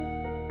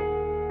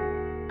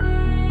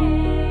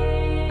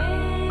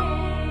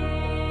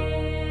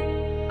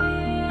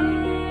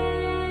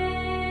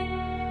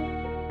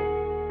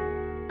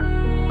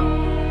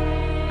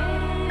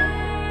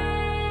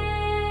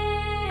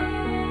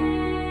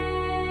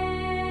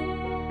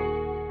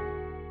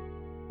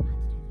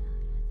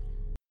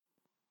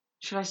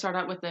Should I start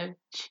out with the...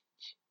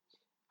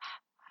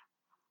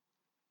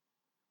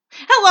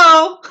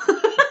 Hello!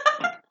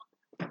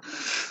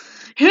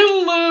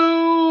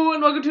 Hello!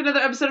 And welcome to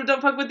another episode of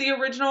Don't Fuck With The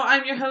Original.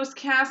 I'm your host,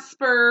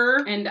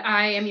 Casper. And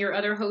I am your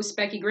other host,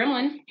 Becky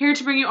Gremlin. Here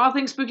to bring you all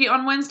things spooky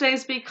on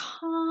Wednesdays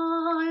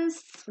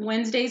because...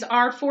 Wednesdays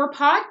are for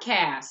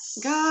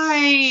podcasts.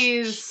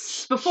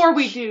 Guys, before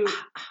we do...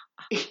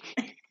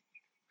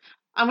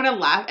 I'm going to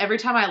laugh. Every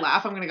time I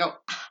laugh, I'm going to go...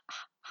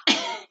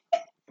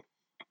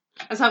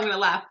 That's how I'm going to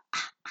laugh.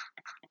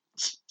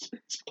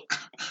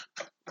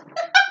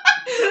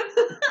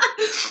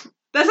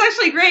 That's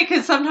actually great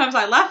because sometimes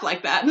I laugh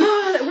like that.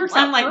 That works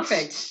out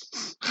perfect.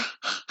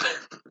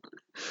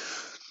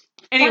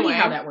 Anyway, funny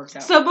how that works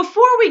out. So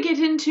before we get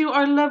into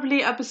our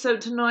lovely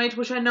episode tonight,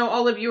 which I know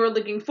all of you are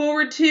looking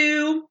forward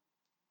to,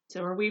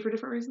 so are we for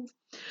different reasons.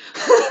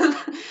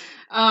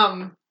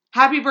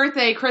 Happy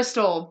birthday,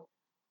 Crystal,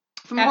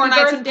 from Horror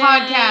Nights and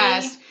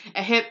Podcast.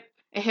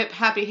 A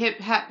hip, happy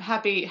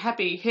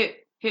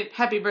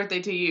birthday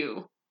to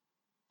you.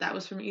 That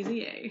was from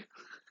Easy A.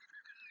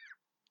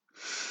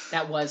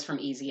 That was from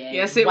Easy A.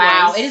 Yes, it was.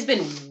 Wow, it has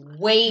been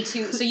way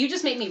too... So you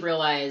just made me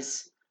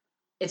realize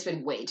it's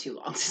been way too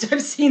long since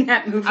I've seen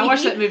that movie. I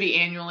watch that movie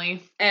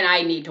annually. And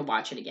I need to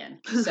watch it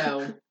again.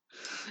 So...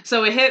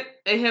 So a hip,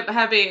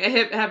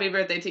 happy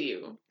birthday to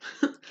you.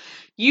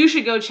 You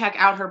should go check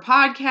out her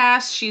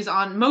podcast. She's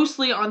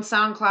mostly on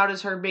SoundCloud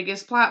as her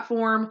biggest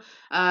platform.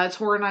 It's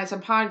Horror Nights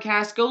and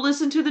Podcast. Go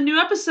listen to the new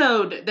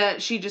episode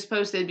that she just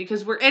posted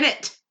because we're in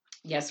it.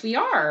 Yes, we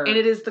are. And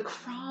it is The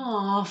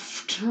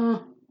Craft.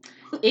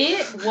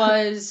 It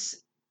was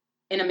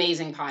an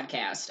amazing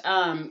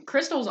podcast.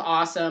 Crystal's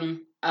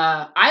awesome.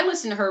 I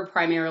listen to her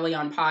primarily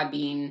on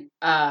Podbean.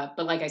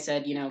 But like I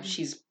said,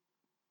 she's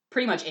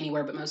pretty much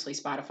anywhere, but mostly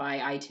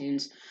Spotify,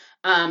 iTunes.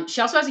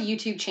 She also has a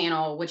YouTube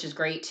channel, which is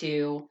great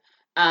too.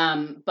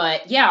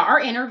 But yeah, our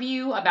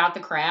interview about The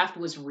Craft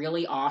was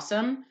really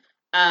awesome.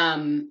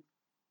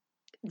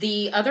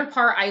 The other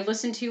part I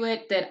listened to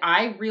it that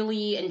I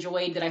really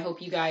enjoyed that I hope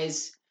you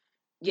guys,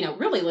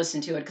 really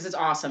listen to it because it's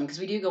awesome because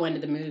we do go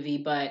into the movie,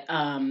 but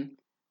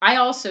I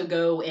also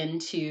go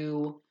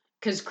into,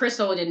 because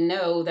Crystal didn't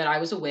know that I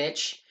was a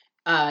witch,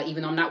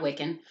 even though I'm not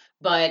Wiccan.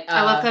 But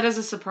I left that as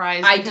a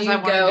surprise because I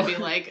wanted to be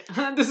like,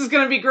 this is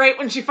going to be great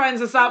when she finds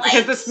this out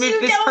because this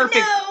perfect.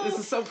 Know. This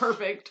is so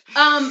perfect.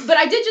 But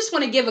I did just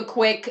want to give a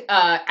quick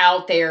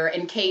out there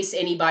in case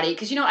anybody,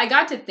 because I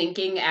got to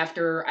thinking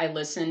after I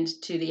listened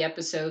to the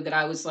episode that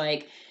I was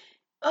like,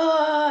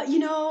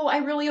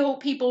 I really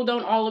hope people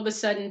don't all of a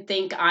sudden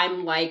think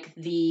I'm like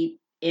the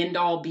end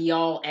all be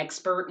all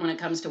expert when it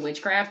comes to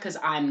witchcraft, because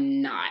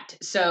I'm not.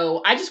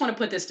 So I just want to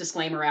put this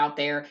disclaimer out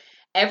there.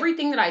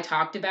 Everything that I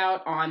talked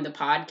about on the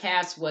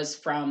podcast was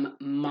from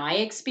my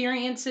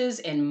experiences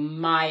and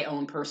my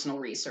own personal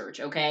research,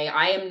 okay?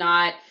 I am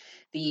not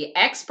the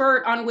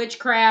expert on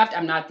witchcraft.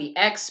 I'm not the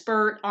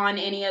expert on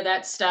any of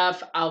that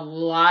stuff. A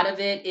lot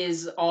of it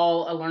is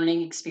all a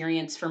learning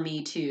experience for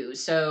me too.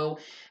 So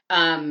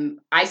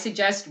I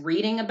suggest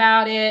reading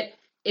about it.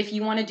 If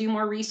you want to do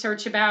more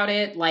research about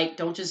it, like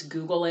don't just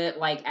Google it,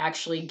 like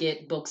actually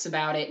get books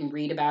about it and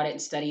read about it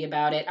and study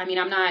about it. I mean,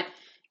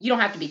 you don't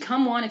have to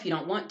become one if you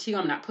don't want to.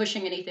 I'm not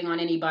pushing anything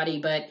on anybody,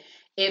 but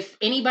if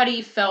anybody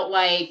is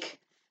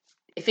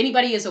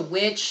a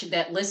witch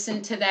that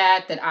listened to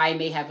that I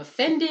may have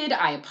offended,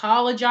 I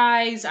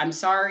apologize. I'm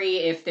sorry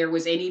if there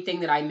was anything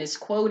that I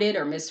misquoted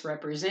or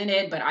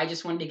misrepresented, but I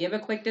just wanted to give a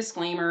quick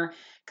disclaimer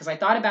because I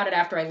thought about it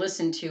after I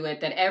listened to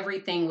it, that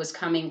everything was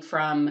coming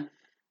from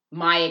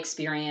my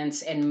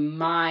experience and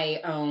my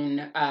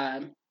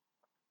own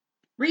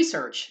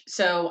research.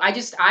 So I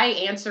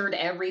answered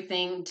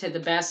everything to the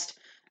best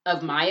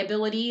of my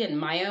ability and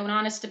my own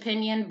honest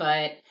opinion,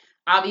 but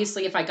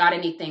obviously if I got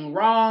anything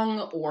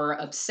wrong or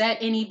upset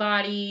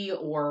anybody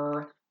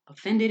or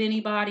offended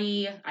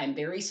anybody, I'm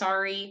very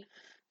sorry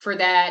for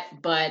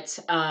that, but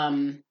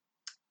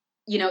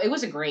it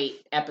was a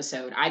great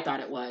episode. I thought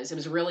it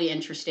was really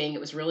interesting. It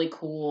was really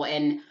cool,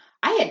 and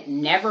I had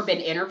never been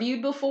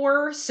interviewed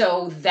before,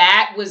 so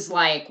that was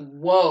like,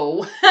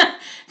 whoa.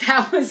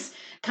 That was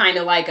kind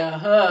of like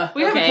a,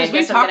 because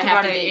we talked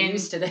about it in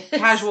used to this.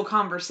 Casual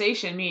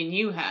conversation, me and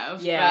you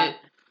have. Yeah. But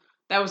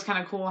that was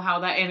kind of cool how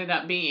that ended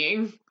up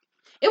being.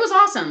 It was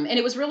awesome. And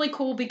it was really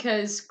cool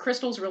because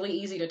Crystal's really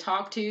easy to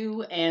talk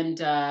to. And,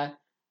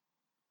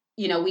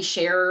 we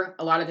share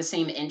a lot of the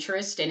same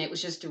interest. And it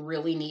was just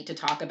really neat to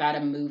talk about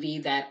a movie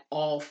that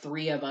all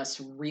three of us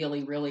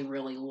really, really,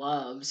 really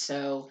love.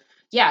 So,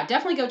 yeah,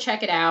 definitely go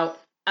check it out.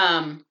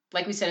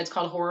 Like we said, it's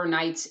called Horror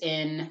Nights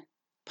in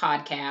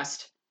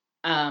Podcast.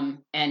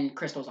 And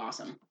Crystal's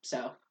awesome.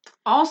 So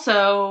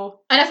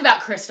also enough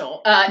about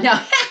Crystal. No.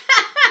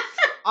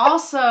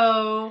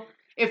 Also,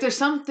 if there's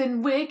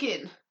something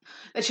wicked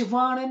that you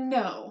want to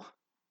know,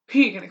 who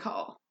are you gonna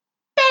call?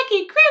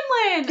 Becky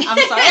Gremlin. I'm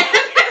sorry.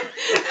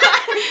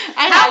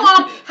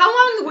 How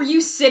long were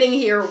you sitting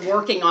here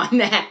working on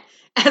that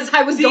as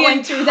I was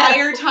going through that? The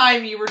entire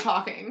time you were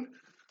talking.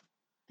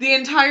 The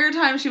entire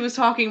time she was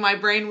talking, my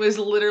brain was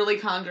literally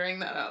conjuring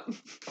that up.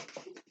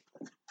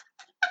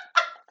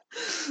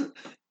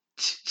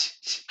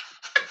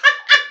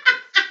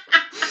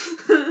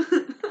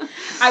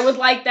 I would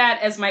like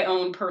that as my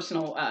own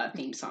personal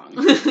theme song.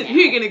 Who are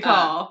you gonna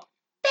call?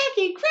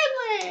 Becky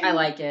Kremlin. I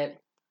like it.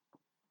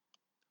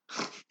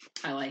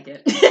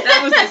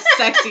 That was a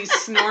sexy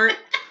snort.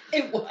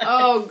 It was.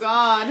 Oh,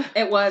 God.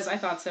 It was. I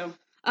thought so.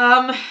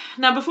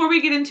 Now before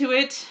we get into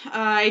it,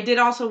 I did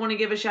also want to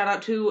give a shout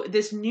out to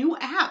this new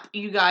app,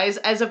 you guys.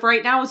 As of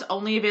right now, it's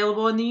only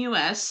available in the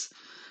US.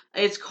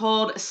 It's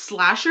called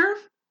Slasher.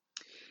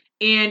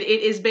 And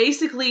it is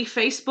basically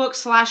Facebook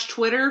 /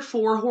 Twitter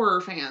for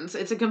horror fans.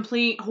 It's a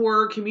complete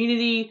horror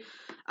community.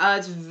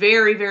 It's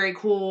very, very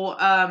cool.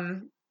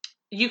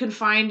 You can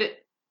find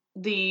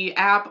the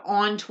app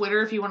on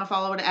Twitter if you want to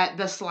follow it at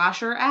the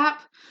Slasher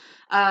app.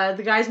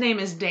 The guy's name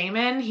is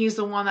Damon. He's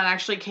the one that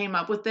actually came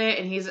up with it,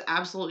 and he's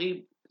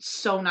absolutely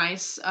so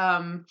nice.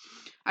 I've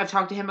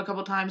talked to him a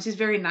couple times. He's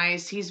very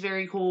nice. He's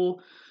very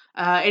cool.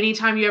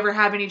 Anytime you ever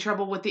have any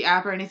trouble with the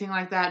app or anything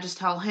like that, just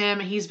tell him.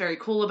 He's very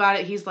cool about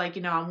it. He's like,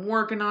 I'm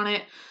working on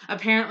it.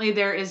 Apparently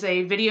there is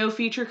a video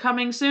feature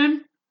coming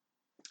soon,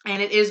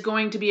 and it is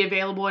going to be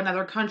available in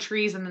other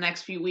countries in the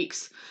next few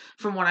weeks,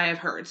 from what I have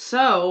heard.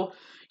 So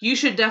you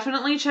should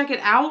definitely check it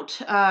out.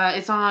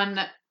 It's on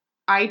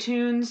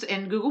iTunes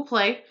and Google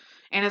Play,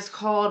 and it's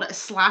called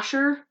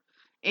Slasher.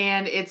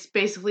 And it's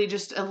basically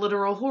just a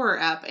literal horror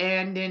app,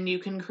 and then you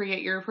can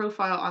create your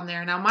profile on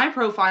there. Now, my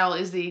profile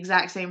is the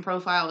exact same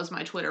profile as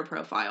my Twitter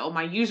profile.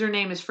 My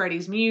username is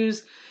Freddy's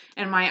Muse,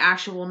 and my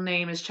actual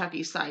name is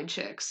Chucky's Side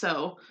Chick.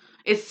 So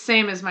it's the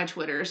same as my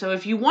Twitter. So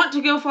if you want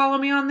to go follow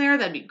me on there,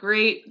 that'd be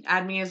great.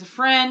 Add me as a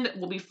friend.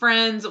 We'll be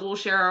friends. We'll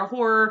share our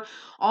horror.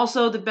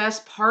 Also, the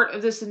best part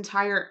of this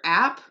entire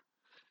app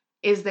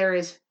is there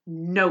is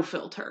no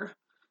filter.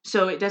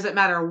 So it doesn't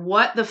matter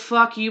what the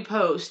fuck you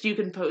post. You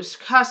can post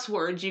cuss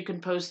words, you can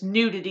post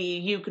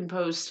nudity, you can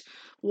post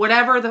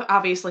whatever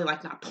obviously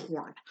like not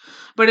porn.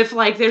 But if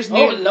like there's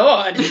nudity, oh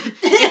Lord.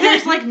 If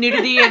there's like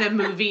nudity in a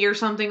movie or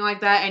something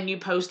like that and you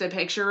post a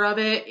picture of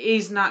it,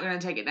 he's not going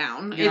to take it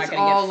down. You're it's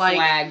all like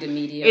flagged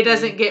immediately. It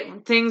doesn't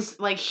get things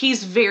like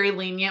he's very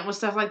lenient with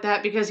stuff like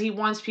that because he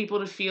wants people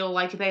to feel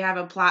like they have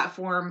a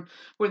platform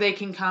where they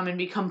can come and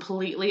be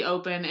completely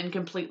open and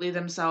completely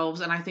themselves,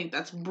 and I think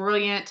that's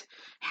brilliant.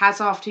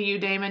 Hats off to you,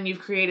 Damon. You've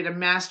created a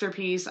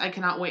masterpiece. I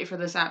cannot wait for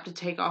this app to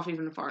take off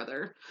even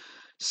farther.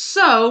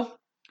 So,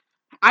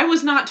 I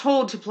was not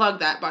told to plug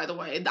that, by the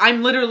way.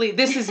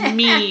 This is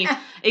me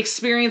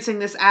experiencing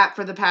this app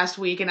for the past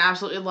week and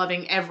absolutely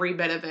loving every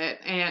bit of it.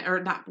 Or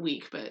not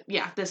week, but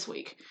yeah, this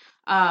week.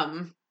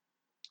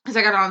 Because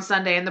I got it on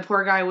Sunday and the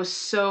poor guy was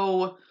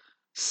so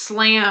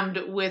slammed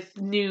with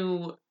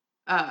new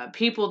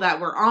people that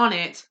were on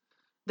it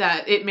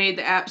that it made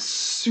the app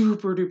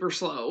super duper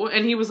slow.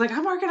 And he was like,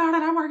 I'm working on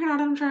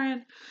it, I'm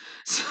trying.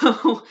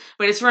 So,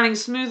 but it's running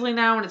smoothly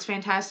now and it's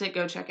fantastic.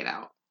 Go check it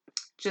out.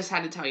 Just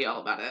had to tell you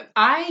all about it.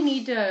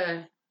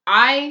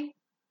 I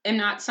am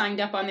not signed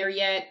up on there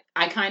yet.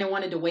 I kind of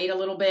wanted to wait a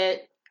little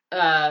bit.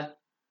 I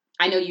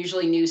know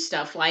usually new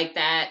stuff like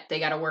that, they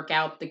got to work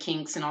out the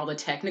kinks and all the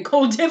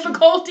technical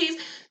difficulties.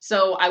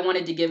 So I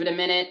wanted to give it a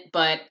minute,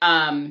 but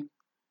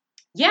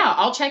yeah,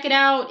 I'll check it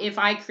out. If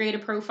I create a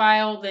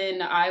profile,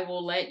 then I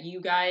will let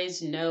you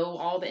guys know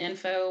all the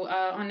info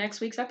on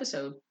next week's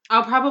episode.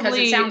 I'll probably... Because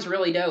it sounds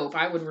really dope.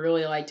 I would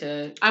really like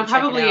to I'll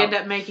probably end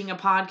up making a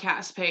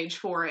podcast page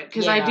for it.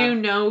 Because I do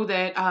know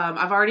that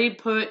I've already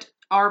put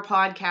our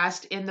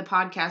podcast in the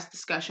podcast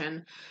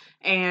discussion.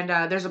 And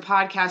there's a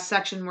podcast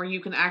section where you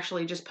can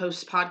actually just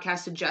post podcast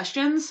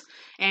suggestions.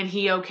 And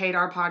he okayed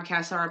our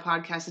podcast, so our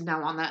podcast is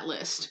now on that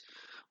list.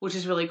 Which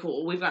is really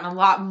cool. We've gotten a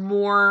lot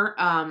more...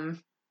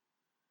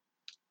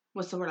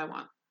 what's the word I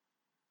want?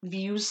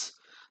 Views,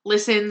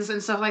 listens,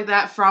 and stuff like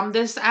that from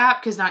this app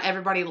because not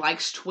everybody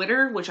likes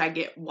Twitter, which I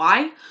get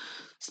why.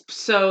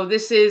 So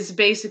this is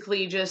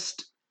basically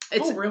just...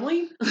 Oh,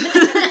 really?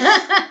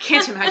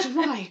 Can't imagine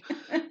why.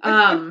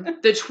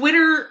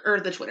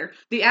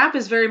 The app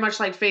is very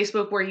much like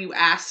Facebook where you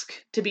ask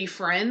to be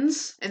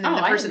friends and then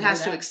the person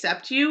has to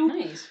accept you.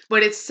 Nice.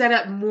 But it's set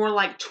up more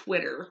like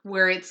Twitter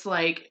where it's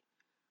like...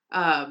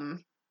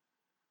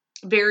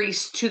 very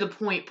to the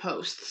point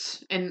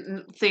posts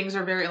and things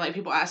are very like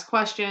people ask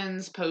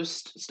questions,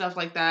 post stuff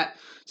like that.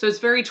 So it's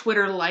very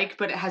Twitter like,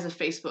 but it has a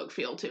Facebook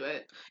feel to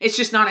it. It's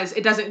just not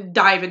it doesn't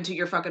dive into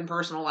your fucking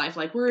personal life.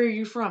 Like, where are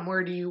you from?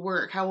 Where do you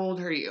work? How old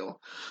are you?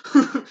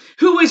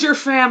 Who is your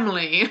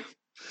family?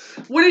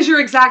 What is your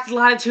exact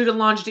latitude and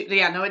longitude?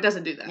 Yeah, no, it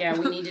doesn't do that. Yeah,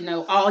 we need to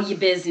know all your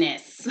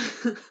business.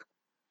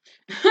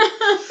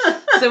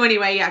 So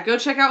anyway, yeah, go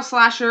check out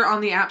Slasher on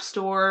the App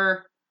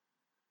Store.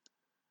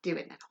 Do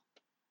it now.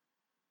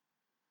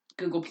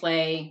 Google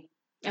Play.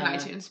 And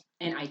iTunes.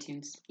 And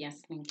iTunes. Yes,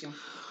 thank you.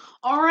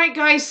 All right,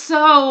 guys.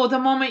 So the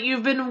moment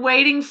you've been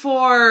waiting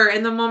for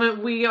and the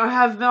moment we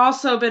have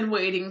also been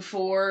waiting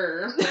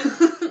for.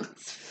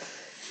 It's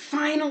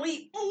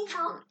finally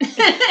over.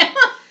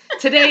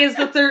 Today is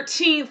the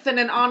 13th, and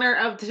in honor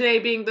of today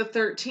being the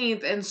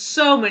 13th, and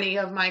so many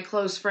of my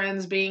close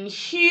friends being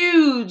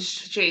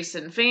huge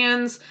Jason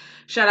fans,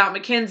 shout out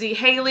Mackenzie,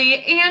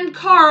 Haley, and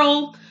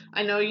Carl.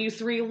 I know you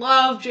three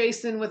love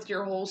Jason with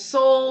your whole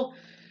soul,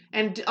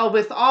 and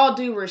with all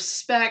due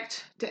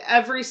respect to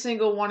every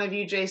single one of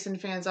you Jason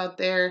fans out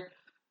there,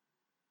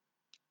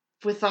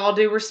 with all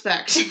due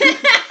respect,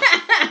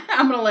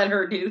 I'm gonna let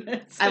her do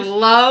this. I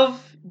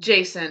love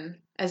Jason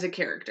as a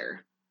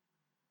character,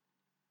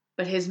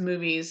 but his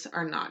movies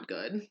are not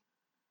good.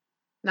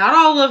 Not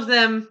all of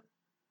them,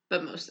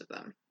 but most of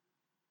them.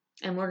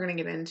 And we're gonna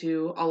get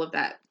into all of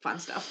that fun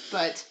stuff.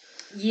 But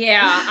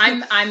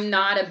yeah, I'm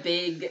not a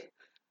big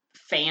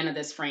fan of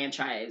this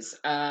franchise.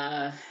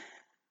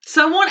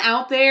 Someone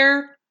out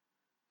there,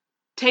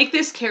 take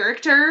this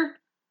character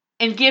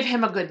and give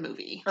him a good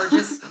movie, or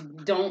just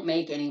don't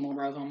make any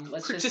more of them.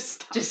 Let's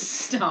just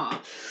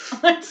stop.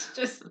 Let's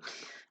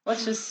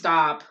just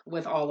stop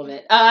with all of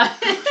it.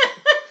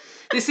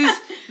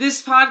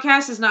 This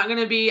podcast is not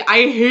gonna be,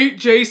 I hate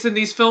Jason,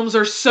 these films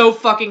are so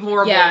fucking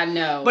horrible. Yeah,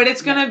 no. But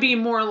it's gonna be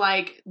more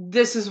like,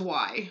 this is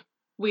why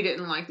we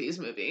didn't like these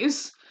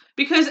movies.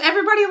 Because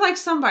everybody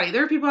likes somebody.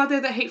 There are people out there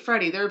that hate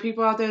Freddy. There are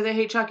people out there that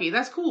hate Chucky.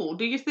 That's cool.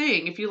 Do your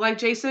thing. If you like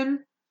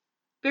Jason,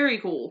 very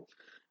cool.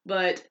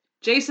 But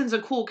Jason's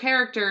a cool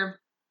character,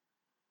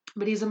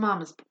 but he's a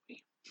mama's boy.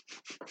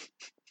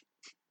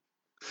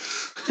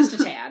 Just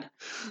a tad.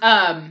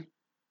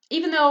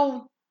 Even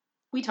though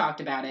we talked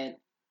about it,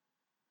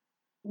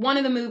 one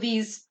of the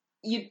movies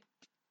you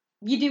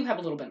do have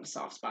a little bit of a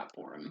soft spot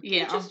for him.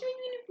 Yeah, just a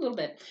little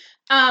bit.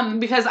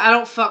 Because I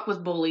don't fuck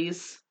with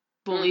bullies.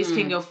 Bullies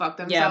can go fuck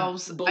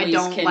themselves. Yeah, I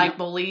don't like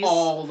bullies.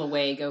 All the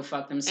way go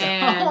fuck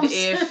themselves.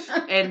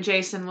 And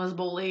Jason was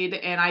bullied,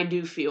 and I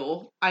do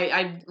feel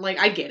I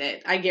get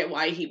it. I get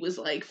why he was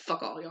like,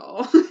 fuck all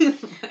y'all.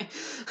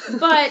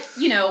 But,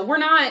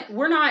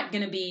 we're not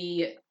gonna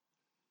be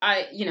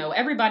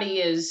everybody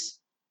is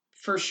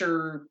for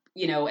sure,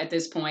 at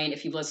this point,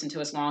 if you've listened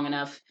to us long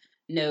enough,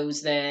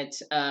 knows that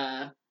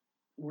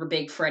we're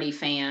big Freddy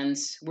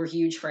fans. We're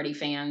huge Freddy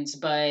fans,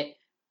 but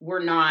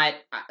we're not,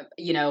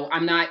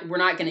 we're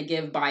not going to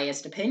give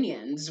biased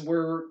opinions.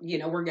 We're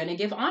going to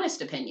give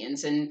honest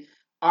opinions. And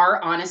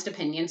our honest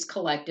opinions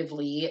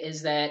collectively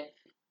is that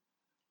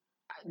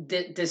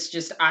this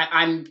just,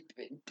 I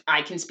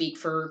can speak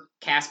for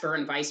Casper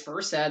and vice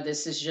versa.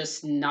 This is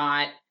just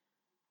not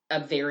a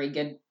very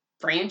good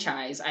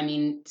franchise. I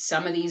mean,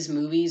 some of these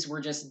movies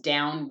were just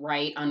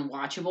downright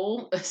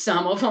unwatchable.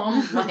 Some of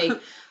them, like,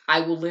 I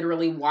will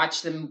literally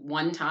watch them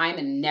one time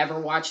and never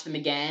watch them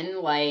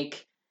again.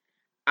 Like,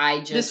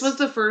 This was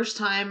the first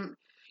time,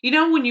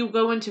 when you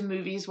go into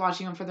movies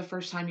watching them for the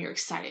first time, you're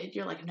excited.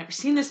 You're like, I've never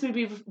seen this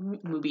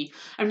movie.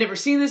 I've never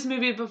seen this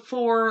movie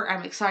before.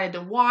 I'm excited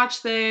to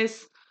watch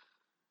this.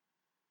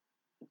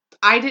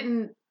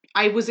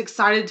 I was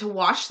excited to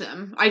watch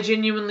them. I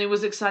genuinely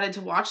was excited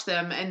to watch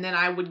them. And then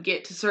I would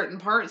get to certain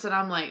parts and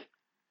I'm like,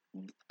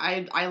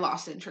 I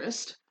lost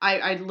interest.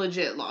 I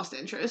legit lost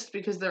interest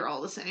because they're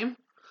all the same.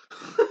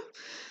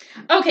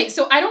 Okay,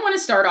 so I don't want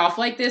to start off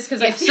like this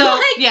because I feel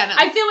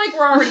like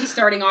we're already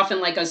starting off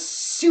in like a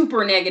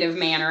super negative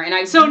manner, and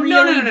I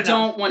really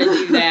don't want to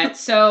do that.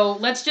 So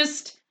let's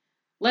just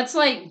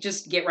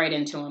get right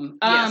into them.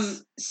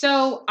 Yes.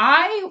 So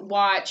I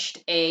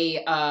watched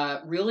a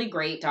really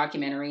great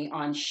documentary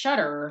on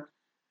Shudder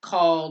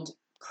called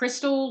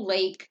Crystal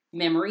Lake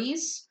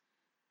Memories.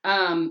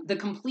 The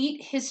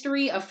complete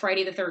history of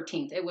Friday the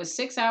 13th. It was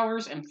 6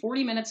 hours and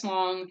 40 minutes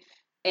long.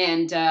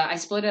 And I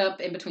split it up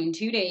in between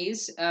 2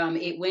 days.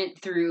 It went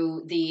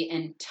through the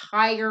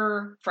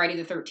entire Friday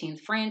the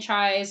 13th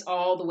franchise,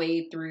 all the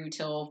way through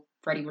till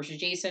Freddy vs.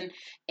 Jason.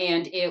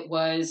 And it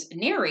was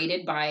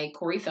narrated by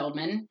Corey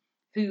Feldman,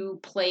 who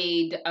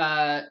played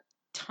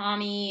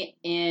Tommy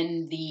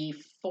in the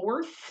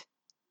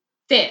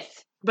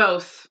fifth.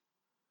 Both.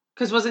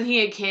 Because wasn't he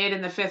a kid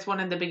in the fifth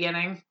one in the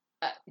beginning?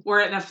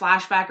 We're in a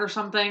flashback or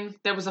something.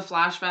 There was a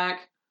flashback.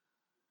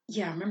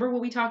 Yeah, remember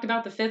what we talked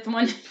about the fifth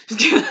one?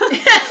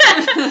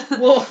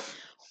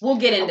 We'll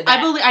get into that.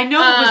 I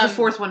know it was the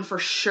fourth one for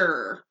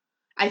sure.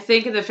 I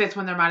think in the fifth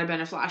one there might have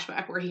been a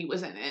flashback where he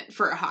was in it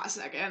for a hot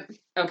second.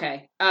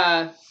 Okay.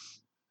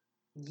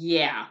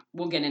 Yeah,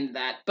 we'll get into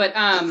that. But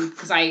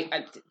because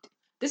I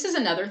this is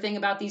another thing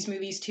about these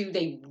movies too.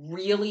 They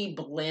really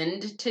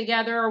blend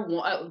together.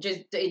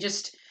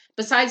 Just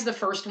besides the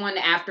first one,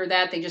 after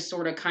that they just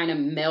sort of kind of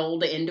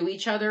meld into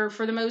each other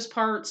for the most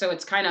part. So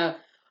it's kind of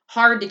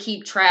hard to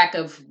keep track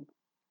of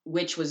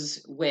which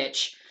was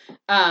which.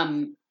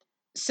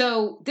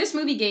 So this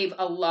movie gave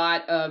a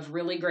lot of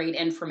really great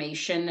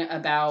information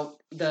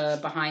about the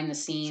behind the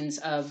scenes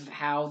of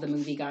how the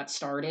movie got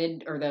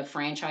started, or the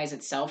franchise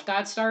itself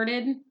got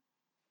started.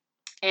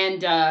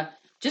 And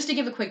just to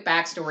give a quick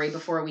backstory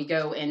before we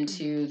go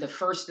into the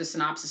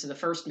synopsis of the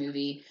first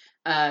movie,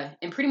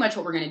 and pretty much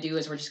what we're going to do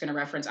is we're just going to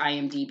reference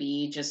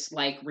IMDb, just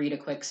like read a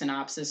quick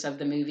synopsis of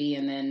the movie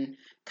and then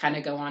kind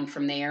of go on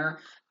from there.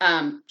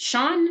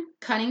 Sean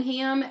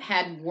Cunningham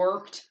had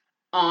worked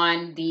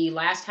on The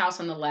Last House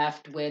on the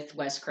Left with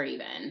Wes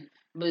Craven.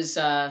 It was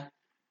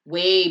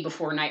way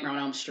before Nightmare on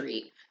Elm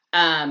Street.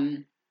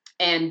 And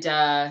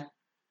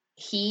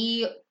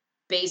he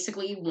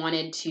basically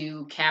wanted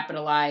to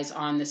capitalize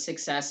on the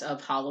success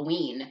of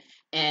Halloween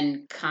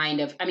and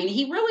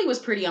he really was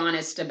pretty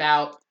honest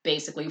about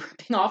basically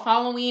ripping off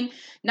Halloween.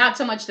 Not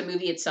so much the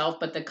movie itself,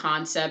 but the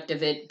concept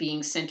of it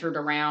being centered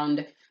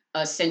around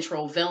a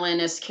central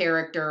villainous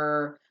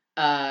character,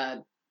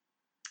 and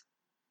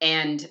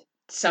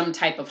some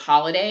type of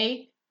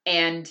holiday.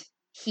 And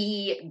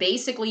he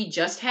basically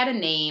just had a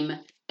name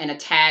and a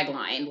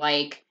tagline,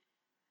 like,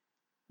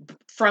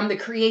 from the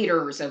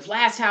creators of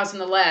Last House on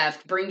the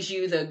Left brings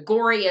you the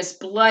goriest,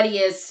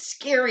 bloodiest,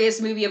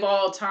 scariest movie of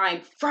all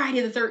time,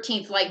 Friday the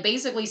 13th. Like,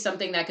 basically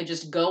something that could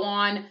just go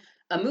on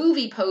a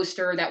movie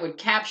poster that would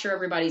capture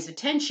everybody's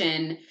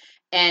attention,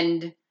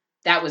 and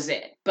that was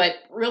it. But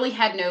really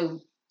had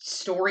no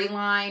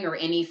storyline or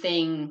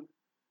anything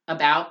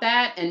about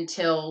that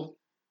until,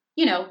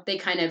 they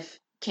kind of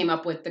came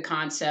up with the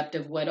concept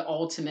of what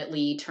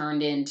ultimately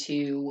turned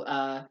into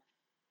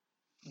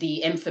the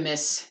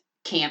infamous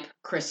Camp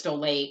Crystal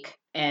Lake,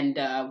 and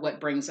what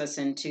brings us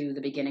into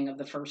the beginning of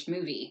the first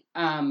movie.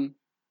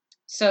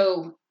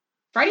 So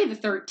Friday the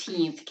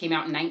 13th came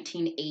out in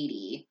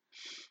 1980,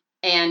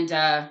 and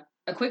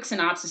a quick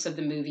synopsis of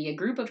the movie. A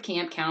group of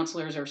camp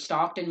counselors are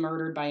stalked and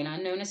murdered by an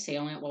unknown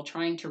assailant while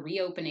trying to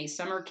reopen a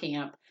summer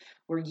camp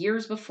where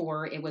years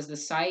before it was the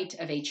site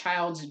of a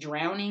child's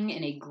drowning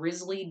in a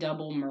grisly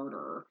double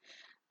murder.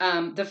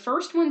 The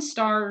first one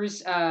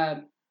stars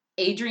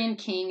Adrienne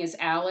King as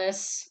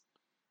Alice,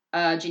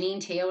 Janine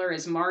Taylor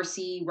as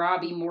Marcy,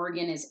 Robbie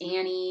Morgan as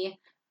Annie,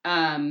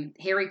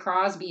 Harry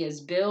Crosby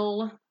as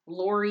Bill,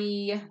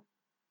 Laurie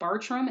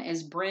Bartram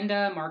as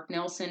Brenda, Mark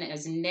Nelson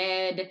as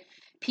Ned,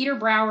 Peter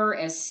Brower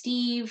as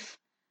Steve.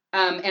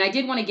 And I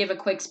did want to give a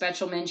quick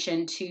special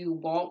mention to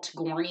Walt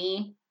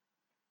Gorney,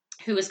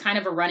 who is kind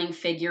of a running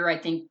figure, I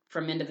think,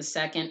 from into the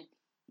second,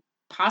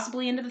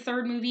 possibly into the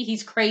third movie.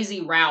 He's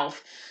Crazy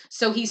Ralph.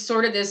 So he's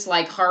sort of this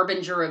like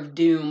harbinger of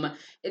doom.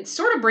 It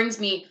sort of brings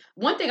me,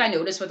 one thing I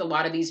noticed with a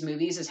lot of these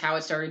movies is how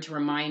it started to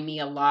remind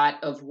me a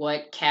lot of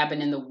what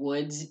Cabin in the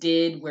Woods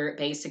did, where it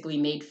basically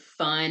made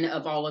fun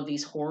of all of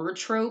these horror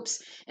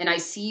tropes. And I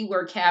see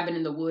where Cabin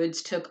in the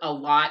Woods took a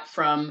lot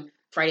from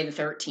Friday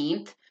the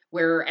 13th.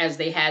 Whereas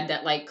they had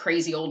that like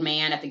crazy old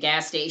man at the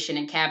gas station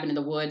in Cabin in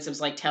the Woods that was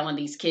like telling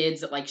these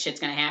kids that like shit's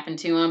gonna happen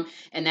to them,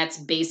 and that's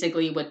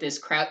basically what this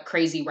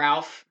Crazy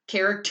Ralph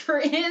character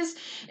is.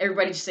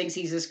 Everybody just thinks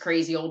he's this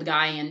crazy old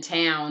guy in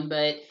town,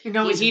 but You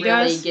know what he's he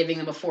really does? giving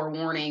them a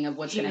forewarning of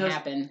what's He gonna goes,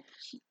 happen.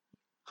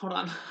 Hold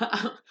on.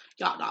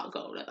 Y'all not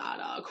go to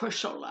that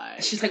Crystal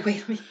Lake. She's like,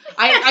 wait a minute.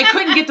 I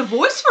couldn't get the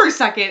voice for a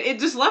second. It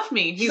just left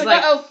me. He's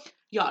like, uh-oh.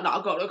 Y'all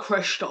not go to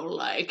Crystal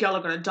Lake. Y'all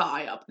are gonna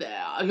die up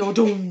there. You're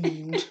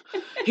doomed.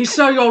 He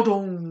said you're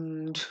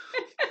doomed.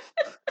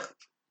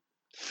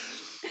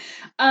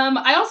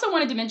 I also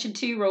wanted to mention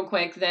too, real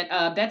quick,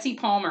 that Betsy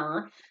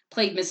Palmer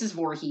played Mrs.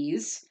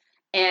 Voorhees,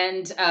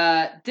 and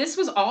this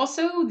was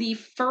also the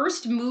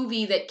first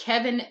movie that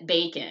Kevin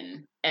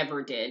Bacon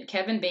ever did.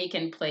 Kevin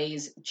Bacon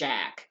plays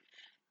Jack,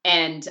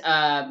 and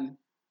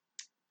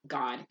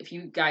God, if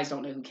you guys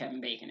don't know who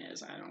Kevin Bacon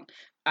is,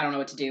 I don't know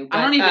what to do. But,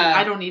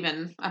 I don't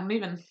even.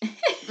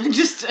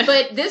 Just.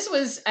 But this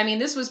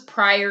was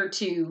prior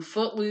to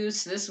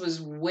Footloose. This was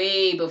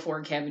way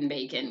before Kevin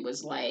Bacon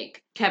was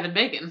like Kevin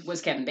Bacon.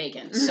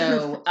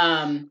 So,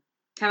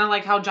 kind of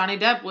like how Johnny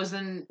Depp was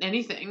in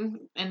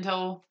anything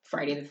until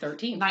Friday the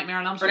 13th, Nightmare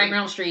on Elm Street. Or Nightmare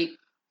on Elm Street.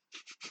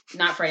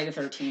 Not Friday the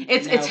 13th.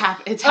 It's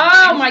happening.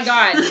 Oh my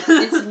God!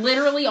 It's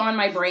literally on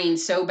my brain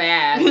so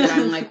bad that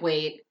I'm like,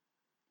 wait.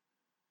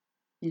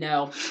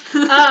 No.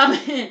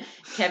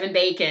 Kevin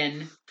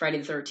Bacon, Friday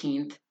the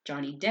 13th,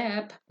 Johnny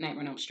Depp,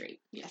 Nightmare on Elm Street.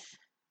 Yes.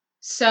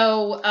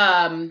 So,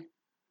 I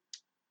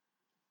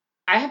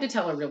have to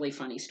tell a really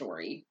funny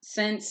story.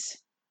 Since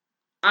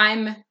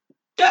I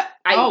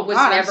was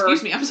God, never.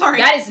 Excuse me, I'm sorry.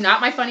 That is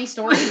not my funny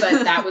story,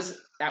 but that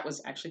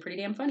was actually pretty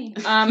damn funny.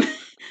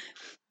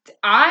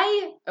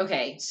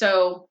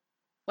 So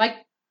like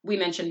we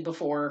mentioned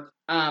before,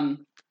 I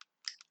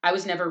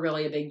was never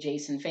really a big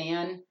Jason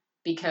fan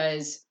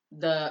because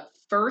the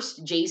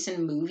first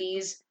Jason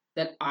movies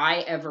that I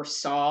ever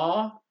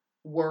saw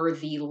were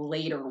the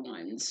later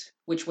ones,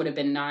 which would have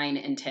been 9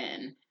 and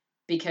 10,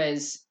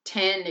 because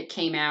 10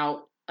 came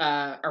out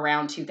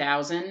around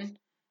 2000,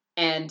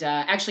 and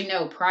actually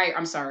no, prior.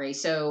 I'm sorry.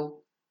 So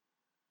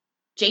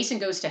Jason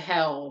Goes to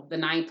Hell, the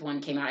 9th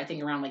one, came out I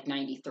think around like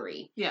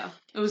 93. Yeah,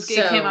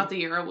 it came out the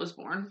year I was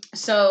born.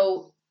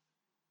 So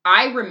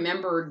I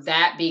remembered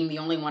that being the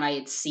only one I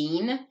had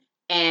seen,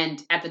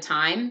 and at the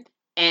time,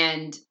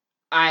 and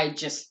I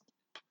just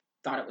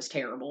thought it was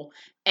terrible.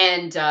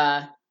 And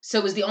so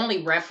it was the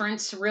only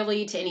reference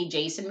really to any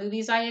Jason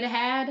movies I had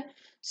had.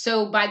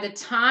 So by the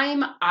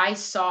time I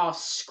saw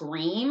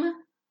Scream,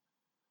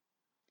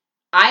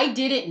 I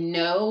didn't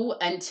know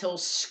until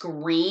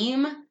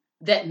Scream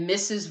that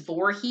Mrs.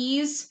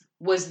 Voorhees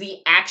was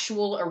the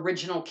actual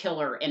original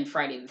killer in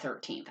Friday the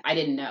 13th. I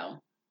didn't know.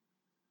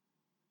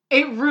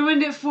 It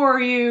ruined it for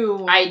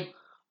you.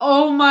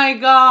 Oh my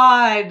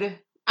god.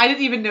 I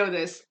didn't even know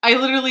this. I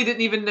literally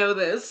didn't even know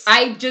this.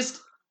 I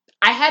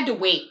had to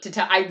wait to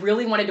tell. I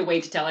really wanted to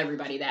wait to tell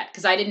everybody that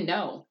because I didn't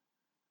know.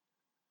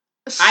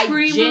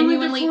 Scream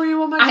ruined it for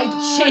you. Oh my god.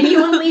 I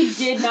genuinely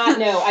did not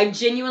know. I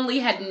genuinely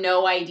had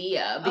no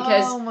idea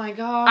because oh my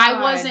god. I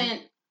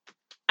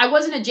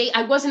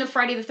wasn't a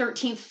Friday the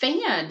 13th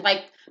fan.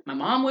 Like my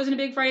mom wasn't a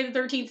big Friday the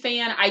 13th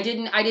fan. I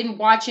didn't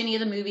watch any of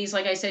the movies.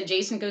 Like I said,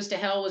 Jason Goes to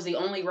Hell was the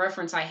only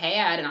reference I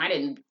had, and I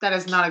didn't. That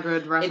is not a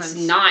good reference.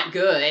 It's not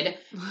good.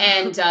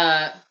 And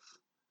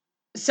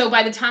so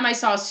by the time I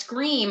saw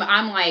Scream,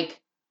 I'm like,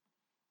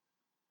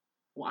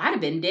 well, I'd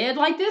have been dead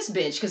like this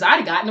bitch because I'd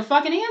have gotten the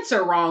fucking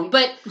answer wrong.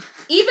 But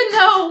even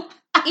though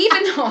like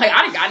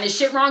I'd have gotten this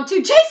shit wrong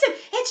too, Jason,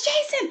 it's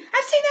Jason.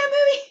 I've seen that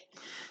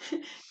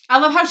movie. I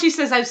love how she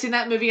says I've seen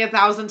that movie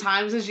 1,000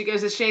 times as she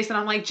goes, it's Jason.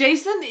 I'm like,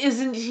 Jason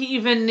isn't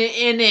even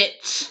in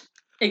it.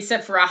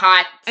 Except for a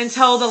hot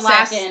until the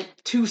last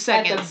 2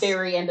 seconds. At the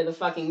very end of the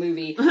fucking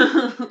movie.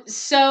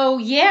 So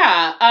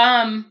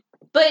yeah.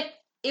 But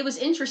it was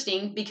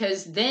interesting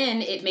because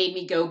then it made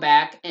me go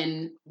back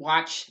and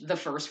watch the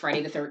first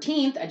Friday the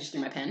 13th. I just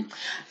threw my pen.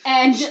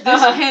 And this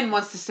pen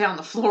wants to stay on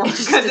the floor. It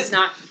just does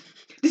not.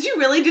 Did you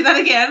really do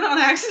that again on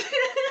accident?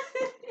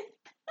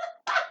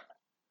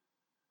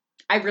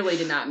 I really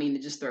did not mean to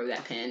just throw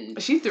that pen.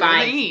 She threw it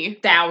at me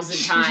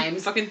 5,000 times. She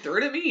fucking threw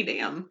it at me,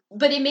 damn.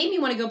 But it made me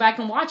want to go back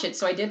and watch it,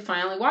 so I did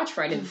finally watch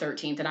Friday the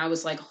 13th, and I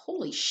was like,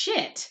 holy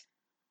shit.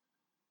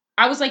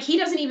 I was like, he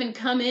doesn't even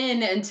come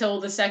in until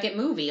the second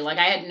movie. Like,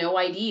 I had no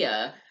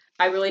idea.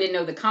 I really didn't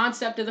know the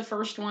concept of the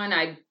first one.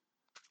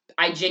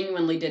 I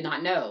genuinely did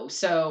not know.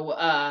 So,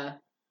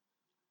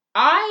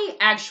 I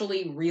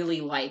actually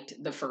really liked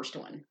the first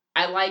one.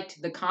 I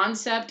liked the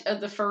concept of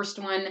the first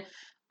one.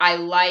 I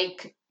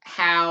like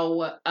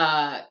how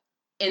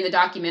in the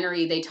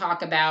documentary they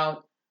talk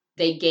about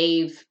they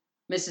gave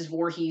Mrs.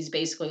 Voorhees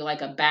basically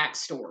like a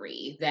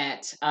backstory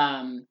that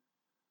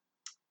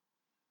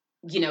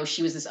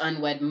she was this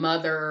unwed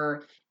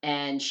mother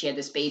and she had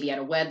this baby out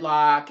of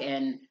wedlock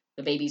and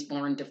the baby's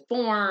born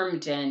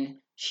deformed and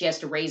she has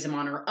to raise him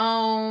on her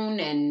own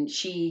and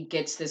she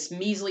gets this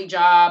measly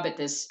job at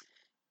this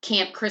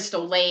Camp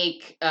Crystal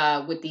Lake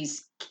with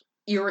these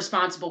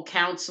irresponsible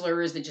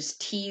counselors that just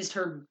teased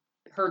her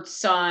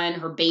son,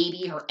 her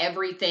baby, her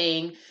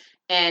everything.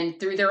 And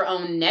through their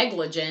own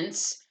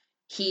negligence,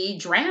 he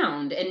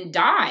drowned and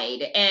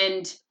died.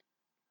 And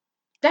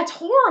that's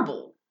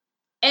horrible.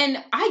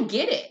 And I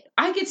get it.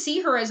 I could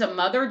see her as a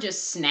mother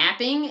just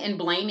snapping and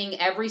blaming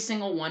every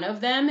single one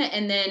of them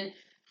and then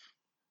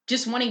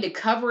just wanting to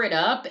cover it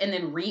up and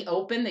then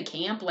reopen the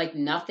camp like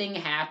nothing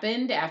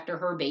happened after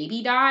her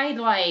baby died.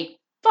 Like,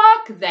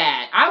 fuck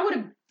that. I would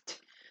have...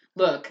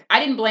 Look, I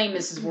didn't blame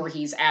Mrs.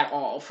 Voorhees at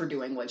all for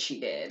doing what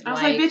she did. I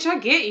was like, bitch, I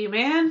get you,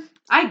 man.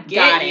 I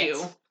get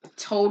you.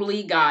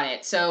 Totally got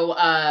it. So,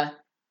 I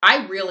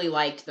really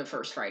liked the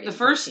first Friday the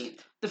 13th.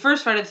 The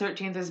first Friday the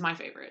 13th is my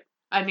favorite.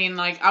 I mean,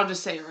 like, I'll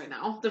just say it right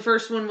now. The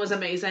first one was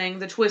amazing.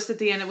 The twist at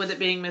the end with it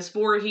being Miss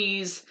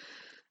Voorhees,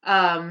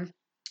 the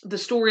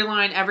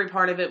storyline, every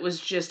part of it was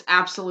just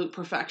absolute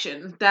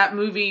perfection. That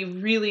movie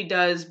really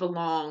does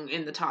belong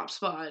in the top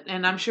spot,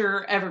 and I'm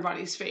sure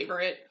everybody's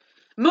favorite.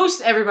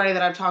 Most everybody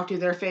that I've talked to,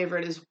 their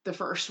favorite is the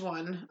first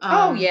one.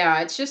 Oh,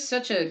 yeah. It's just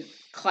such a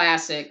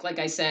classic. Like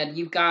I said,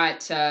 you've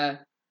got a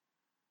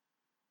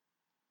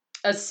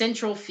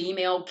central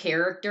female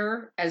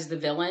character as the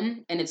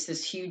villain, and it's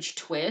this huge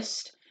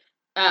twist.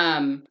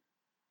 The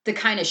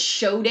kind of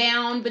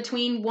showdown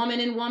between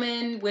woman and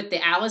woman with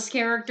the Alice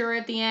character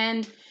at the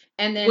end.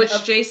 And then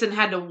which Jason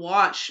had to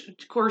watch.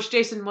 Of course,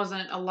 Jason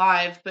wasn't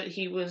alive, but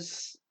he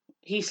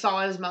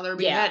saw his mother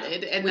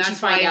beheaded, and which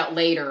that's you find out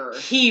later.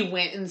 He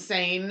went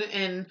insane,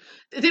 and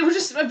they were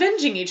just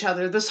avenging each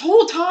other this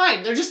whole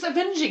time. They're just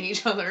avenging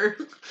each other.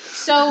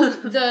 So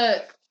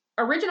the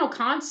original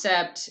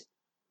concept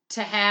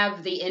to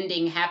have the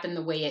ending happen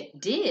the way it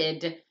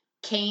did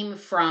came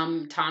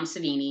from Tom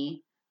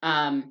Savini,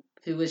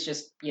 who was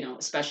just,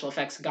 a special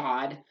effects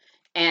god,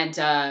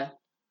 and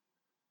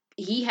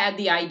he had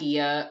the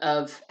idea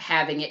of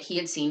having it. He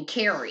had seen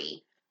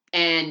Carrie.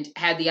 And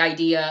had the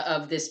idea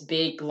of this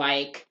big,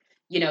 like,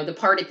 the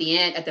part at the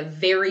end, at the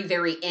very,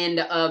 very end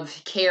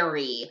of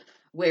Carrie,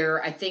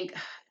 where I think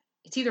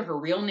it's either her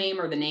real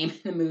name or the name in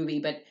the movie,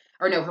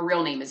 her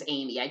real name is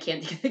Amy. I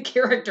can't think of the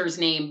character's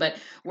name, but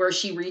where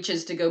she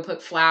reaches to go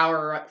put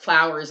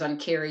flowers on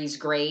Carrie's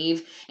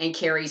grave, and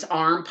Carrie's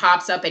arm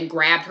pops up and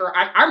grabbed her.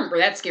 I remember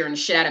that scaring the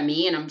shit out of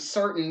me, and I'm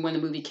certain when the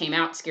movie came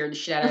out, it scared the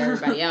shit out of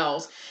everybody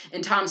else.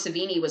 And Tom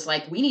Savini was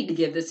like, we need to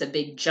give this a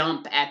big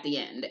jump at the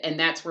end. And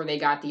that's where they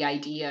got the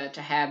idea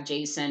to have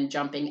Jason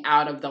jumping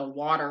out of the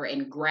water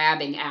and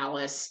grabbing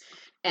Alice,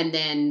 and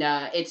then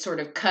it's sort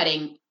of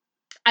cutting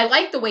I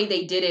like the way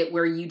they did it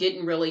where you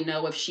didn't really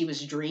know if she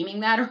was dreaming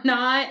that or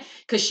not,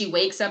 because she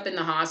wakes up in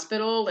the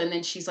hospital and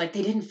then she's like,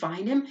 they didn't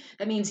find him?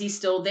 That means he's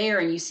still there.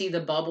 And you see the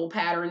bubble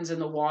patterns in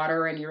the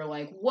water and you're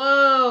like,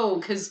 whoa,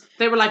 because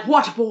they were like,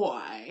 what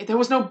boy? There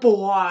was no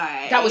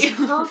boy. that was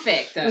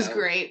perfect, though. It was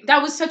great.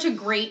 That was such a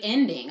great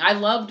ending. I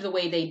loved the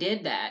way they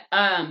did that.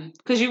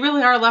 Because you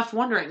really are left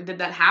wondering, did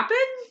that happen?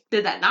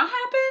 Did that not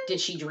happen?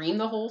 Did she dream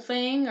the whole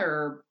thing,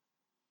 or...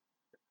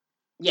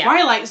 Yeah.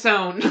 Twilight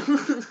Zone.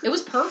 It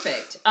was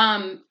perfect.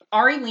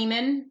 Ari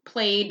Lehman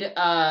played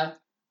the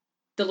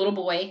little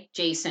boy,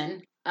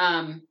 Jason.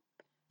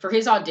 For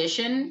his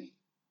audition,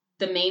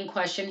 the main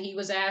question he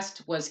was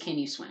asked was, can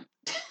you swim?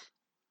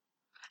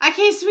 I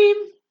can't swim.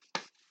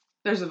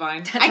 There's a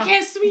vine. I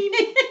can't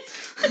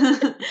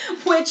swim.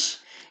 Which,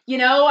 you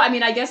know, I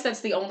mean, I guess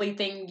that's the only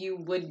thing you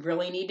would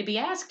really need to be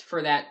asked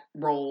for that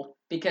role,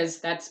 because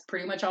that's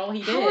pretty much all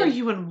he did. How are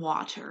you in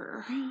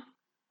water?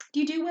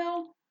 Do you do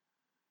well?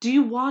 Do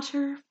you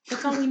water?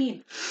 That's all we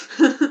need.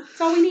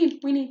 That's all we need.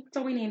 That's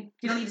all we need.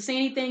 You don't need to say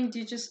anything.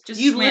 You just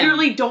You swim.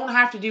 literally don't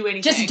have to do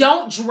anything. Just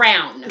don't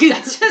drown.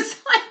 That's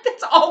just like,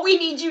 that's all we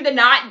need you to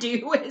not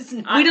do is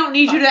not. We don't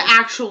need you to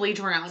actually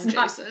drown, it's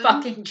Jason.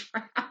 not fucking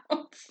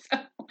drown. So,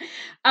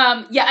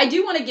 yeah, I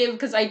do want to give,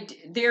 because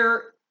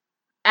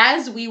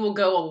as we will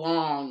go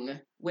along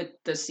with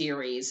the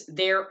series,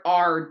 there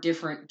are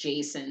different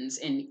Jasons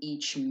in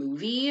each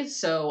movie.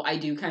 So I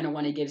do kind of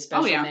want to give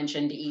special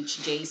mention to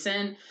each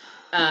Jason.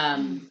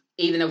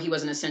 Even though he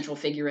wasn't a central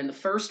figure in the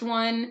first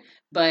one,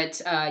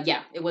 but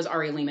yeah, it was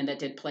Ari Lehman that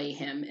did play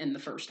him in the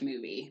first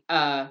movie.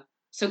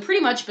 So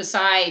pretty much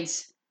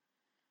besides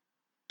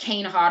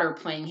Kane Hodder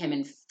playing him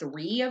in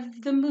 3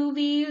 of the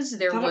movies,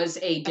 there was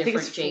a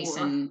different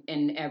Jason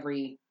in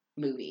every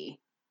movie.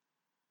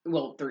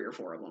 Well, 3 or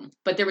 4 of them,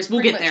 but there was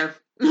we'll get there.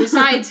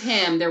 Besides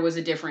him, there was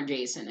a different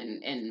Jason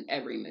in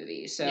every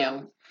movie.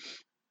 So,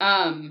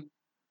 and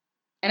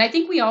I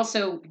think we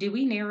also did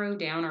we narrow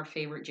down our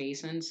favorite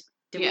Jasons?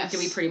 Did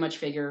we pretty much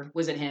figure,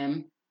 was it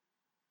him?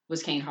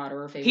 Was Kane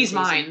Hodder our favorite He's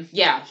Jason? mine.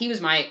 Yeah, he was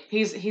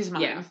He's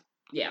mine.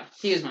 Yeah,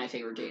 he was my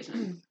favorite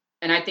Jason.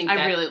 And I think I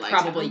that really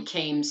probably him.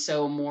 came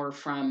so more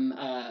from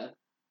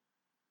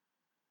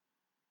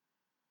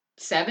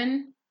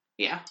 7?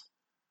 Yeah.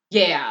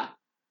 Yeah.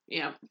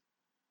 Yeah.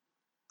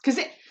 Because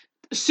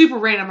super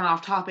random and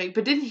off topic,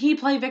 but didn't he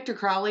play Victor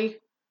Crowley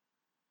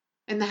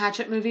in the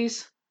Hatchet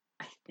movies?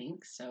 I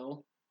think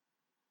so.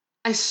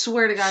 I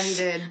swear to God he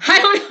did. I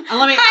don't know.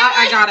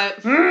 I got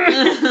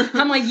it.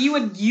 I'm like, you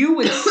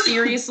would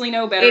seriously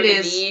know better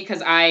than me,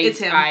 because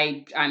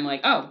I'm like,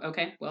 oh,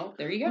 okay, well,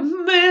 there you go.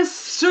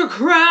 Mr.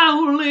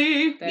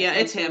 Crowley.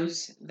 It's him.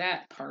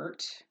 That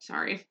part.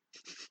 Sorry.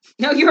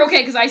 No, you're okay,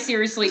 because I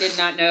seriously did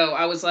not know.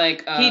 I was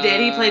like, He did.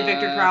 He played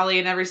Victor Crowley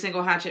in every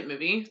single Hatchet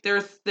movie.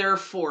 There are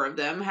 4 of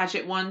them.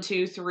 Hatchet 1,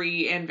 2,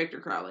 3, and Victor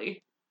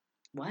Crowley.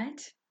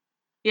 What?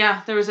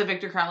 Yeah, there was a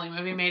Victor Crowley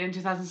movie made in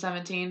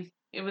 2017.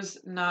 It was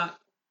not...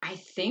 I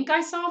think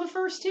I saw the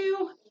first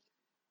 2.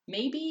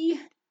 Maybe.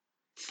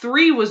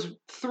 3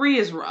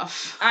 is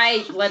rough.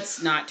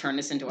 Let's not turn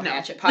this into a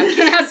Hatchet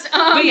podcast.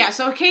 But yeah,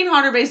 so Kane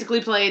Hodder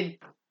basically played...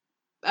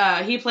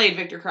 he played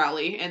Victor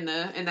Crowley in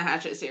the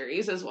Hatchet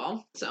series as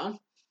well. So,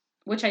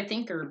 which I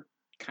think are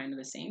kind of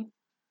the same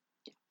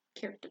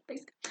character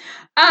base.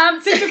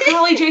 Victor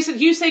Crowley, Jason.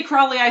 You say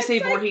Crowley, I say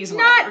Voorhees.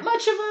 Not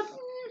much of a.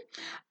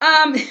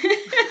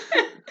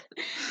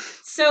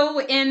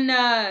 So in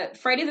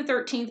Friday the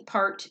 13th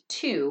Part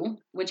 2,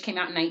 which came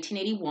out in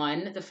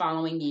 1981, the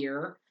following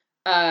year,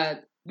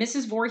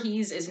 Mrs.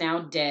 Voorhees is now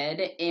dead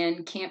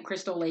and Camp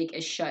Crystal Lake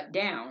is shut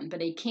down, but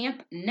a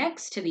camp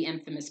next to the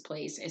infamous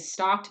place is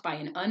stalked by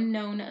an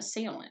unknown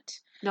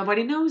assailant.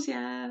 Nobody knows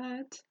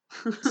yet.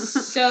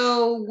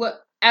 So,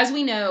 as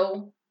we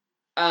know,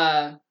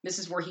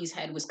 Mrs. Voorhees'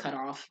 head was cut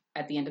off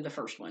at the end of the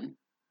first one.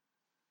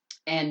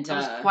 And that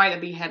was quite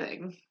a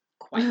beheading.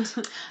 Quite.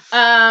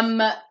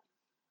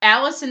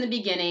 Alice in the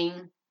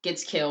beginning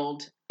gets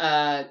killed.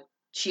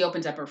 She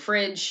opens up her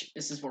fridge.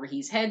 Mrs.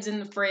 Voorhees' head's in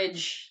the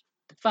fridge.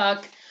 The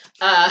fuck?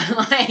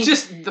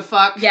 Just the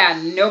fuck.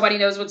 Yeah, nobody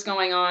knows what's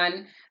going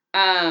on.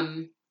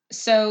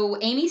 So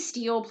Amy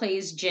Steele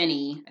plays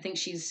Jenny. I think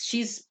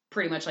she's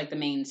pretty much like the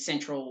main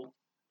central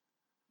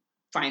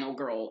final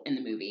girl in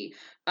the movie.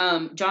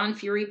 John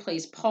Fury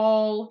plays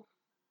Paul.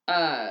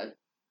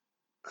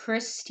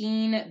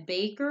 Kirsten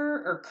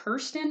Baker,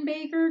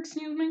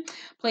 excuse me,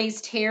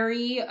 plays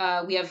Terry.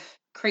 We have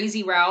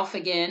Crazy Ralph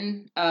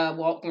again,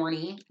 Walt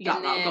Gorney. You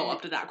gotta go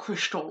up to that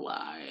crystal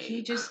light. He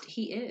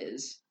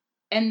is.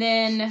 And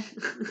then,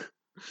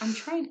 I'm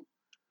trying...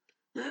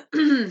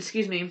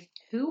 Excuse me.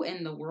 Who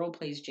in the world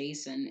plays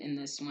Jason in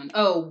this one?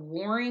 Oh,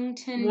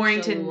 Warrington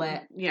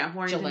Gillette. Yeah,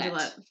 Warrington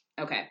Gillette.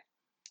 Okay.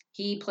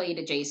 He played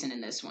a Jason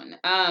in this one.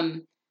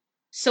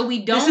 So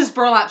we don't... This is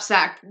Burlap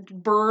Sack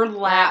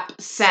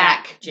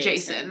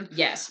Jason.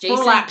 Yes, Jason.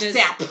 Burlap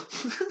Sap.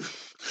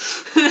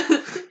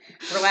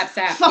 Burlap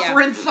Sap,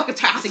 Suffer in fucking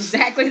task. That's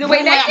exactly the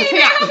way that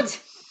came out.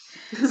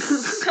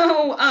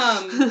 So,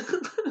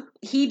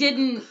 he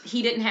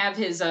didn't have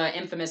his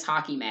infamous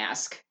hockey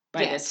mask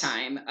by this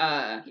time.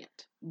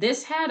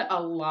 This had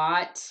a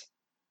lot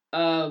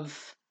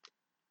of,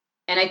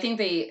 and I think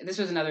this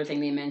was another thing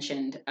they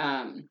mentioned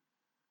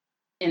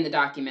in the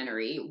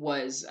documentary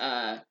was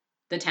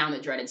the town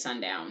that dreaded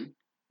sundown.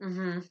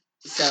 Mm-hmm.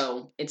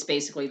 So it's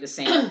basically the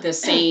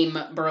same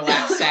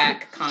burlap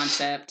sack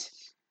concept.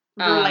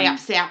 Burlap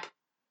sap.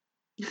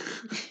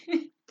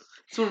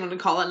 That's what I'm going to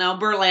call it now.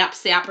 Burlap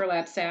sap.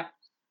 Burlap sap.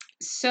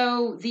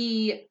 So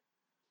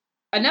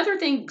another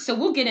thing, so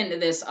we'll get into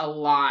this a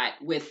lot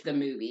with the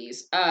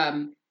movies.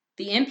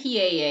 The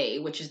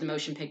MPAA, which is the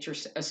Motion Picture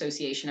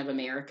Association of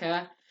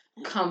America,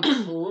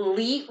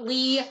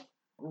 completely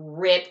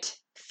ripped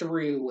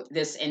through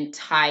this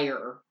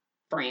entire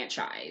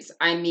franchise.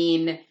 I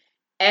mean,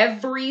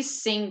 every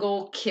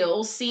single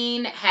kill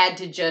scene had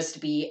to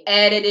just be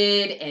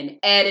edited and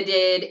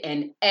edited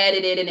and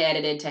edited and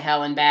edited to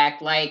hell and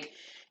back. Like,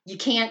 you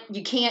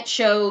can't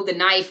show the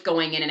knife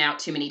going in and out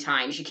too many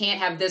times. You can't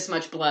have this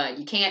much blood.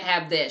 You can't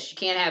have this. You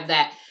can't have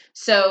that.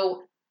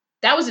 So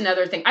that was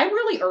another thing. I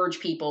really urge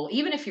people,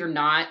 even if you're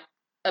not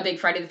a big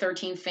Friday the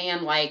 13th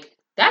fan, like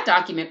that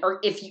document, or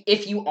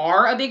if you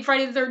are a big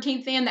Friday the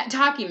 13th fan, that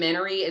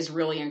documentary is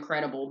really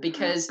incredible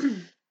because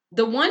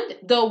the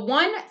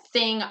one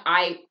thing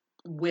I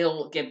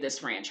will give this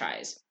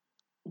franchise,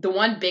 the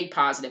one big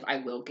positive I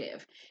will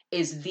give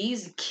is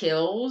these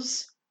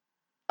kills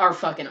are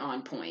fucking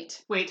on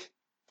point. Wait.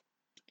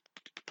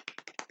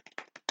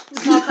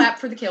 Small clap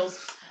for the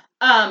kills.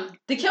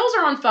 The kills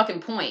are on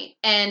fucking point,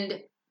 and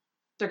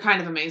they're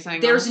kind of amazing.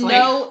 There's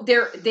honestly.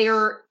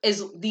 there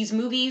is these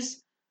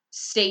movies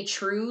stay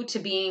true to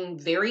being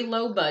very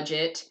low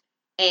budget,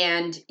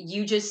 and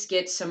you just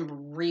get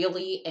some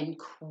really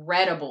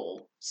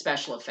incredible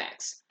special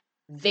effects.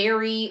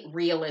 Very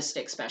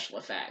realistic special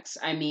effects.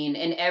 I mean,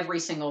 in every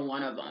single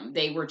one of them,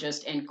 they were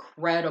just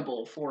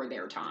incredible for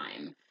their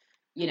time.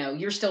 You know,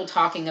 you're still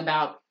talking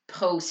about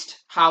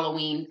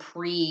post-Halloween,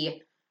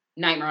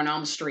 pre-Nightmare on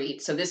Elm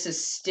Street. So this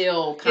is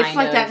still kind of... It's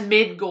like that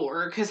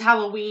mid-gore, because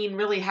Halloween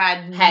really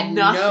had nothing.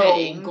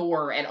 No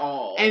gore at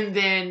all. And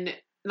then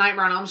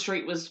Nightmare on Elm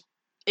Street was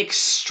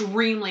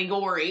extremely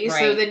gory. Right.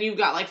 So then you've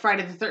got like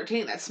Friday the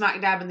 13th, that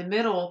smack dab in the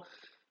middle,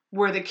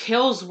 where the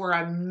kills were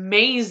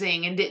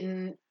amazing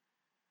and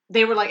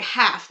they were like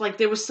half. Like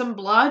there was some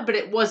blood, but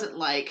it wasn't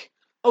like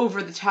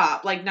over the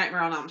top like Nightmare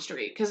on Elm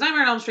Street, because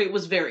Nightmare on Elm Street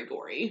was very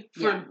gory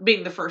for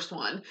being the first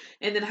one,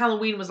 and then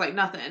Halloween was like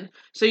nothing.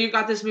 So you've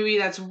got this movie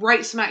that's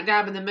right smack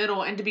dab in the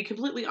middle, and to be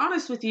completely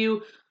honest with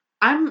you,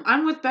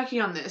 I'm with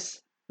Becky on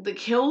this. The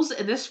kills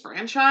in this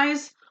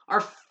franchise are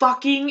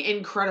fucking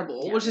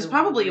incredible, which is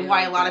probably really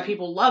why a lot of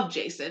people love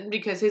Jason,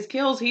 because his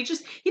kills, he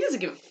doesn't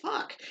give a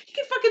fuck. He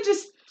can fucking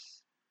just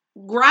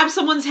grab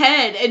someone's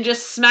head and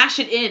just smash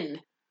it in,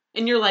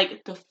 and you're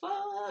like, the fuck?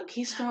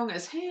 He's strong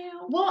as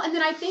hell. Well, and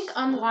then I think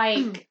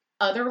unlike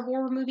other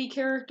horror movie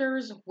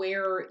characters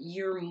where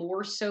you're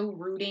more so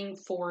rooting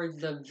for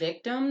the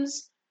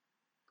victims,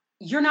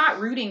 you're not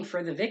rooting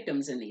for the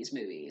victims in these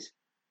movies.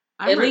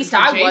 At least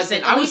I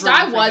wasn't.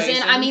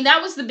 I mean,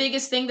 that was the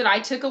biggest thing that I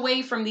took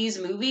away from these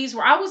movies,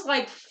 where I was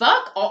like,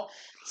 fuck all.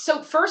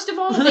 So first of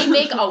all, they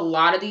make a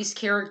lot of these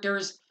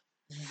characters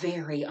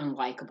very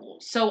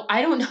unlikable. So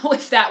I don't know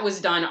if that was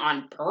done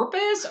on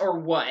purpose or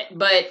what,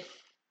 but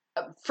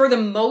for the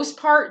most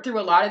part, through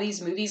a lot of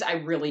these movies, I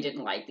really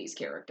didn't like these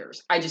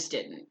characters. I just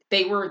didn't.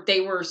 They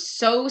were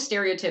so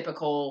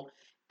stereotypical,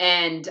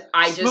 and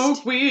I just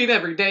smoke weed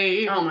every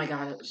day. Oh my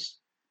god, it was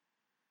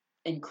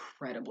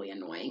incredibly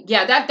annoying.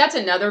 Yeah, that's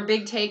another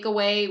big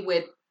takeaway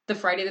with the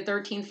Friday the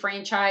 13th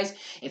franchise.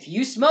 If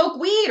you smoke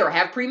weed or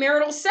have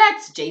premarital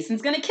sex,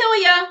 Jason's gonna kill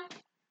you.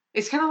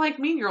 It's kind of like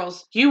Mean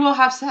Girls. You will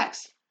have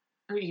sex.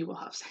 Or you will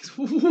have sex.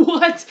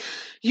 What?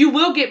 You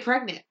will get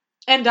pregnant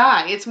and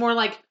die. It's more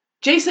like,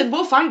 Jason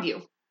will find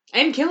you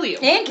and kill you.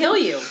 And kill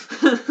you.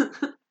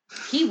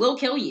 He will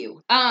kill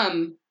you.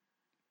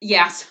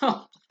 Yeah,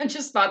 so I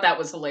just thought that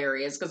was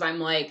hilarious, because I'm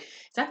like,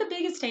 is that the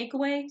biggest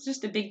takeaway? It's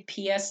just a big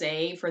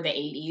PSA for the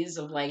 80s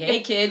of like,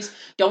 hey kids,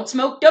 don't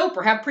smoke dope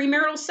or have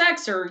premarital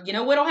sex, or you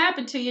know what'll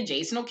happen to you,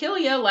 Jason will kill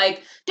you.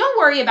 Like, don't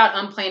worry about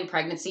unplanned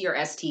pregnancy or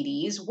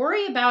STDs.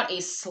 Worry about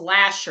a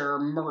slasher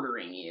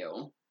murdering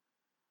you.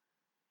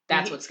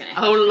 That's what's gonna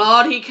happen. Oh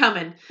Lord, he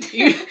coming.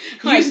 You do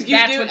it as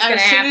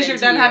soon as you're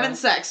done having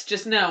sex.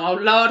 Just know,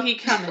 oh Lord, he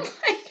coming.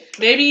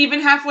 Maybe even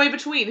halfway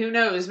between. Who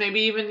knows?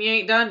 Maybe even you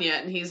ain't done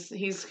yet, and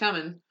he's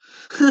coming.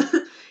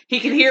 He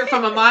can hear it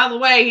from a mile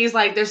away. He's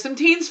like, "There's some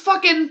teens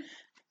fucking.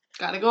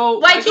 Gotta go."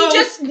 Like, he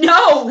just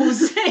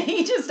knows.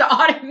 He just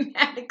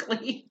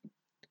automatically.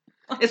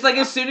 It's like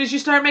as soon as you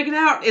start making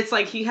out, it's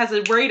like he has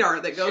a radar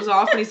that goes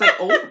off, and he's like,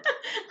 "Oh,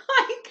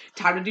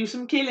 time to do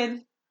some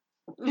killing."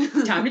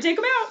 Time to take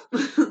him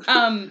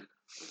out.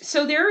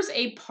 So there's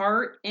a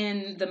part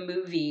in the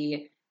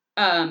movie,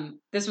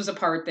 this was a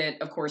part that,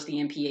 of course, the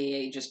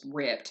MPAA just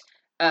ripped,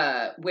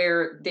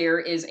 where there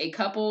is a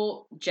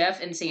couple,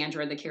 Jeff and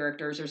Sandra, the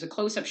characters, there's a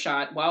close-up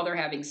shot while they're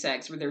having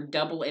sex where they're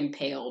double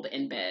impaled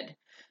in bed.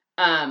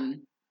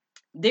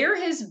 There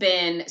has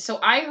been, so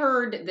I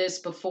heard this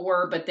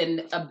before, but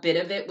then a bit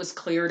of it was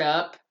cleared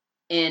up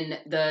in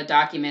the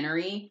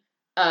documentary.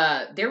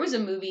 There was a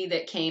movie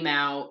that came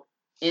out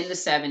in the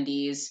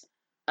 70s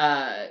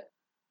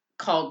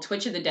called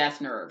Twitch of the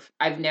Death Nerve.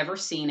 I've never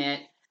seen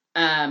it.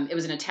 It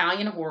was an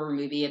Italian horror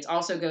movie. It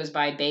also goes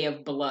by Bay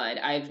of Blood.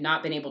 I've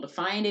not been able to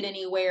find it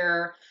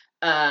anywhere.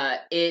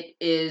 It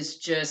is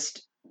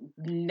just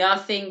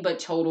nothing but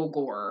total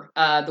gore,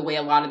 the way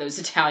a lot of those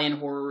Italian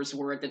horrors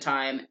were at the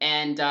time.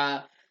 And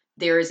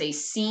there is a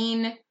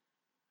scene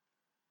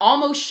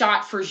almost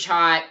shot for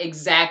shot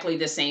exactly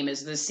the same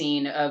as the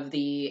scene of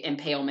the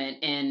impalement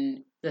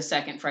in the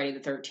second Friday the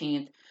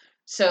 13th.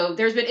 So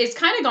it's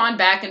kind of gone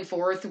back and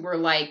forth where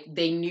like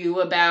they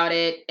knew about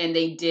it and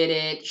they did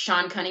it.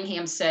 Sean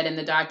Cunningham said in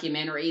the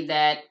documentary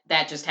that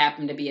just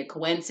happened to be a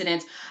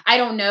coincidence. I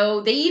don't know.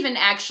 They even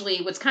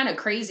actually, what's kind of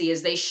crazy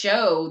is they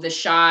show the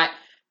shot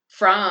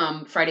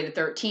from Friday the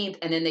 13th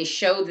and then they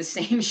show the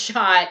same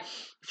shot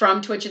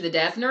from Twitch of the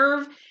Death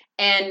Nerve,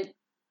 and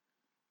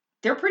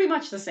they're pretty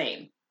much the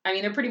same. I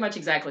mean, they're pretty much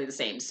exactly the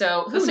same.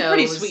 So who knows? It's a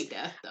pretty sweet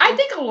death, though. I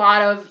think a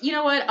lot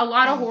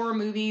of horror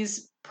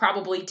movies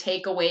probably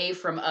take away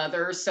from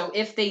others. So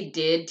if they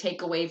did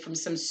take away from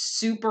some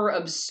super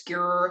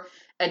obscure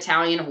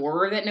Italian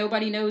horror that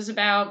nobody knows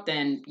about,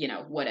 then,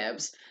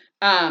 whatevs.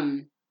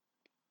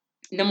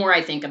 The more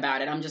I think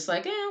about it, I'm just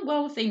like,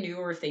 well, if they knew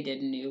or if they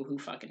didn't knew, who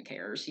fucking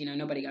cares?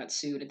 Nobody got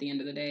sued at the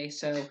end of the day.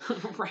 So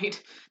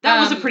right.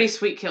 That was a pretty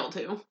sweet kill,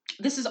 too.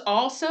 This is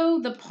also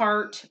the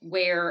part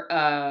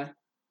where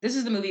this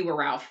is the movie where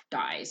Ralph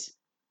dies.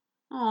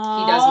 Aww.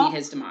 He does meet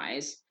his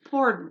demise.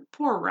 Poor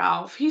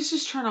Ralph. He's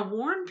just trying to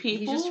warn people.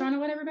 He's just trying to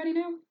let everybody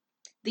know.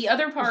 The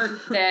other part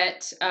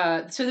that,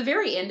 so the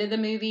very end of the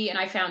movie, and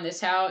I found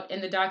this out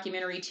in the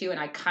documentary too, and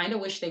I kind of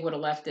wish they would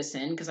have left this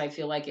in because I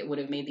feel like it would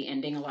have made the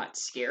ending a lot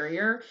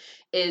scarier,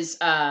 is,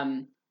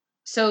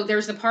 so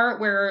there's the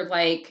part where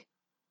like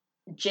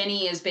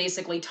Jenny is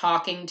basically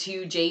talking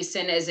to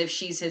Jason as if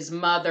she's his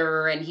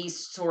mother, and he's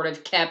sort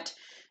of kept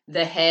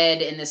the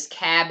head in this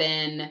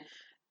cabin,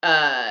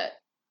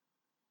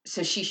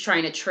 so she's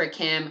trying to trick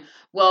him.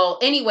 Well,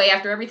 anyway,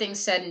 after everything's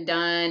said and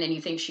done, and you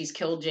think she's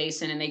killed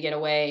Jason and they get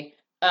away,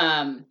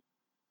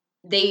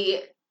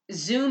 they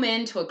zoom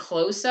into a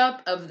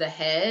close-up of the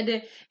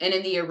head, and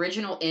in the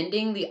original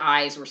ending, the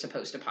eyes were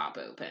supposed to pop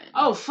open.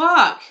 Oh,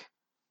 fuck.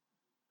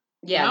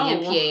 Yeah, no.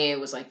 The MPAA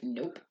was like,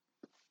 nope.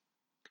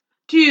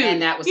 Dude,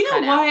 and that was you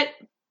know what? Out.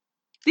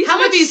 These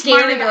movies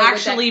might have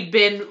actually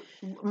been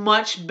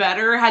much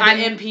better had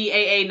the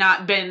MPAA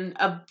not been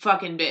a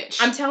fucking bitch.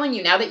 I'm telling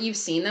you, now that you've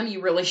seen them,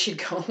 you really should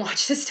go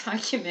watch this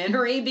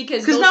documentary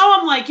because now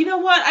I'm like, you know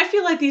what? I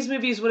feel like these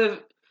movies would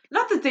have,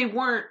 not that they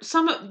weren't,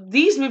 some of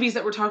these movies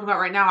that we're talking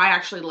about right now, I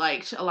actually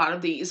liked a lot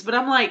of these, but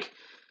I'm like,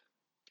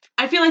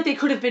 I feel like they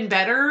could have been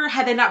better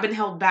had they not been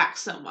held back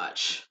so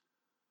much.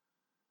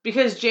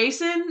 Because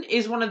Jason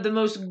is one of the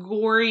most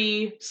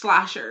gory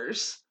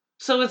slashers.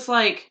 So it's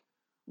like,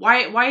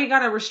 why you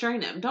gotta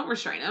restrain him? Don't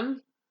restrain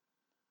him.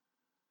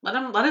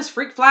 Let his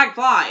freak flag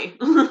fly.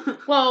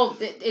 Well,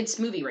 it's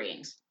movie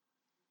ratings.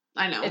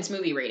 I know. It's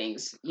movie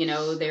ratings.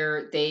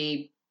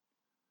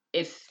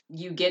 If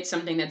you get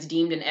something that's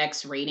deemed an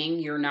X rating,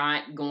 you're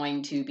not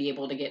going to be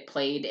able to get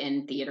played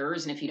in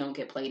theaters. And if you don't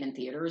get played in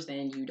theaters,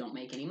 then you don't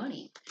make any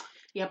money.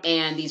 Yep.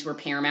 And these were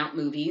Paramount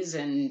movies.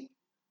 And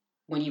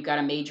when you've got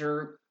a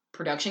major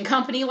production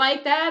company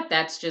like that,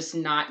 that's just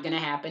not going to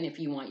happen if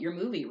you want your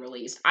movie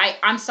released. I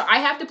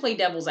have to play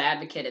devil's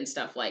advocate and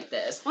stuff like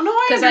this. Well, no,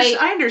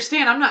 I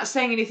understand. I'm not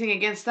saying anything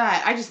against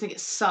that. I just think it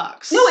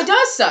sucks. No, it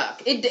does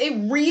suck.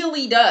 It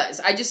really does.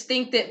 I just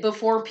think that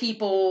before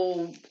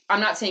people, I'm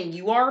not saying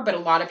you are, but a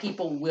lot of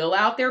people will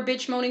out there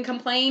bitch, moan, and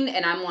complain.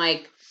 And I'm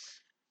like,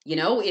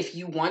 if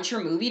you want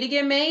your movie to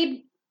get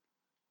made,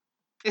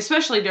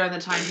 especially during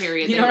the time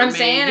period, you know what I'm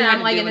saying? And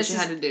I'm like, and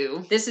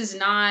this is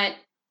not.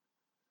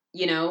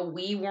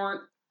 We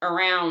weren't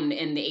around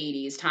in the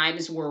 80s.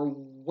 Times were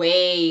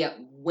way,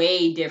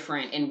 way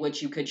different in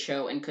which you could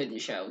show and couldn't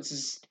show. This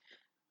is,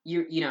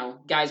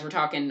 guys, we're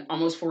talking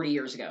almost 40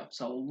 years ago.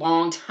 So a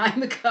long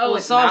time ago. Well,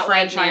 a Saw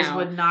franchise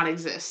would not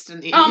exist in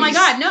the 80s. Oh my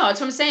God, no, that's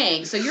what I'm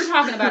saying. So you're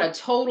talking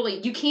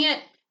about you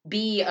can't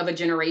be of a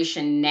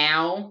generation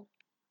now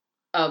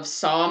of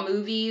Saw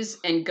movies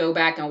and go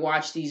back and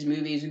watch these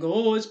movies and go,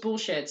 oh, it's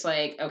bullshit. It's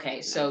like,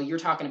 okay, so you're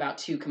talking about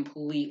two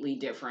completely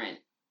different,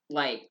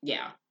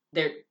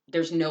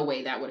 there's no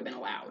way that would have been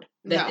allowed.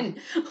 No.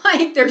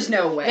 There's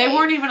no way. They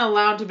weren't even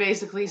allowed to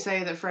basically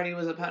say that Freddy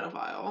was a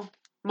pedophile.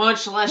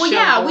 Much less we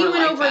went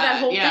like over that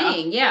whole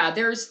thing. Yeah,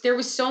 there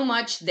was so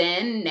much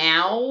then,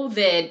 now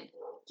that,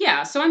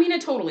 yeah, so I mean,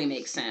 it totally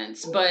makes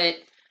sense. But,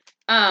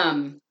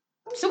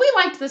 so we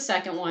liked the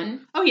second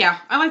one. Oh yeah,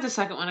 I like the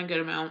second one a good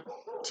amount.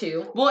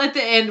 Too. Well, at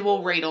the end,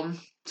 we'll rate them,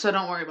 so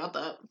don't worry about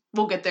that.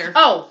 We'll get there.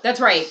 Oh,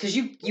 that's right, because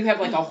you have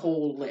a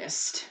whole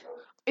list.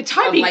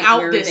 Typing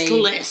out this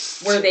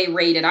list where they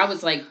rated, I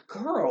was like,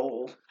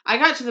 girl. I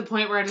got to the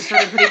point where I just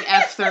started putting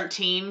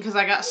F13 because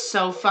I got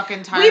so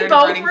fucking tired. We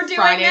both were doing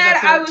Friday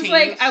that.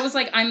 I was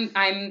like, I'm.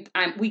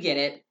 We get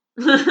it.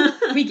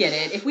 We get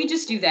it. If we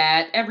just do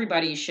that,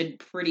 everybody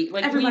should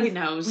everybody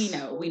knows. We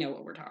know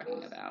what we're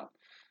talking about.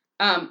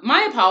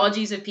 My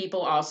apologies if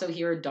people also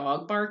hear a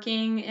dog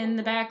barking in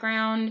the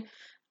background.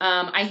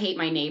 I hate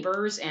my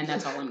neighbors, and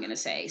that's all I'm going to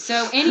say.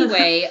 So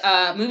anyway,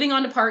 moving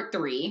on to part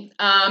 3.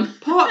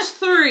 Part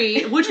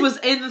 3, which was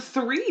in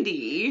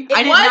 3D. It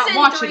I did was not in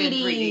watch 3D. it in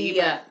 3D,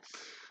 but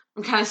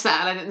I'm kind of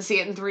sad I didn't see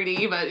it in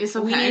 3D, but it's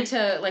okay. We need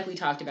to, like we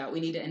talked about,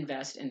 we need to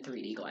invest in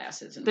 3D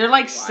glasses. And they're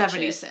like watch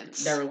 70 it.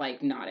 cents. They're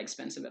like not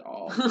expensive at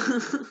all.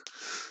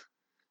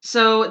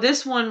 So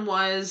this one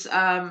was,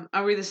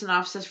 I'll read the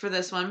synopsis for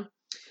this one.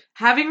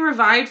 Having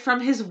revived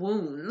from his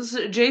wounds,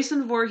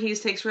 Jason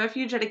Voorhees takes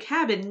refuge at a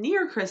cabin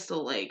near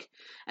Crystal Lake.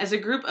 As a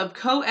group of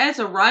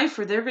co-eds arrive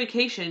for their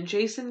vacation,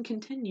 Jason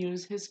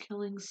continues his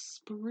killing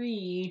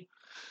spree.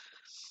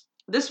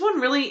 This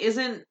one really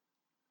isn't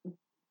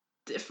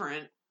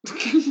different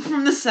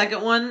from the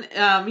second one.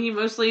 He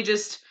mostly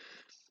just,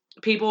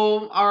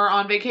 people are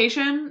on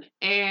vacation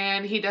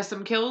and he does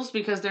some kills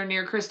because they're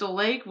near Crystal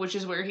Lake, which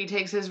is where he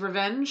takes his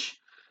revenge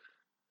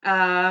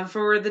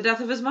for the death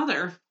of his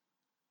mother.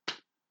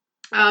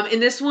 In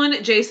this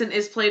one, Jason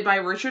is played by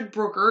Richard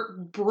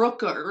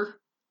Brooker.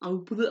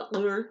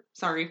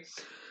 Sorry.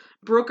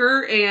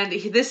 Brooker, and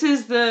this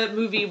is the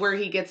movie where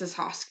he gets his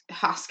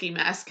husky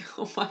mask.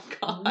 Oh my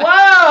god.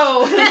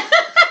 Whoa!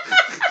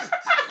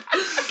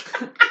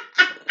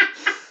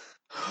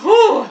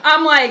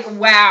 I'm like,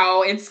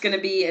 wow, it's gonna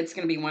be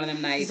one of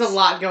them nights. There's a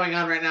lot going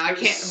on right now. I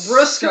can't.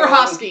 So,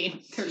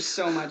 Husky. There's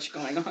so much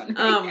going on.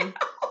 Right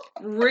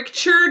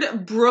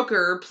Richard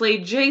Brooker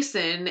played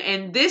Jason,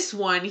 and this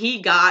one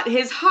he got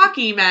his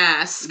hockey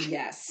mask.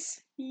 Yes.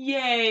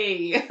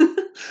 Yay.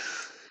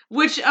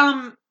 Which,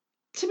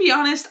 to be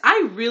honest,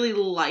 I really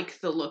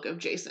like the look of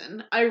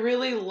Jason. I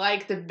really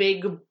like the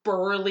big,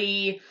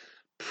 burly,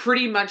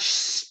 pretty much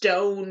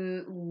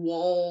stone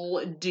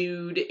wall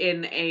dude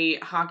in a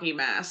hockey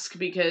mask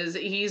because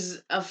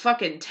he's a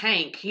fucking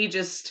tank. He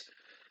just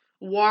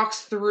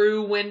walks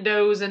through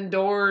windows and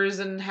doors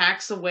and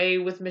hacks away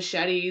with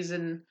machetes,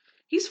 and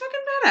he's fucking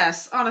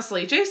badass.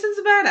 Honestly, Jason's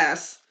a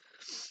badass.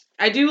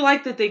 I do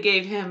like that they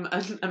gave him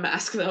a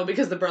mask though,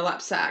 because the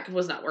burlap sack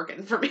was not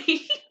working for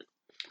me.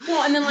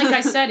 Well, and then like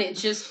I said,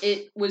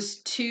 it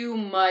was too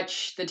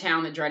much The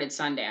Town That Dreaded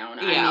Sundown.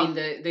 Yeah. I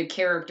mean, the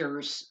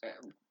characters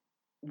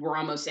were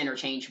almost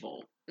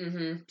interchangeable.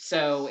 Mm-hmm.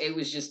 So it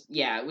was just,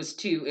 it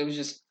was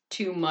just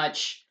too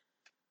much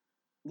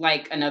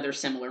like another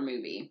similar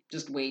movie.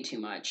 Just way too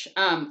much.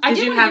 Did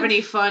you have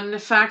any fun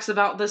facts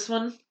about this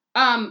one?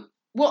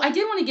 Well, I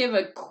did want to give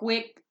a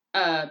quick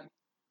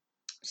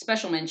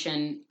special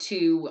mention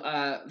to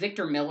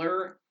Victor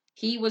Miller.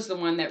 He was the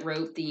one that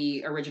wrote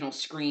the original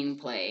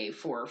screenplay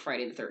for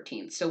Friday the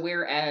 13th. So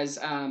whereas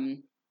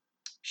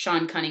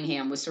Sean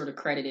Cunningham was sort of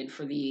credited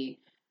for the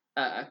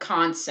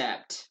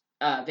concept,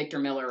 Victor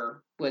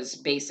Miller was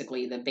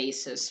basically the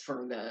basis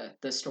for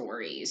the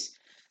stories.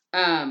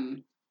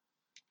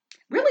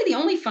 Really, the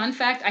only fun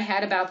fact I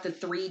had about the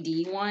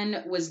 3D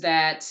one was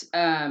that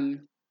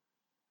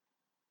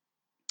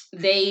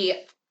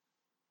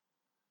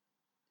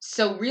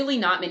so really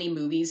not many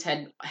movies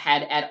had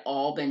at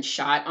all been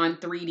shot on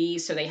 3D,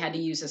 so they had to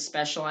use a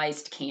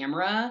specialized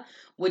camera,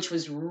 which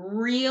was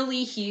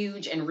really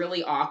huge and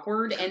really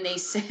awkward. And they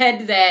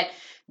said that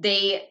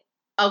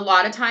a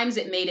lot of times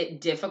it made it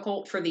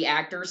difficult for the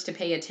actors to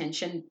pay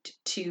attention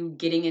to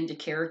getting into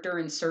character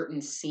in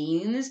certain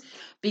scenes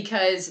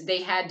because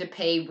they had to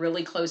pay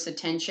really close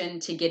attention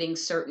to getting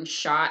certain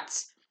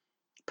shots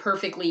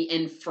perfectly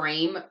in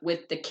frame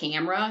with the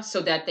camera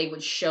so that they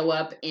would show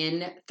up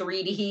in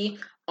 3D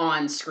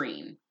on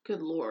screen.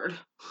 Good Lord.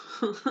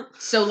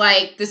 So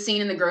like the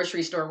scene in the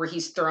grocery store where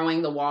he's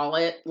throwing the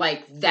wallet,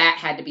 like that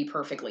had to be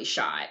perfectly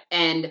shot.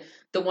 And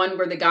the one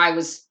where the guy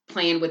was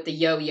playing with the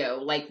yo-yo,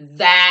 like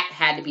that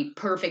had to be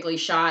perfectly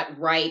shot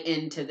right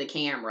into the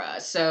camera.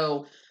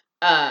 So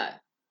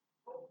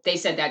they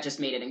said that just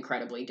made it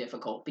incredibly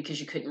difficult because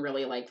you couldn't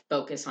really like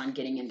focus on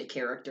getting into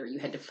character. You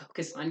had to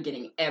focus on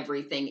getting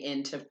everything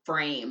into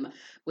frame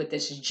with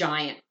this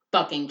giant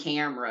fucking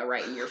camera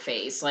right in your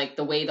face. Like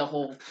the way the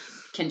whole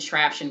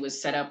contraption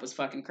was set up was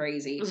fucking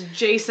crazy. It was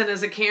Jason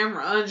as a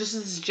camera, just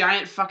this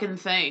giant fucking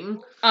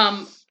thing.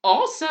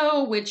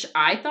 Also, which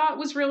I thought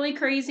was really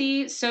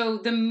crazy, so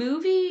the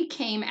movie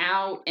came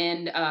out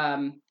and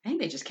I think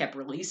they just kept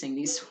releasing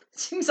these. It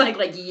seems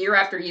like year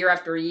after year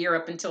after year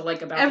up until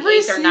like about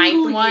every the 8th or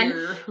 9th one.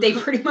 Year. They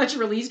pretty much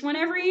released one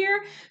every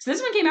year. So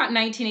this one came out in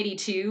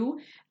 1982.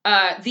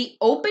 The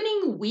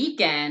opening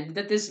weekend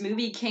that this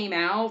movie came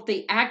out,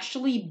 they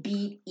actually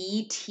beat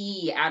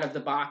E.T. out of the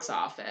box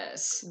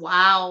office.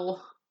 Wow.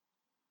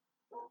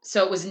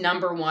 So it was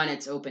number 1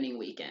 its opening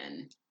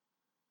weekend.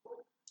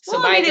 So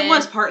well, it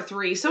was part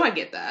 3, so I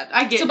get that.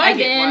 So by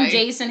then,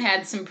 Jason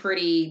had some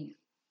pretty,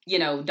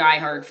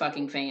 diehard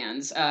fucking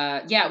fans.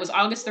 It was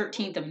August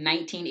 13th of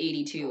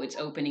 1982, its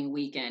opening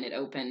weekend. It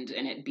opened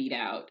and it beat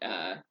out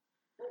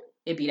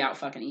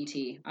fucking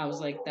E.T. I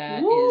was like,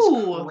 that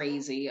is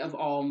crazy of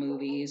all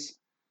movies.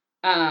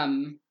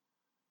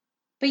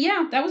 But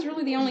yeah, that was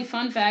really the only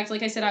fun fact.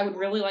 Like I said, I would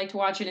really like to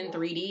watch it in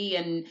 3D,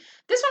 and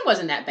this one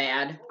wasn't that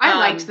bad. I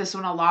liked this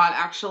one a lot,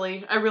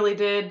 actually. I really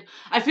did.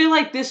 I feel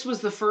like this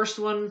was the first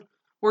one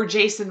where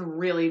Jason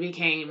really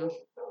became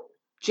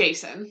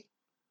Jason,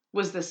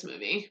 was this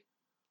movie.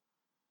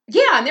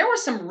 Yeah, and there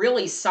was some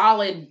really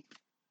solid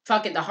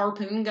fucking the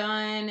harpoon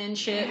gun and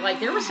shit. Like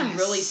there were some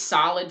really Yes.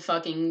 solid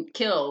fucking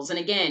kills. And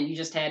again, you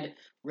just had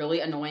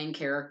really annoying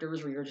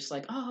characters where you're just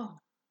like, oh,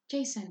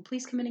 Jason,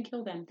 please come in and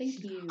kill them.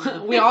 Thank you.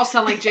 We all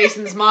sound like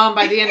Jason's mom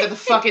by the end of the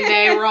fucking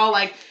day. We're all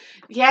like,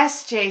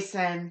 yes,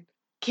 Jason.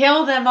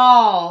 Kill them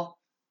all.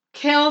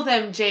 Kill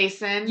them,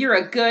 Jason. You're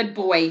a good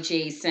boy,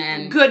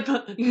 Jason. Good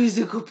boy. Who's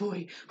a good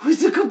boy?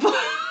 Who's a good boy?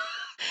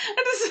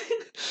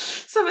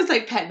 Someone's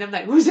like petting him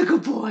like, who's a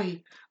good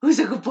boy? Who's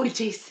a good boy,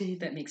 Jason?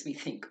 That makes me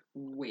think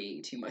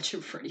way too much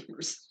of Freddy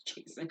versus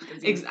Jason.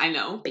 Because I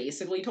know.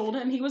 Basically told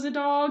him he was a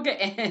dog,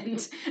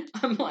 and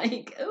I'm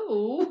like,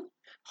 oh,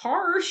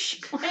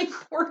 harsh. Like,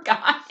 poor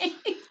guy.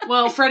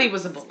 Well, Freddy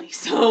was a bully,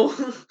 so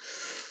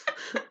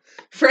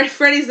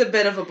Freddy's a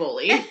bit of a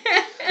bully.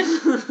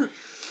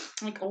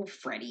 Like, oh,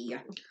 Freddy.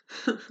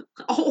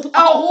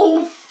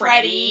 Oh,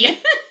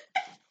 Freddy.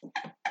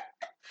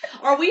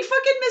 Are we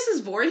fucking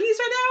Mrs. Voorhees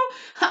right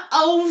now?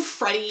 Oh,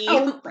 Freddy.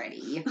 Oh,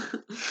 Freddy.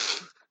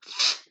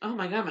 Oh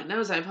my god, my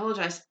nose. I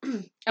apologize.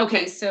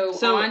 Okay, so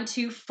on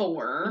to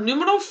 4.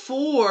 Numeral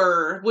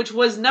 4, which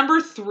was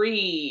number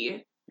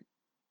 3.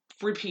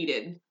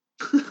 Repeated.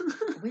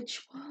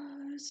 Which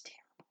was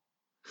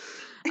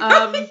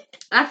terrible.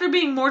 After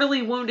being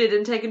mortally wounded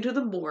and taken to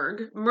the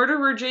morgue,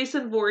 murderer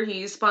Jason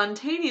Voorhees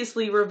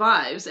spontaneously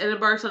revives and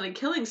embarks on a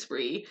killing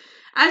spree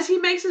as he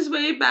makes his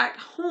way back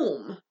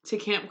home to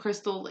Camp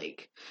Crystal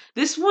Lake.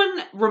 This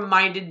one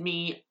reminded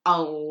me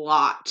a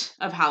lot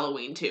of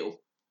Halloween 2.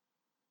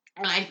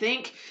 And I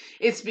think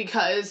it's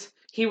because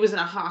he was in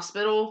a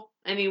hospital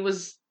and he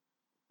was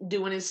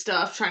doing his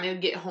stuff trying to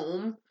get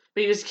home,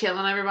 but he was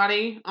killing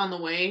everybody on the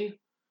way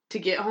to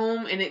get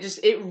home, and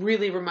it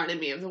really reminded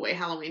me of the way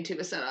Halloween 2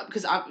 is set up,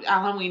 because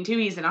Halloween 2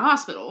 he's in a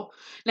hospital.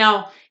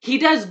 Now, he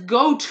does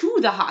go to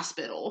the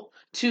hospital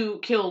to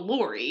kill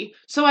Laurie,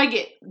 so I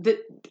get that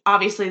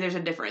obviously there's a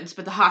difference,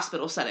 but the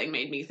hospital setting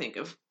made me think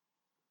of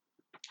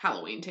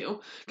Halloween 2,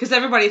 because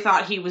everybody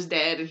thought he was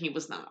dead and he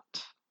was not.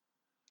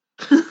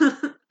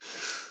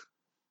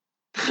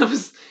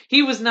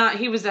 He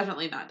was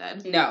definitely not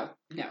dead.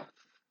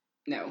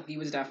 No, he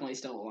was definitely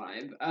still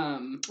alive.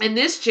 And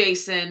this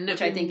Jason,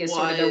 which I think is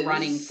sort of the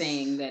running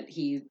thing, that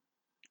he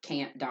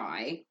can't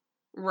die.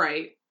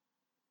 Right.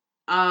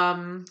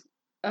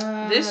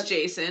 This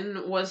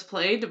Jason was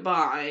played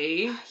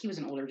by... He was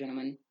an older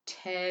gentleman.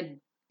 Ted...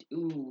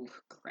 Ooh,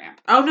 crap.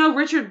 Oh no,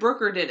 Richard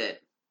Brooker did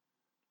it.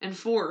 And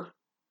 4.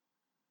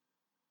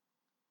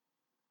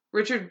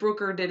 Richard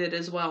Brooker did it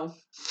as well.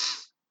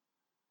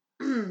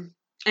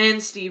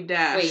 And Steve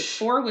Dash. Wait,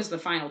 4 was the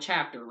final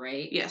chapter,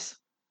 right? Yes.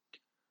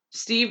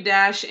 Steve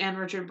Dash and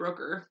Richard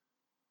Brooker.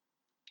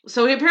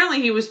 So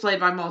apparently he was played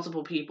by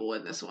multiple people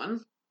in this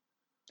one.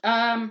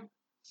 Are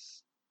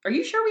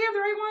you sure we have the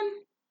right one?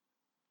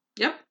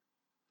 Yep.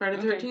 Friday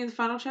the 13th,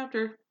 final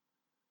chapter.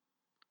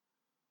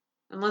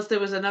 Unless there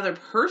was another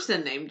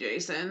person named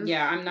Jason.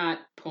 Yeah, I'm not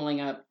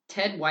pulling up.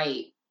 Ted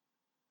White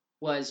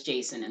was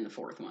Jason in the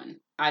 4th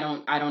one. I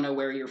don't know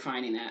where you're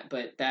finding that,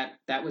 but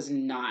that was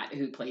not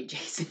who played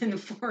Jason in the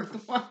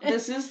 4th one.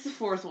 This is the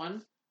 4th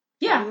one.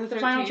 Yeah, the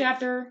final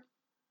chapter.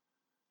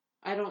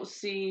 I don't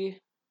see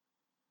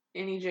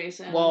any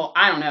Jason. Well,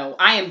 I don't know.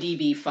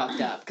 IMDb fucked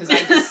up, because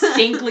I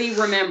distinctly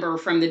remember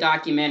from the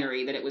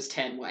documentary that it was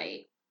Ted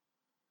White.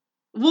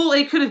 Well,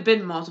 it could have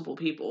been multiple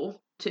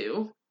people,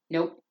 too.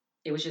 Nope.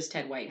 It was just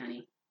Ted White,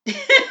 honey.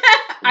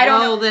 I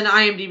don't know. Then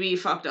IMDb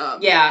fucked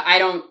up. Yeah,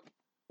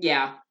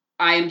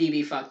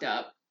 IMDb fucked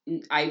up.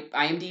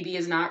 IMDb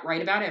is not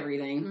right about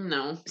everything.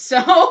 No.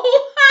 So,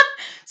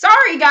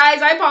 sorry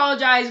guys, I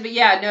apologize, but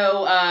yeah,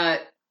 no,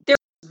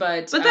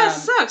 But that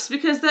sucks,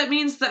 because that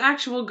means the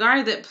actual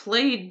guy that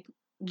played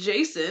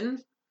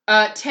Jason...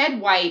 Ted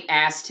White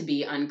asked to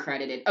be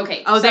uncredited.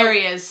 Okay. Oh, so there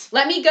he is.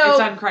 Let me go... It's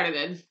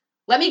uncredited.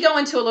 Let me go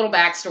into a little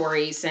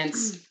backstory,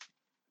 since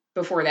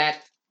before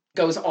that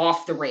goes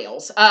off the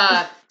rails.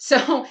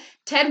 So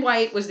Ted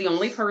White was the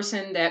only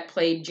person that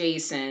played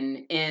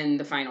Jason in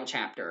the final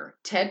chapter.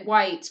 Ted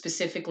White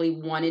specifically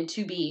wanted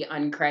to be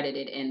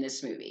uncredited in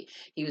this movie.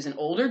 He was an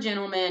older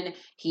gentleman.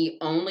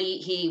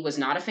 He was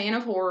not a fan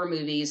of horror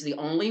movies. The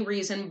only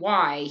reason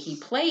why he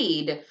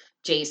played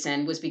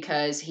Jason was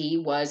because he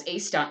was a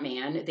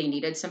stuntman. They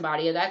needed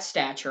somebody of that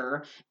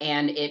stature,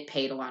 and it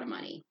paid a lot of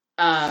money.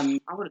 I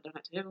would have done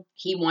it too.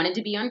 He wanted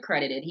to be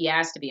uncredited. He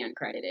asked to be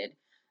uncredited.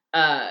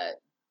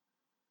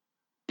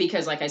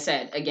 Because, like I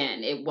said,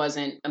 again, it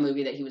wasn't a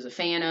movie that he was a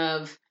fan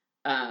of.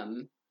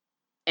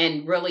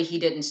 And really, he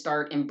didn't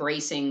start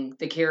embracing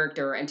the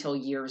character until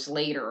years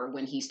later,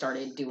 when he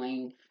started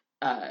doing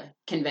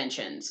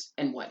conventions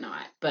and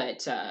whatnot.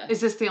 But is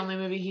this the only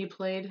movie he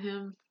played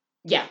him?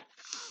 Yeah.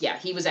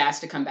 He was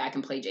asked to come back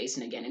and play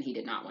Jason again, and he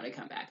did not want to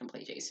come back and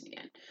play Jason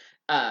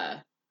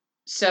again.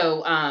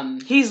 So,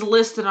 he's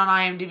listed on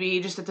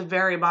IMDb just at the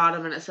very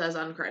bottom, and it says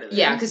uncredited.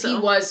 Yeah, because he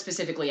was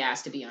specifically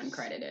asked to be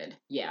uncredited.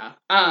 Yeah.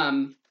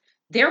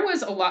 There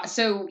was a lot.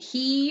 So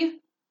he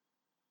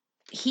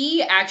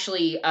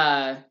actually,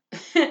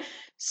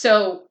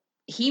 so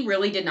he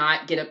really did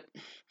not get a.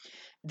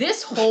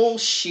 This whole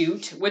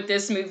shoot with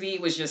this movie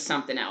was just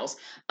something else.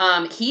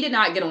 He did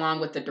not get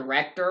along with the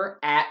director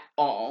at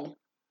all.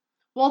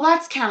 Well,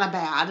 that's kind of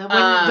bad.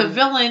 When the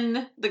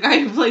villain, the guy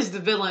who plays the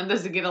villain,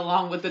 doesn't get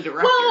along with the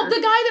director. Well, the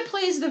guy that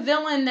plays the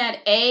villain that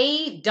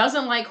A,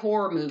 doesn't like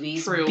horror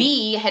movies, True.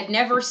 B, had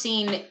never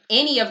seen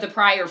any of the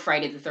prior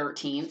Friday the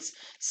 13th,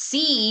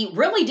 C,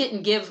 really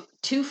didn't give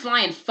two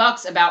flying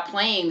fucks about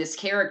playing this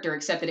character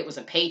except that it was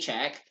a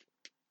paycheck.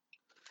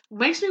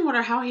 Makes me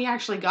wonder how he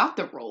actually got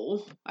the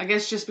role. I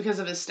guess just because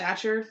of his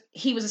stature.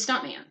 He was a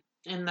stuntman.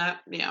 And that,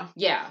 yeah.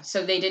 Yeah,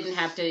 so they didn't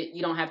have to,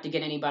 you don't have to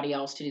get anybody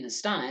else to do the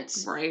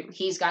stunts. Right.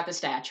 He's got the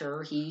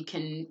stature. He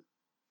can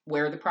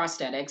wear the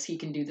prosthetics. He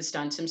can do the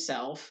stunts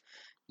himself.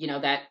 You know,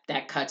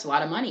 that cuts a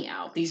lot of money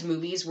out. These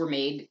movies were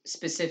made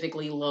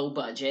specifically low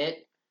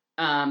budget.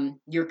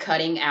 You're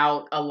cutting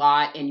out a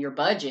lot in your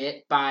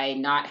budget by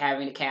not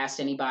having to cast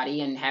anybody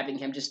and having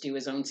him just do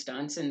his own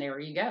stunts, and there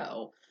you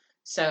go.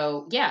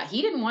 So, yeah,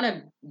 he didn't want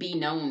to be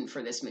known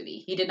for this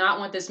movie. He did not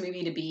want this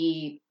movie to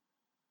be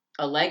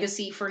a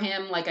legacy for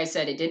him. Like I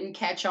said, it didn't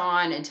catch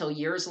on until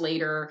years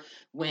later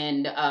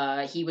when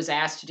he was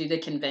asked to do the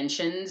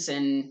conventions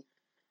and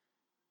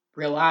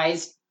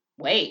realized,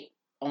 wait,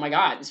 oh my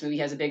God, this movie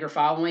has a bigger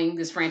following.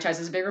 This franchise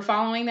has a bigger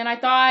following than I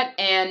thought.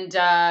 And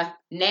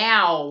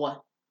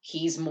now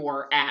he's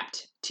more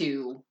apt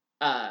to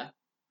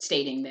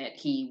stating that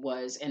he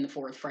was in the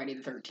fourth Friday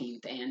the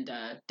 13th and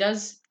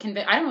does I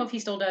don't know if he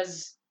still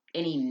does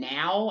any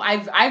now.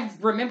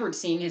 I've remembered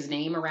seeing his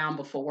name around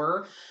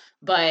before.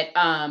 But,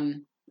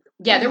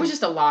 yeah, there was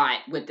just a lot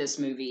with this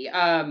movie.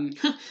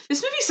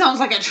 This movie sounds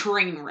like a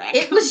train wreck.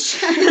 It was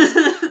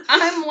just,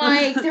 I'm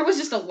like, there was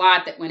just a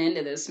lot that went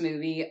into this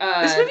movie.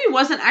 This movie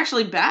wasn't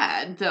actually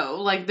bad,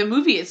 though. Like, the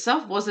movie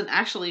itself wasn't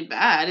actually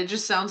bad. It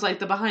just sounds like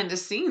the behind the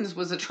scenes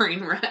was a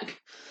train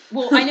wreck.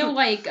 Well, I know,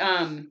 like,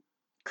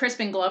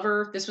 Crispin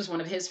Glover, this was one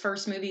of his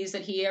first movies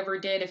that he ever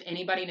did. If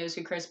anybody knows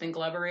who Crispin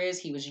Glover is,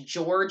 he was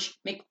George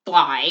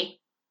McFly.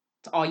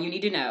 That's all you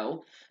need to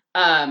know.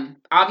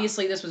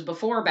 Obviously this was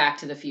before Back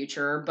to the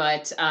Future,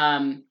 but,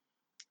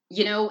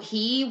 you know,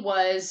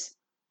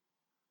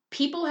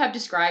 people have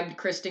described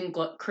Crispin.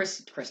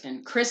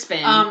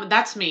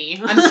 That's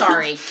me. I'm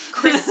sorry.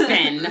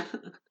 Crispin.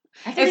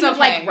 I think of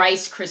like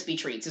Rice Krispie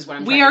treats is what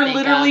I'm trying to think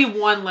of. We are literally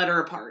one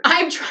letter apart.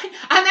 I'm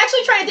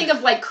actually trying to think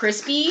of like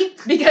Crispy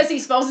because he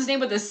spells his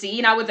name with a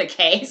C, not with a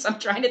K. So I'm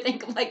trying to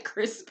think of like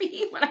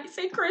Crispy when I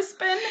say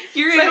Crispin.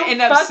 You're gonna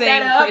end up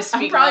saying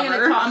Crispy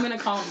Glover. I'm gonna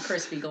call him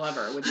Crispy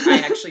Glover, which I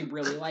actually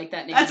really like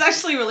that name. That's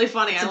actually really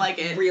funny. I like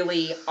it.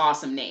 Really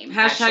awesome name.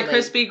 Hashtag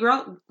Crispy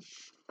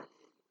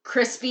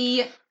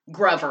Crispy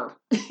Grover.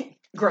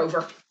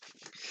 Grover.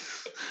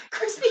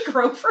 Crispy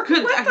Grover.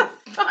 What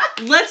the fuck?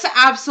 Let's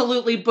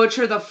absolutely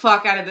butcher the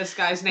fuck out of this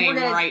guy's name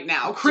right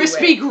now.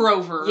 Crispy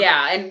Grover.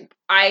 Yeah, and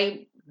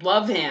I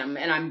love him,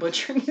 and I'm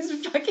butchering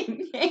his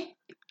fucking name.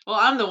 Well,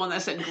 I'm the one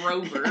that said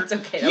Grover. That's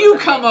okay. You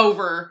come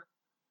over.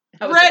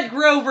 Red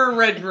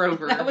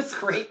Grover. That was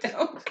great,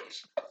 though.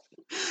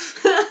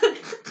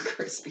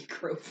 Crispy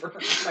Grover.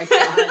 Oh my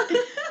God.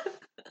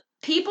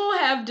 People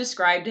have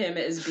described him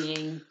as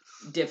being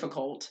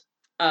difficult.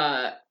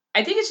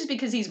 I think it's just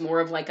because he's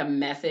more of like a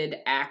method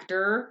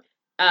actor.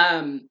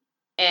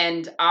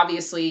 And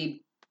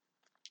obviously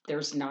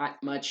there's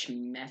not much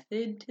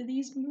method to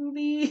these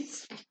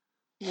movies.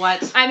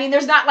 What? I mean,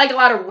 there's not like a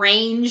lot of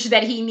range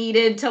that he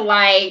needed to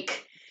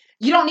like,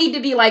 you don't need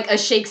to be like a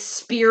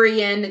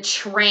Shakespearean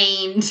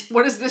trained.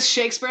 What is this,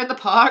 Shakespeare in the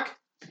Park?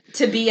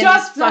 To be in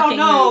these fucking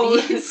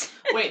movies.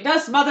 Wait,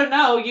 does mother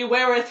know you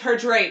weareth her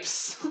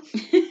drapes?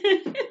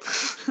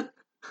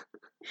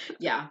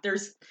 Yeah,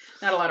 there's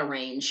not a lot of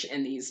range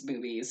in these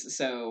movies,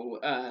 so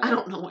I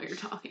don't know what you're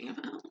talking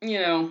about. You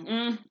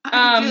know,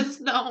 I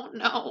just don't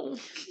know.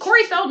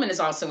 Corey Feldman is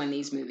also in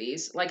these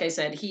movies. Like I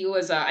said, he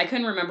was. I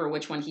couldn't remember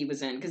which one he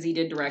was in because he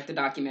did direct the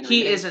documentary.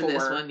 He is in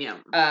this one,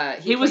 yeah.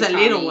 He was a Tommy.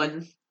 little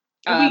one,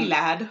 a wee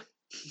lad.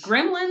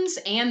 Gremlins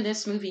and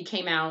this movie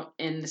came out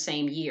in the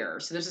same year,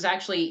 so this is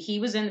actually he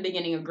was in the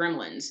beginning of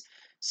Gremlins.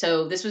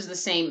 So this was the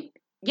same,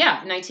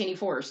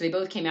 1984. So they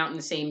both came out in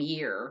the same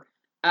year.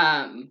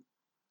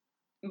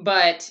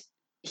 But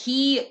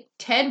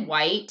Ted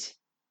White,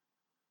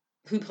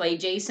 who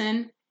played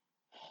Jason,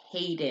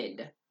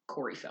 hated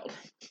Corey Feldman.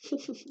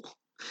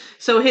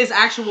 So his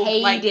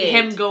actual, like,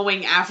 him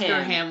going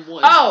after him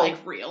was,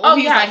 like, real. Oh,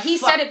 he's yeah, like, he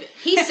said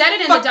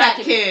it in the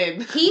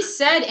documentary. He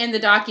said in the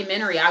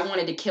documentary, I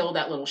wanted to kill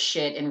that little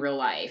shit in real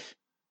life.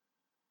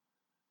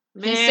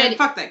 Man,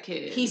 fuck that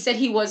kid. He said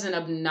he was an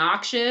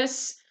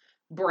obnoxious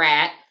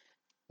brat.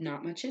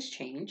 Not much has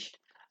changed.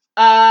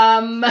 I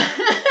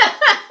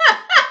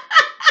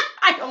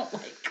don't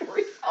like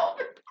Corey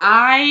Feldman.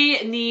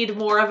 I need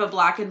more of a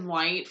black and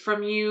white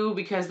from you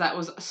because that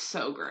was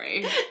so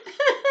gray.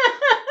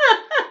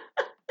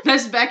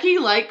 Does Becky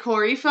like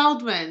Corey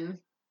Feldman?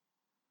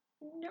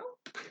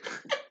 Nope.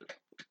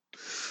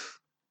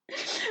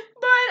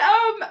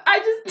 But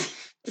I just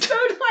so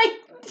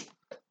like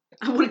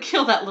I want to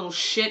kill that little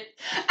shit.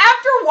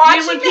 after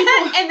watching when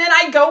that, and then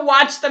I go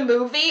watch the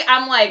movie,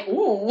 I'm like,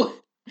 ooh,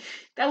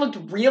 that looked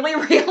really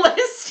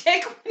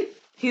realistic.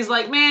 He's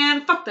like,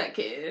 man, fuck that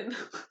kid.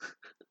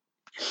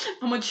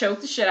 I'm gonna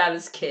choke the shit out of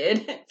this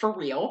kid for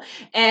real.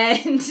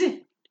 And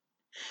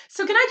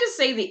so, can I just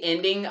say the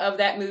ending of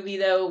that movie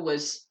though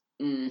was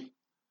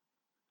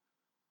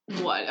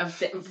What? A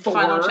Four.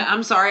 final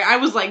I'm sorry. I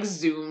was like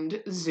zoned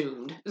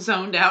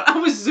out. I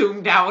was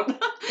zoomed out.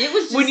 It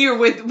was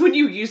just, when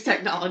you use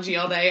technology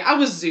all day. I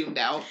was zoomed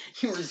out.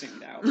 You were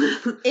zoomed out.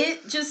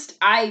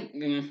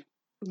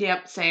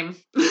 Yep, same.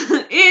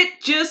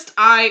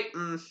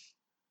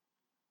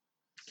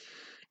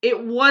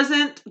 It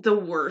wasn't the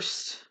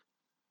worst.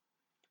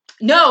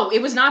 No,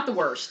 it was not the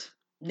worst.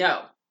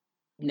 No.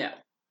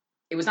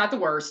 It was not the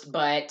worst,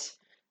 but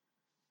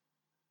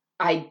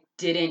I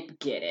didn't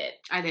get it.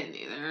 I didn't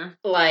either.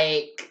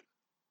 Like,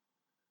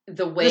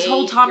 the way this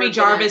whole Tommy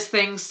Jarvis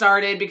thing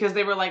started because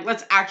they were like,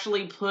 let's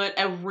actually put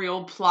a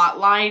real plot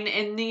line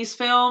in these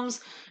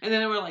films. And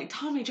then they were like,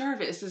 Tommy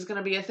Jarvis is going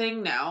to be a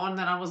thing now. And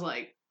then I was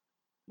like,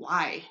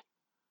 why?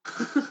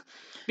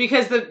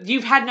 Because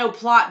you've had no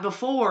plot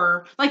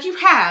before. Like, you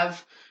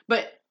have,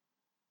 but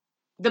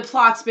the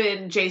plot's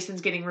been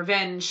Jason's getting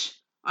revenge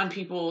on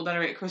people that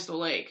are at Crystal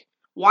Lake.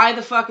 Why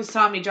the fuck is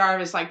Tommy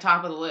Jarvis like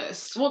top of the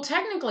list? Well,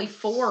 technically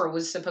 4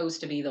 was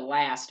supposed to be the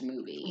last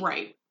movie.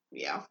 Right.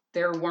 Yeah.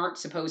 There weren't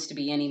supposed to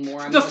be any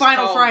more. The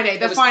final Friday,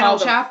 the final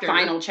chapter. The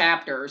final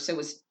chapter, so it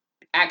was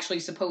actually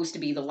supposed to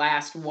be the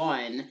last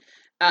one.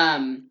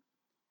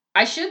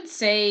 I should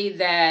say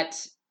that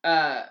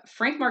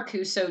Frank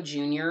Marcuso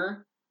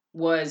Jr.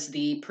 was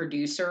the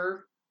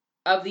producer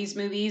of these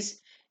movies,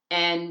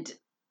 and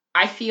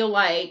I feel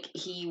like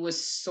he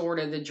was sort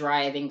of the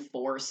driving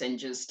force in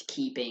just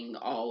keeping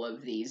all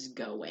of these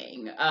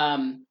going.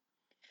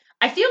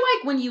 I feel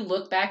like when you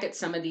look back at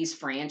some of these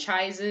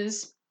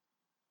franchises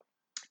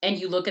and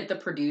you look at the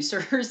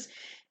producers,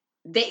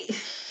 I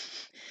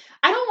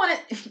don't want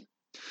to...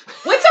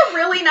 What's a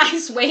really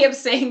nice way of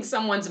saying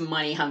someone's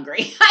money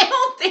hungry? I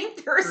don't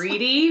think there's...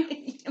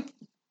 Greedy?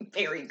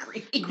 Very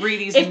greedy.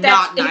 Greedy's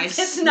not nice.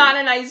 It's not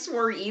a nice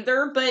word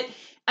either, but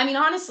I mean,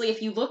 honestly,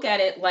 if you look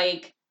at it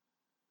like,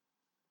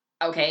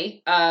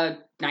 okay,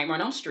 Nightmare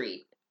on Elm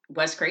Street.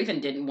 Wes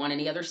Craven didn't want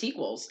any other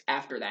sequels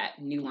after that.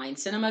 New Line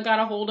Cinema got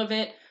a hold of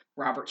it.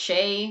 Robert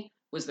Shaye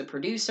was the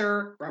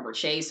producer. Robert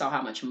Shaye saw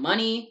how much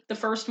money the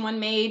first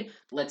one made.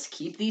 Let's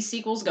keep these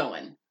sequels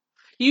going.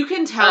 You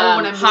can tell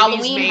when a movie's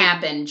Halloween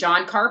happened.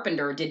 John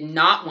Carpenter did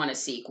not want a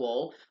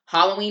sequel.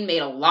 Halloween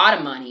made a lot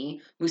of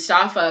money.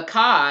 Mustafa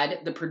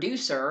Akkad, the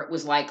producer,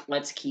 was like,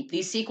 let's keep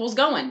these sequels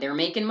going. They're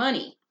making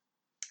money.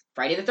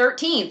 Friday the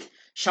 13th,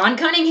 Sean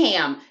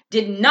Cunningham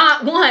did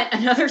not want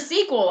another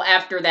sequel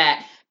after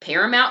that.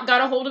 Paramount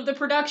got a hold of the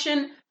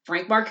production.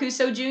 Frank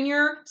Marcuso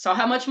Jr. saw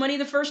how much money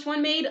the first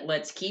one made.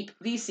 Let's keep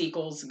these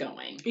sequels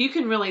going. You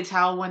can really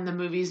tell when the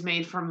movie's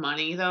made for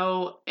money,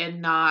 though,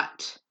 and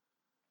not...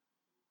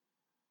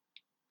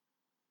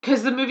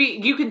 Because the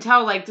movie, you can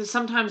tell, like,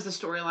 sometimes the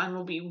storyline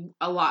will be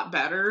a lot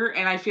better,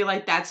 and I feel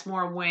like that's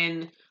more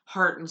when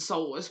heart and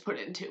soul is put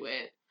into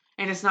it,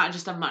 and it's not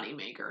just a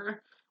moneymaker,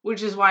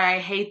 which is why I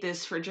hate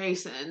this for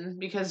Jason,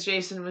 because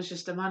Jason was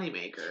just a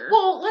moneymaker.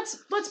 Well,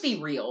 let's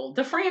be real.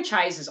 The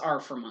franchises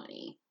are for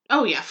money.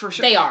 Oh, yeah, for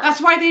sure. They are.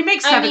 That's why they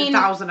make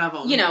 7,000 of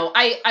them. You know,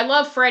 I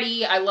love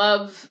Freddy. I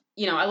love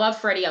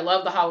Freddy. I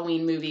love the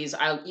Halloween movies.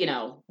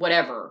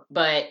 Whatever.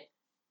 But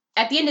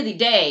at the end of the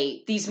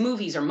day, these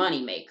movies are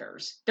money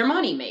makers. They're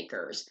money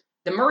makers.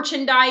 The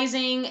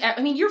merchandising.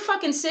 I mean, you're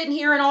fucking sitting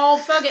here and all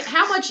fucking...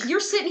 How much... You're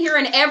sitting here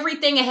in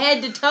everything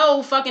head to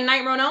toe fucking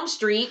Nightmare on Elm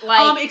Street.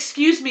 Like...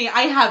 excuse me.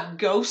 I have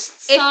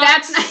ghost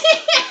socks. If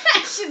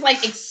that's... She's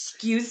like,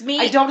 excuse me?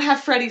 I don't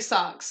have Freddy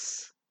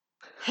socks.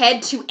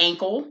 Head to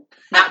ankle,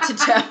 not to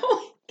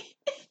toe.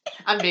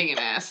 I'm being an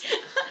ass.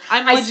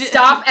 I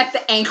stop at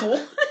the ankle.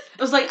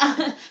 I was like...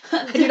 I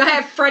do not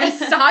have Freddy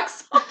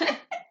socks on.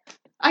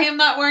 I am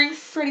not wearing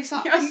Freddy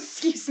socks.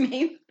 Excuse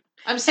me.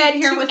 I'm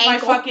sitting here with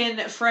ankle. My fucking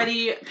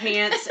Freddy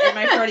pants and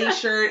my Freddy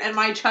shirt and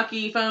my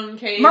Chucky phone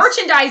case.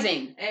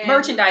 Merchandising.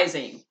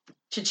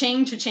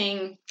 Cha-ching,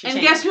 cha-ching, cha-ching. And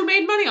guess who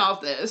made money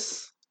off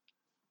this?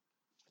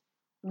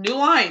 New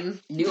Line.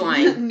 New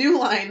Line. New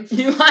Line.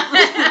 New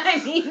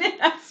Line.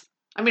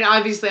 I mean,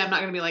 obviously, I'm not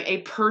going to be like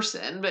a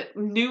person, but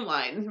New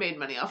Line made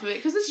money off of it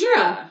because it's true.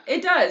 Yeah,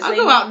 it does. I'll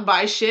go out and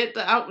buy shit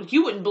that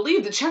you wouldn't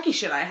believe the Chucky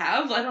shit I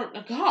have.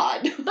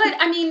 God. But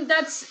I mean,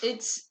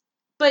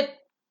 but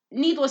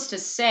needless to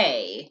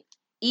say,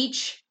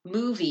 each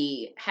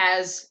movie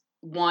has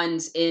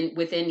ones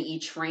within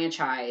each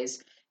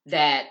franchise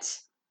that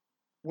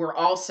were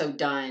also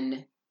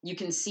done. You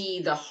can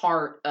see the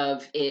heart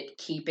of it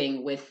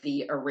keeping with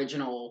the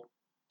original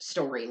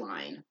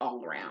storyline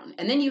all around.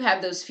 And then you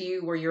have those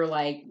few where you're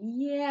like,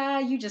 yeah,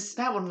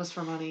 that one was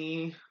for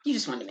money. You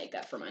just wanted to make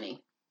that for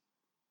money.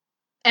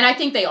 And I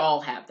think they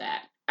all have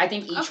that. I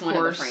think each Of one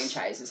of the course.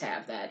 franchises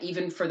have that.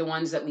 Even for the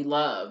ones that we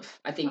love,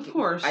 Of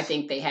course. I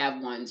think they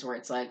have ones where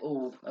it's like,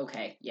 oh,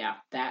 okay, yeah,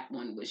 that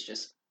one was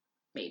just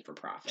made for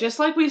profit. Just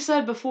like we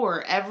said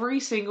before, every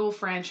single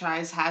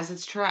franchise has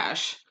its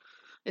trash.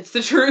 It's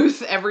the truth.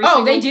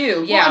 They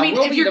do. Yeah. Well, I mean,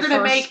 we'll if be you're the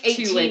gonna first make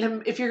to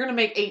 18, if you're gonna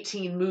make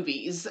 18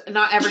 movies,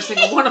 not every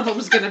single one of them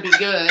is gonna be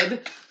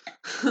good.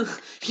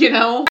 You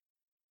know,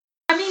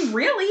 I mean,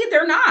 really,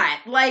 they're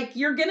not. Like,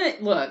 you're gonna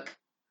look.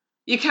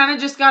 you kind of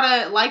just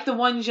gotta like the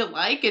ones you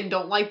like and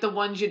don't like the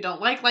ones you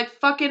don't like. Like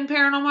fucking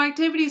Paranormal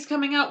Activity's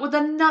coming out with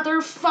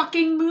another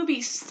fucking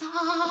movie.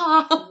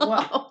 Stop.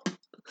 What?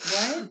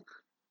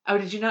 Oh,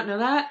 did you not know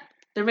that?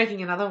 They're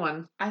making another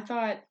one. I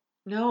thought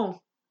No,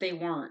 they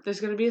weren't,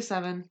 there's gonna be a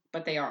 7.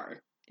 but they are.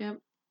 Yep.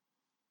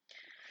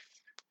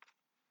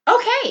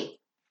 Okay.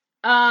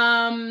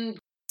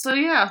 So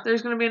yeah,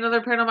 there's gonna be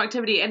another Paranormal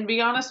Activity, and to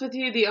be honest with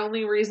you, the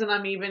only reason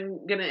I'm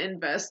even gonna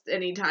invest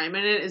any time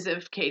in it is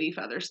if Katie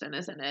Featherston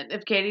is in it.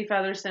 If Katie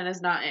Featherston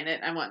is not in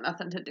it, I want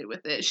nothing to do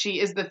with it.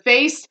 She is the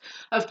face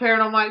of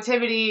Paranormal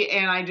Activity,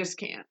 and I just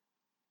can't.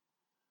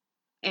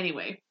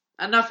 Anyway,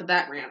 enough of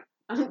that rant.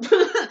 I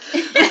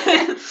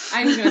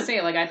was gonna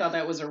say, like, I thought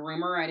that was a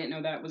rumor. I didn't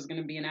know that was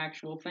gonna be an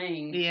actual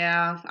thing.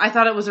 Yeah, I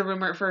thought it was a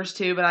rumor at first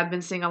too, but I've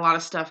been seeing a lot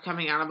of stuff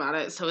coming out about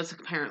it, so it's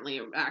apparently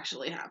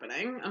actually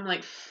happening. I'm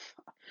like,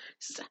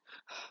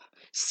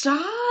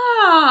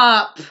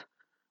 stop!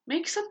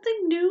 Make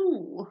something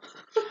new.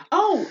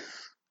 Oh,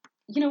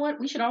 you know what?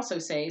 We should also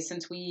say,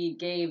 since we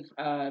gave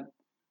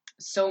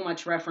so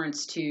much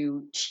reference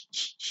to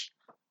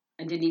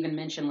and didn't even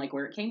mention like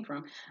where it came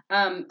from,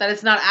 that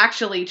it's not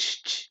actually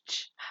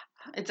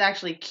it's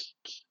actually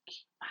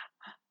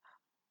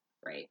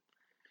right.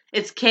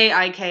 It's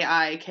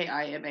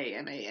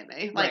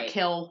KIKIKIMAMAMA, like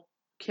kill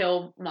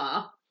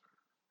ma.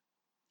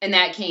 And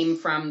that came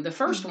from the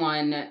first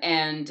one,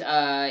 and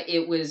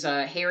it was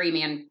Harry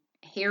Manfredini.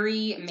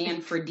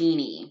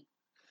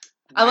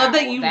 I love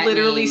that you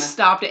literally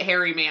stopped at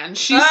Harry Man.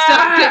 She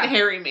stopped at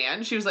Harry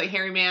Man. She was like,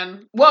 Harry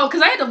Man. Well,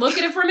 because I had to look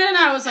at it for a minute, and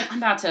I was like, I'm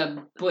about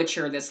to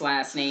butcher this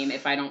last name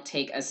if I don't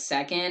take a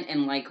second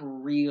and, like,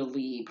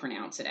 really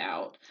pronounce it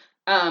out.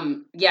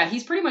 Yeah,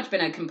 he's pretty much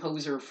been a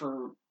composer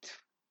for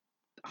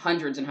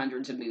hundreds and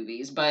hundreds of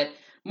movies, but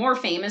more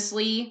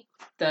famously,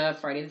 the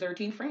Friday the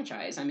 13th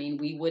franchise. I mean,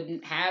 we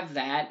wouldn't have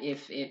that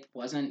if it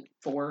wasn't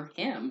for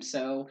him.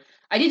 So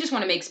I did just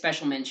want to make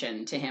special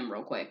mention to him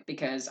real quick,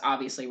 because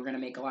obviously we're going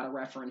to make a lot of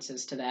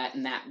references to that,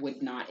 and that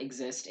would not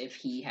exist if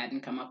he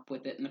hadn't come up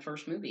with it in the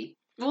first movie.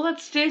 Well,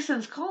 that's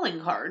Jason's calling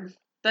card.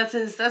 That's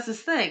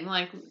his thing.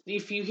 Like,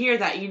 if you hear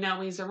that, you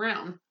know he's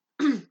around.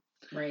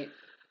 Right.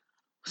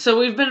 So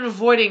we've been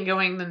avoiding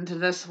going into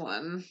this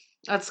one.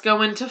 Let's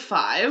go into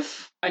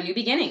 5. A New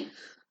Beginning.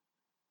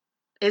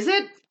 Is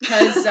it?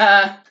 Because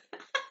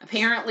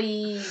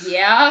apparently,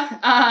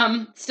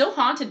 yeah. Still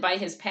haunted by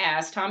his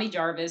past, Tommy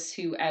Jarvis,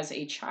 who as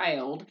a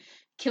child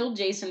killed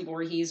Jason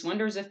Voorhees,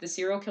 wonders if the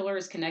serial killer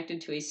is connected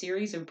to a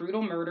series of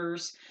brutal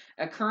murders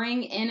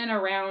occurring in and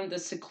around the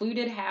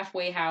secluded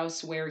halfway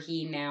house where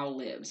he now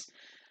lives.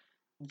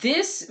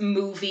 This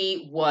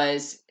movie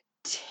was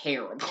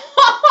terrible.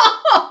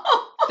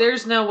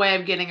 There's no way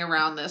of getting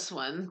around this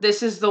one.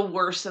 This is the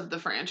worst of the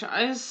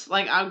franchise.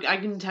 Like, I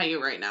can tell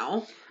you right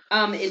now.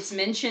 It's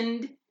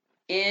mentioned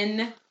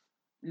in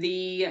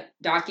the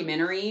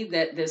documentary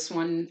that this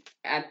one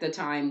at the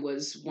time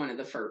was one of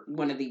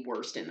the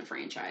worst in the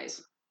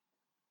franchise.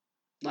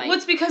 Like, well,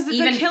 it's because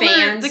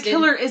the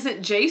killer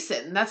isn't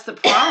Jason. That's the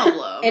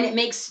problem. And it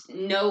makes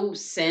no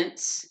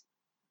sense.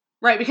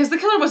 Right, because the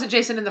killer wasn't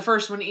Jason in the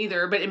first one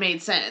either, but it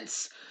made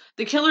sense.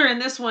 The killer in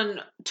this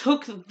one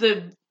took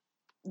the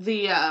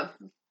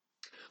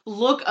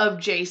look of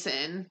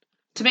Jason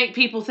to make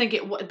people think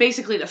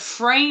basically to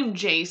frame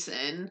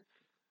Jason,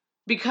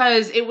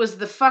 because it was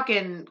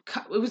it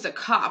was a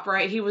cop,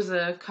 right? He was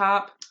a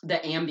cop.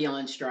 The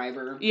ambulance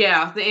driver.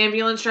 Yeah, the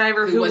ambulance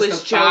driver who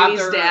was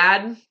Joey's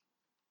dad.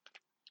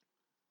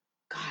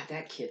 God,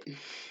 that kid.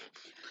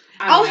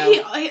 All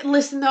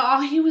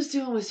he was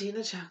doing was eating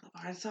the chocolate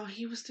bar. That's all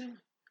he was doing.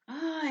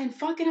 And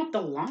fucking up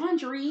the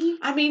laundry.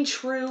 I mean,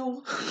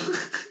 true.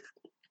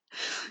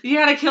 You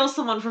gotta kill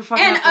someone for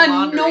fucking up the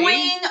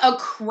laundry.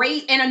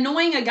 And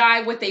annoying a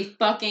guy with a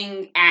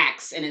fucking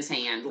axe in his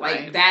hand. Like,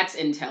 right. That's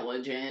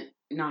intelligent.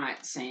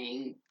 Not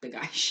saying the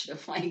guy should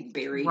have, like,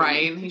 buried him.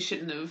 Right, he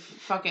shouldn't have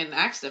fucking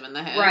axed him in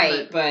the head.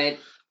 Right, but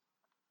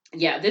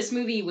yeah, this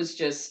movie was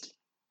just,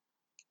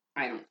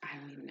 I don't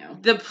even know.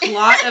 The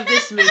plot of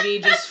this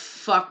movie just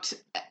fucked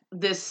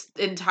this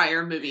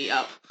entire movie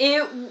up.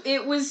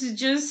 It was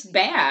just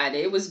bad.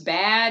 It was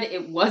bad.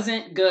 It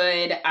wasn't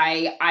good.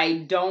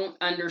 I don't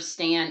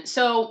understand.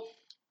 So,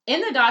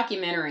 in the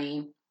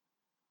documentary,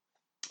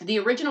 the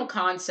original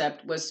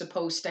concept was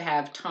supposed to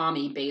have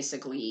Tommy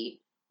basically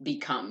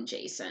become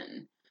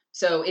Jason.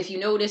 So, if you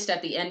noticed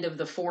at the end of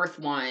the fourth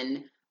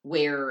one,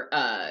 where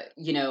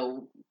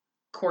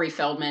Corey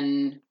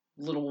Feldman,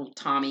 little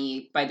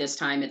Tommy, by this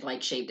time had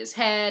like shaved his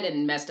head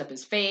and messed up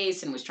his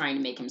face and was trying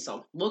to make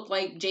himself look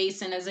like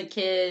Jason as a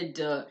kid.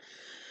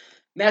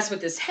 mess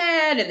with his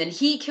head, and then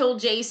he killed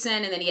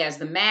Jason, and then he has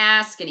the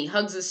mask, and he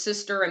hugs his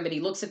sister, and then he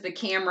looks at the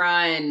camera,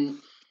 and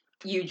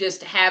you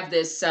just have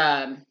this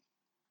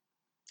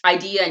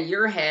idea in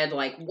your head,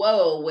 like,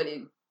 whoa,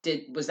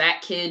 was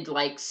that kid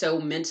like so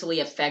mentally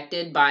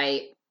affected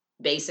by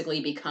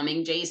basically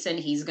becoming Jason?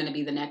 He's going to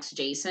be the next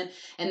Jason,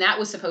 and that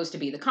was supposed to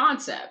be the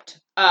concept.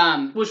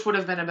 Which would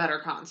have been a better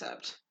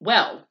concept.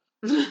 Well,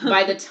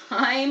 by the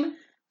time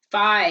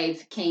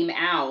 5 came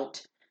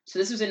out, so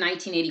this was in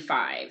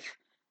 1985,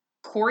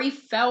 Corey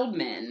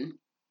Feldman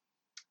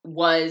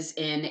was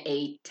in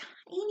a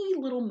tiny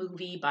little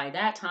movie by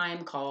that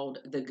time called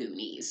The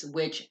Goonies,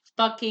 which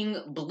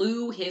fucking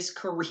blew his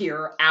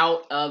career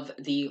out of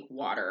the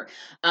water.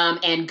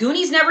 And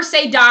Goonies Never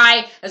Say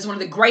Die is one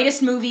of the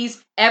greatest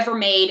movies ever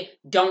made.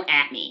 Don't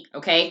at me,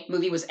 okay?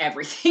 Movie was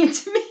everything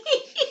to me.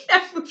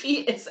 That movie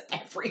is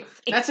everything.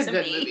 That's a to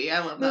good me. movie. I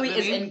love that movie.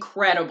 Movie is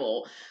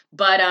incredible.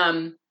 But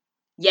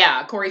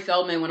yeah, Corey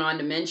Feldman went on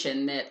to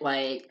mention that,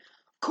 like,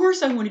 of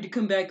course I wanted to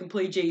come back and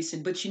play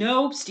Jason, but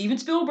Steven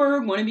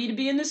Spielberg wanted me to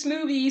be in this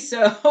movie,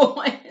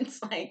 so it's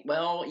like,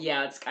 well,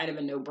 yeah, it's kind of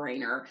a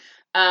no-brainer.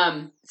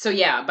 So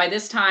yeah, by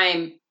this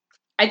time,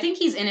 I think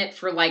he's in it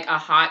for like a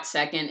hot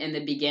second in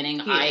the beginning.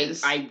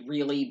 I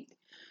really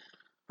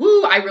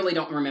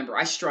don't remember.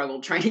 I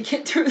struggled trying to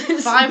get through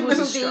this 5 movie. was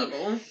a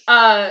struggle.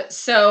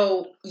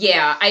 So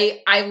yeah,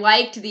 I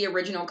liked the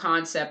original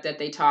concept that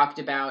they talked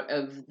about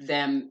of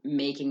them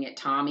making it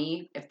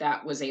Tommy, if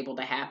that was able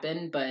to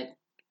happen, but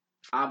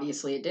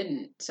obviously it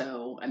didn't.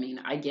 So, I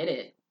mean, I get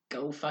it.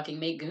 Go fucking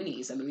make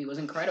Goonies. That movie was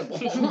incredible.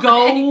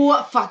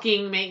 Go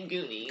fucking make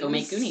Goonies. Go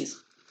make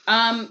Goonies.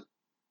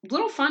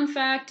 Little fun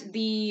fact,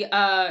 the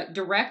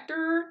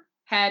director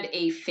had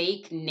a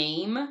fake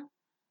name,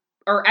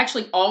 or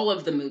actually all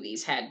of the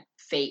movies had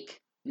fake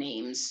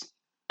names.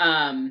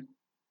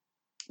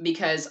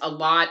 Because a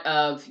lot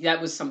of,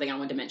 that was something I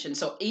wanted to mention.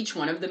 So each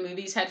one of the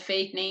movies had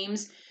fake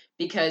names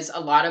because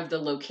a lot of the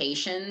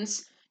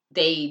locations,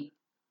 they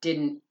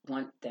didn't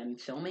want them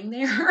filming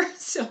there,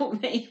 so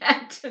they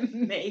had to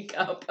make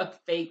up a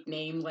fake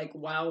name like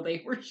while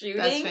they were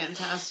shooting. That's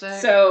fantastic.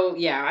 So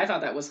yeah, I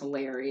thought that was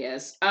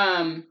hilarious.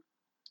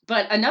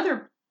 But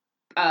another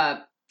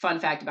fun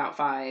fact about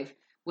 5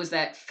 was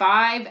that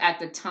 5 at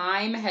the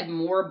time had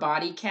more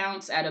body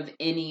counts out of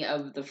any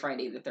of the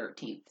Friday the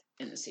 13th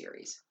in the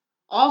series.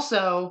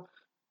 Also,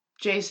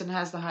 Jason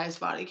has the highest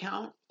body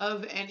count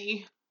of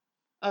any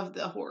of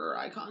the horror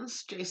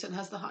icons. Jason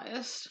has the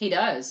highest. He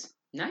does.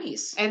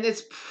 Nice. And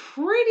it's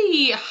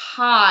pretty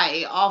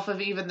high off of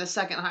even the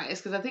second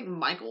highest, because I think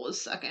Michael is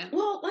second.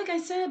 Well, like I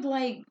said,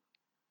 like,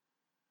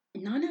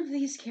 none of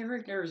these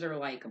characters are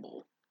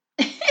likable.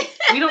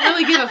 We don't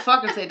really give a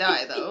fuck if they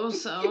die, though,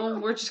 so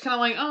we're just kind of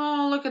like,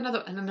 oh, look,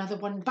 another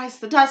one bites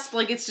the dust.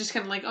 Like, it's just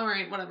kind of like, all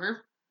right,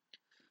 whatever.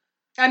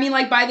 I mean,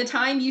 like, by the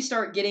time you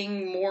start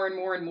getting more and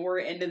more and more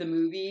into the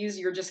movies,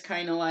 you're just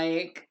kind of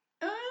like,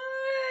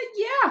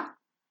 yeah.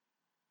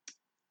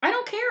 I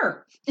don't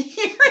care.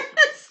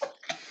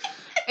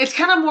 It's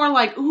kind of more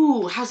like,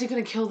 ooh, how's he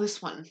gonna kill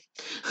this one?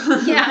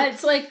 Yeah,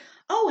 it's like,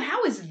 oh,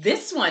 how is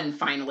this one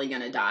finally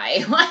gonna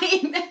die?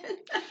 Like,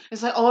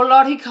 it's like, oh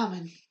Lord, he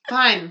coming.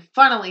 Fine,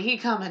 finally, he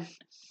coming.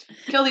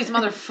 Kill these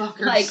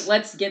motherfuckers. Like,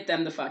 let's get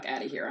them the fuck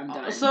out of here. I'm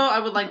done. Also, I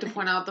would like to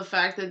point out the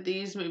fact that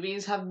these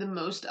movies have the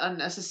most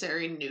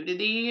unnecessary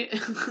nudity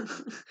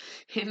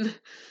in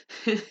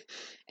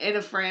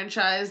a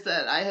franchise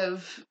that I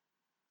have.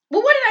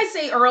 Well, what did I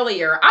say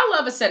earlier? I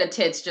love a set of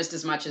tits just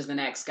as much as the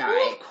next guy.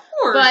 Well, of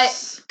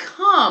course. But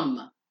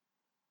come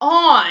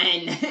on.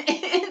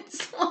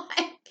 It's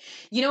like,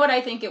 you know what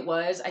I think it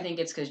was? I think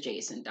it's because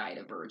Jason died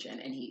a virgin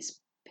and he's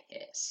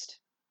pissed.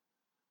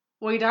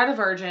 Well, he died a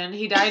virgin.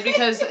 He died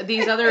because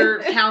these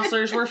other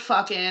counselors were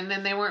fucking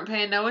and they weren't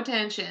paying no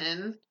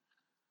attention.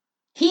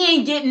 He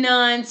ain't getting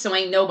none, so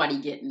ain't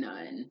nobody getting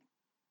none.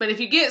 But if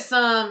you get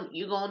some,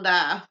 you gonna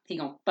die. He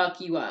gonna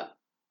fuck you up.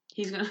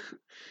 He's gonna...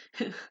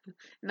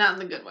 Not in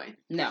the good way.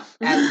 No,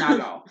 not at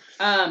all.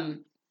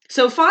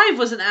 So 5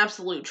 was an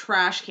absolute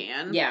trash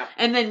can. Yeah.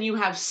 And then you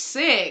have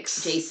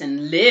 6.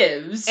 Jason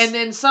Lives. And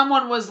then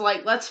someone was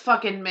like, let's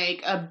fucking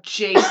make a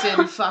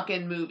Jason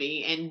fucking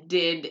movie, and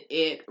did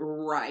it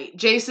right.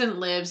 Jason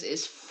Lives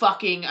is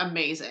fucking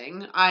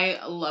amazing. I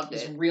loved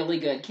it. It's really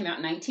good. Came out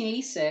in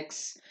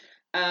 1986.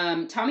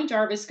 Tommy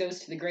Jarvis goes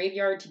to the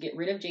graveyard to get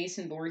rid of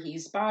Jason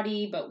Voorhees'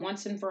 body, but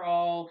once and for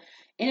all,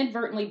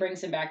 inadvertently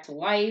brings him back to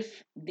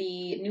life.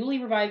 The newly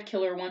revived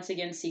killer once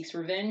again seeks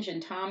revenge,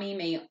 and Tommy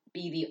may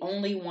be the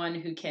only one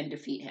who can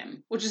defeat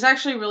him. Which is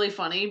actually really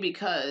funny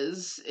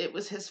because it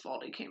was his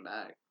fault he came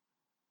back.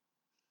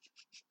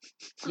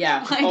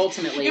 Yeah, like,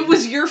 ultimately. It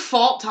was your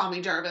fault,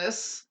 Tommy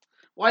Jarvis.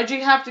 Why'd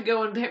you have to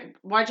go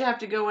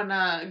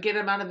and get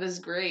him out of his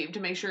grave to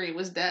make sure he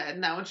was dead?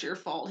 Now it's your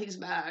fault he's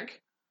back.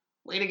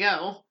 Way to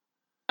go.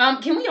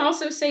 Can we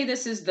also say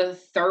this is the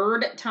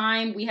third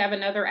time we have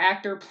another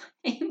actor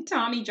playing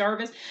Tommy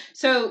Jarvis?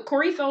 So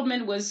Corey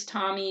Feldman was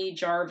Tommy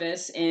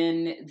Jarvis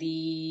in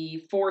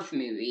the 4th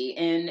movie.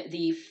 In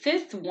the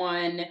 5th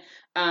one,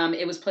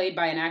 it was played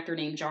by an actor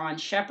named John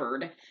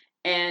Shepard.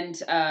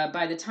 And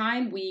by the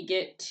time we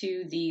get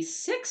to the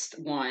sixth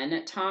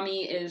one,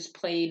 Tommy is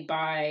played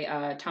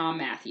by Tom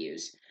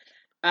Matthews.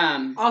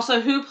 Also,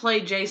 who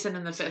played Jason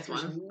in the fifth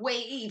There's one?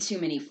 way too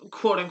many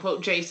Quote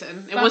unquote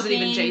Jason. It wasn't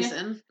even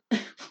Jason.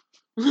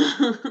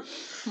 I'm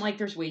like,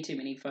 there's way too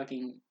many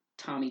fucking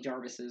Tommy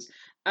Jarvises.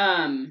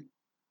 In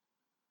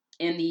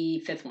the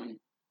fifth one.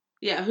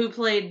 Yeah, who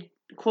played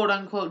quote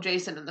unquote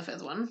Jason in the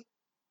fifth one?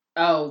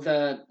 Oh,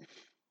 the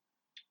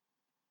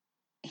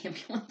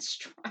ambulance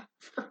driver.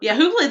 Yeah,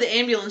 who played the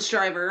ambulance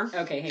driver?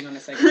 Okay, hang on a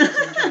second. That's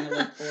what I'm trying to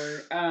look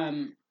for.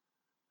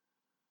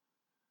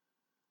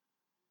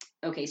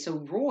 Okay, so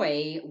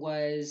Roy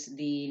was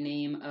the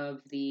name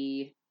of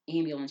the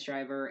ambulance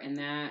driver, and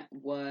that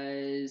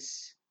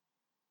was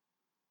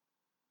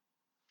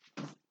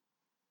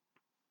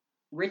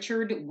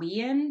Richard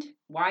Wiend,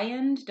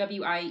 Wiend,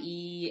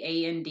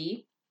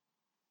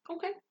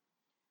 Okay.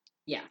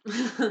 Yeah.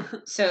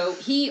 So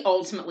he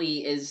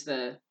ultimately is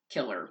the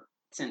killer,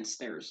 since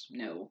there's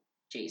no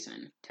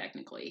Jason,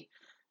 technically.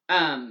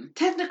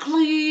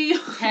 Technically,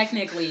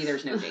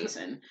 there's no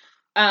Jason.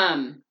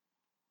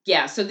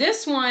 Yeah, so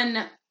this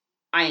one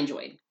I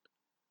enjoyed.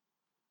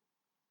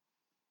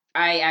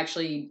 I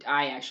actually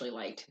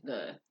liked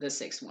the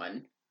sixth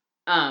one.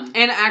 And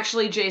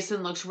actually,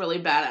 Jason looks really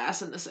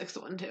badass in the sixth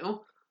one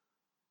too.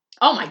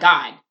 Oh my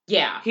god,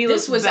 yeah,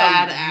 This was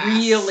badass. A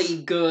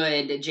really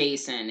good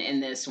Jason in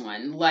this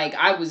one. Like,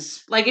 I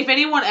was like, if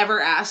anyone ever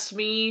asked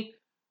me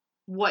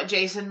what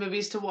Jason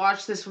movies to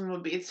watch, this one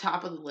would be at the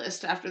top of the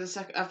list after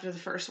the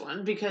first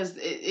one, because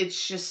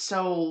it's just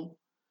so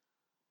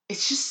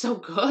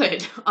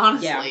good.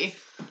 Honestly,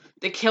 yeah.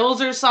 The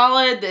kills are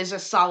solid. There's a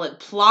solid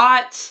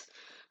plot.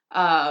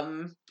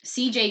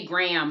 C.J.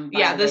 Graham,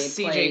 by the way,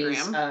 C.J.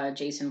 Graham,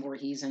 Jason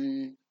Voorhees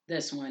in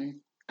this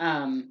one.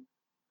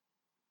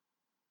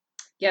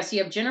 Yes,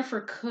 you have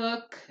Jennifer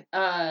Cook,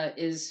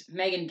 is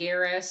Megan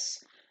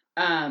Garris.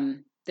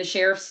 The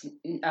sheriff's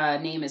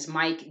name is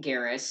Mike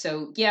Garris.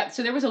 So, yeah,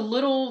 so there was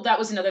that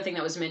was another thing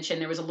that was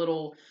mentioned. There was a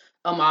little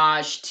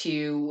homage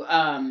to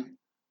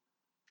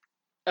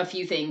a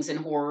few things in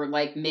horror,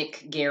 like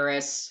Mick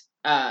Garris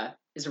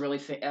is a really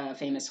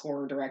famous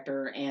horror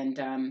director, and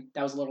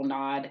that was a little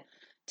nod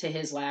to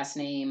his last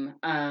name.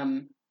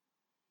 There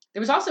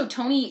was also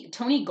Tony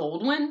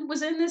Goldwyn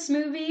was in this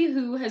movie,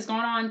 who has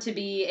gone on to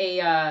be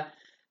a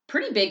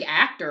pretty big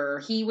actor.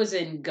 He was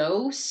in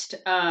Ghost.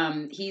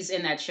 He's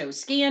in that show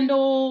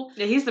Scandal.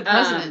 Yeah, he's the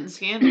president in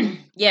Scandal.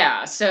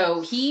 Yeah,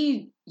 so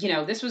he,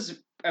 this was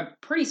a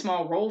pretty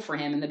small role for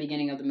him in the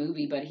beginning of the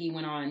movie, but he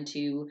went on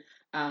to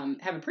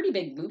have a pretty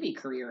big movie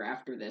career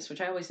after this,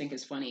 which I always think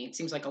is funny. It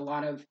seems like a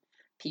lot of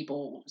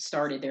people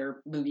started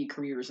their movie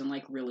careers in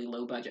like really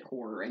low budget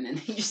horror, and then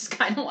they just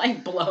kind of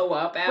like blow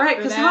up after right,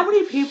 because how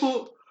many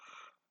people,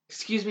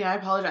 excuse me, I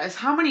apologize,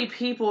 how many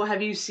people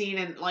have you seen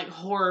in like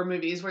horror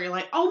movies where you're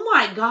like, oh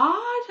my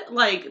god,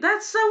 like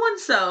that's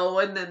so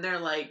and then they're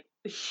like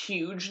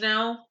huge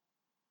now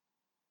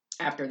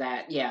after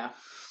that? Yeah,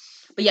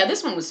 but yeah,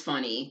 this one was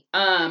funny.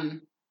 How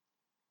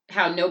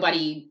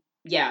nobody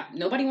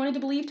wanted to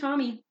believe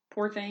Tommy,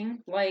 poor thing.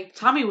 Like,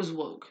 Tommy was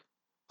woke.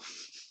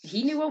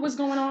 He knew what was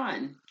going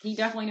on. He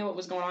definitely knew what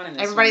was going on in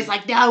this. Everybody's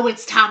like, no,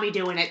 it's Tommy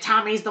doing it.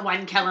 Tommy's the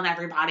one killing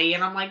everybody.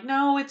 And I'm like,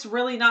 no, it's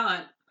really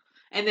not.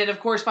 And then,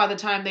 of course, by the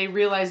time they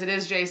realize it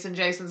is Jason,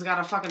 Jason's got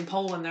a fucking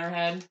pole in their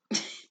head.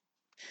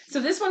 So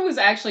this one was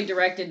actually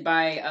directed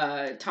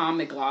by Tom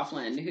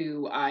McLaughlin,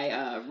 who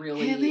I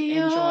really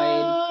enjoyed.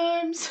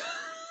 Arms.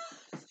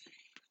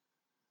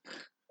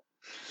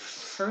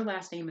 Her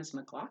last name is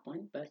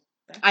McLaughlin, but...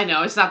 I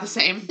know, it's not the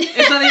same.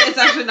 It's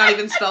actually not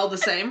even spelled the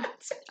same.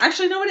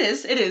 Actually, no, it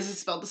is. It is. It's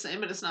spelled the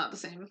same, but it's not the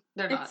same.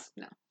 They're not.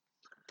 No.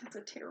 That's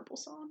a terrible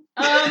song.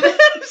 I'm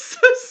so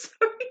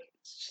sorry.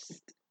 It's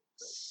just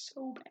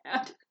so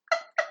bad.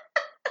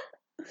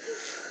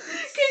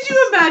 Could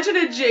you imagine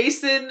a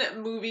Jason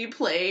movie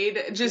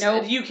played? Just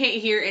nope. You can't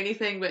hear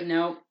anything but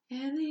nope.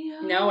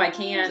 No, I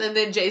can't. And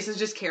then Jason's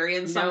just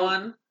carrying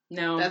someone.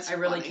 No, I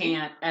really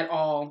can't at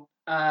all.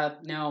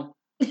 No.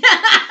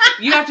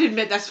 You have to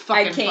admit that's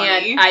fucking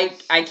funny.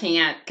 I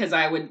can't, because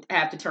I would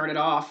have to turn it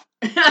off.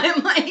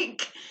 I'm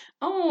like,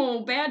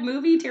 oh, bad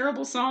movie,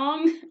 terrible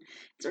song. Is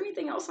there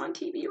anything else on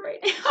TV right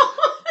now?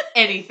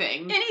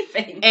 Anything.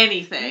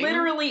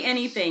 Literally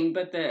anything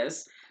but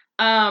this.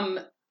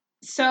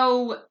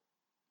 So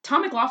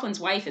Tom McLaughlin's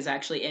wife is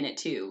actually in it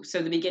too.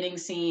 So the beginning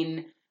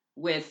scene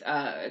with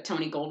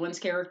Tony Goldwyn's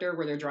character,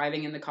 where they're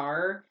driving in the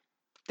car,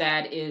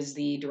 that is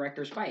the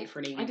director's wife. Her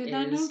name I did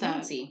not know that.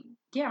 Nancy.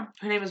 Yeah.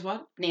 Her name is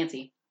what?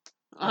 Nancy.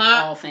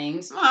 All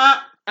things.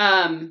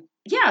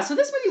 Yeah, so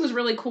this movie was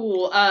really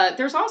cool.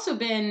 There's also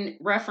been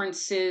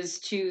references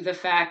to the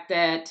fact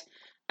that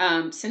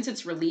since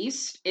its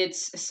release,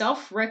 it's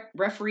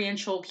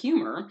self-referential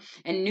humor,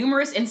 and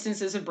numerous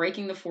instances of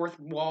breaking the fourth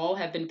wall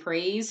have been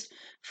praised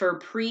for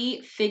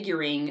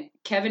prefiguring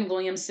Kevin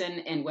Williamson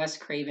and Wes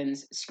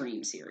Craven's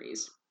Scream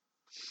series.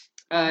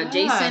 Yes.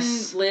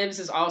 Jason Lives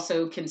is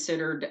also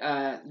considered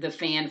the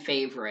fan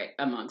favorite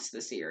amongst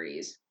the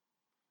series.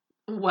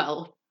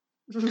 Well,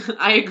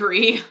 I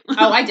agree.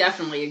 Oh, I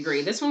definitely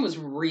agree. This one was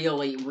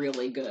really,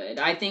 really good.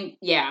 I think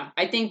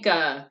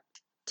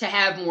to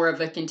have more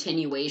of a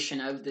continuation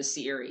of the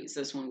series,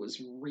 this one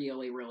was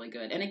really, really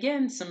good. And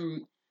again,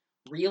 some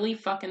really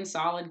fucking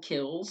solid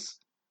kills.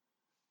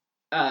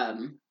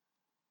 Um,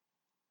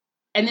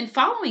 and then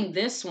following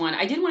this one,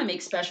 I did want to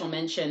make special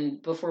mention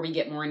before we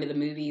get more into the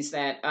movies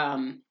that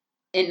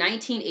in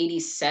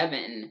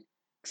 1987,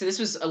 so this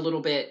was a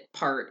little bit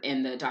part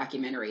in the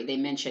documentary, they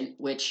mentioned,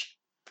 which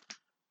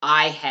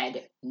I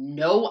had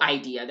no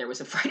idea there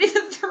was a Friday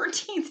the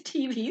 13th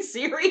TV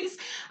series.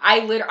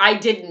 I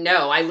didn't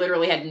know. I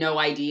literally had no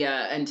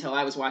idea until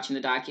I was watching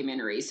the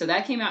documentary. So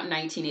that came out in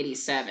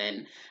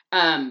 1987.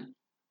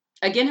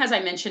 Again, as I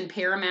mentioned,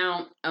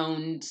 Paramount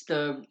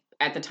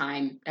at the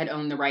time, had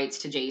owned the rights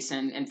to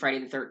Jason and Friday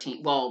the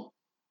 13th. Well,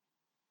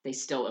 they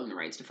still own the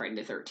rights to Friday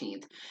the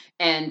 13th.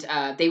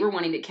 And they were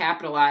wanting to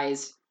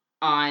capitalize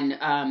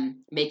on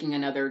making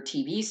another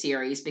TV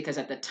series because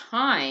at the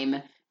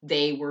time,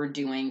 they were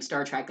doing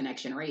Star Trek The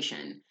Next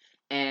Generation.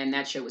 And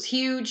that show was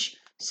huge.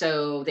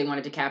 So they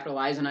wanted to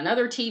capitalize on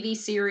another TV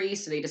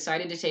series. So they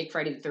decided to take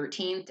Friday the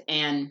 13th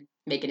and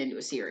make it into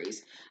a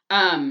series.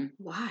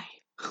 Why?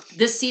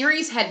 The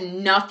series had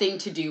nothing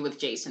to do with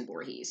Jason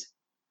Voorhees.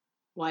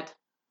 What?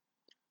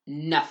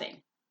 Nothing.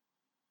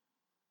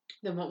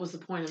 Then what was the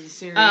point of the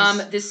series?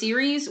 The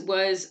series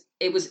was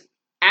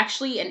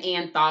actually an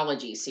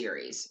anthology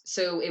series.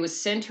 So it was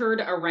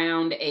centered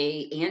around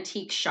a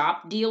antique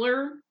shop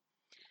dealer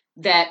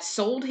that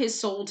sold his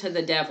soul to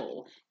the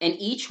devil, and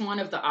each one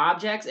of the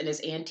objects in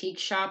his antique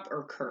shop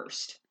are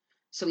cursed.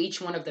 So each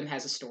one of them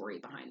has a story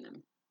behind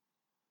them.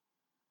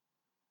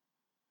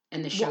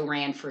 And the show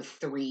ran for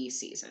 3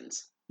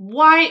 seasons.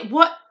 Why?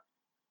 What?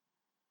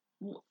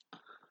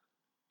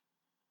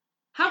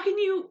 How can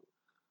you...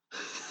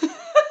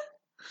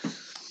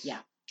 Yeah.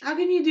 How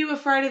can you do a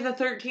Friday the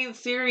 13th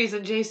series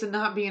and Jason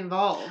not be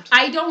involved?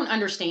 I don't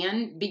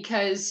understand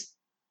because...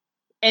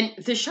 And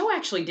the show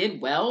actually did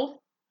well.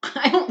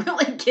 I don't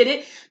really get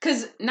it.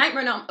 Because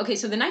Nightmare on Elm... Okay,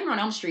 so the Nightmare on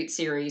Elm Street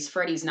series,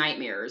 Freddy's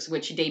Nightmares,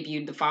 which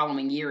debuted the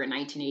following year in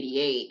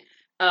 1988,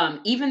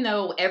 even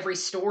though every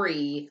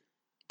story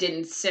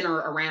didn't center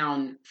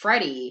around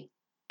Freddy,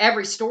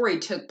 every story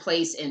took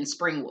place in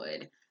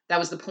Springwood. That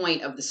was the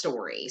point of the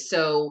story.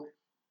 So,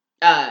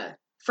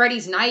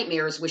 Freddy's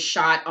Nightmares was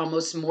shot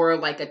almost more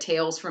like a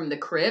Tales from the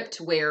Crypt,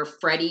 where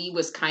Freddy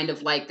was kind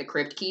of like the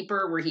Crypt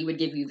Keeper, where he would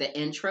give you the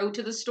intro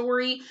to the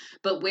story.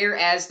 But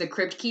whereas the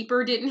Crypt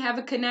Keeper didn't have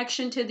a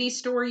connection to these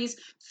stories,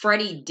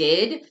 Freddy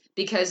did,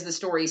 because the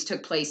stories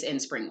took place in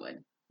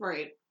Springwood.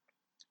 Right.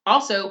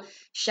 Also,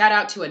 shout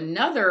out to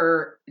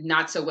another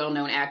not so well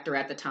known actor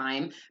at the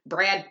time.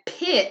 Brad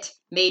Pitt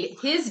made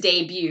his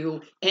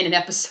debut in an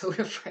episode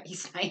of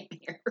Freddy's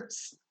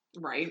Nightmares.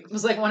 Right. It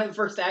was like one of the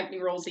first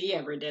acting roles he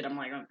ever did. I'm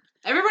like,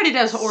 everybody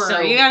does horror. So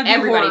you gotta do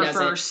everybody horror does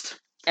first.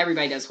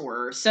 Everybody does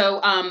horror.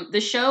 So the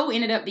show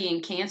ended up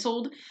being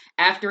canceled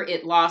after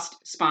it lost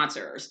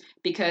sponsors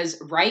because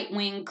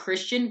right-wing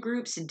Christian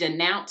groups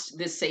denounced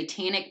the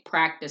satanic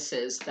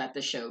practices that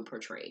the show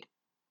portrayed.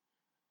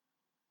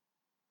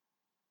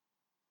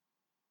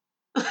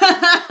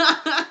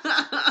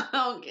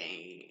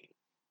 Okay.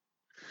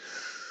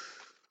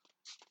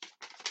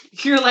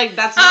 You're like,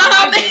 that's not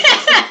my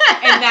business.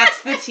 And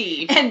that's the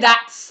tea. And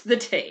that's the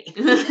tea.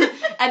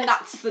 And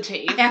that's the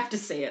tea. I have to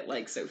say it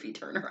like Sophie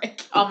Turner.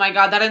 Oh my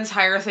god, that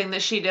entire thing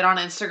that she did on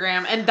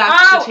Instagram. And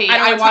that's the tea.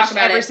 I watched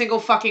every single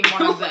fucking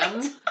one of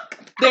them.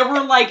 There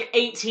were like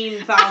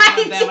 18,000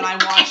 of them, and I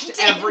watched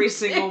every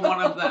single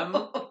one of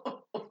them.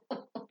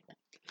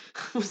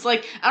 I was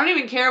like, I don't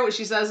even care what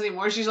she says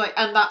anymore. She's like,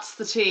 and that's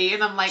the tea.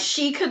 And I'm like...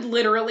 She could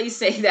literally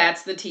say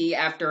that's the tea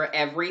after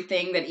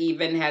everything that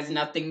even has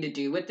nothing to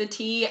do with the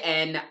tea.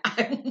 And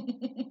I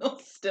will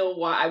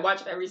still I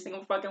watched every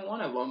single fucking one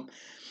of them.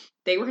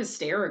 They were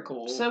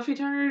hysterical. Sophie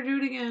Turner, do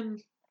it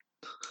again.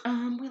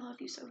 We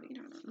love you, Sophie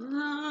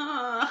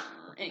Turner.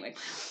 Anyway.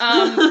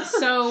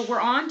 So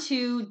we're on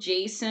to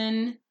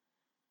Jason.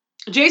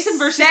 Jason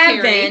versus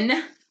Carrie.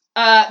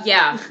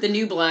 Yeah, The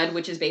New Blood,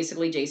 which is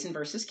basically Jason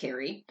versus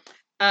Carrie.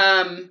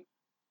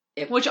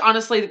 Which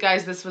honestly,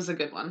 guys, this was a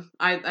good one.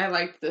 I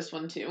liked this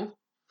one too.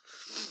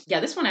 Yeah,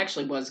 this one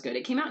actually was good.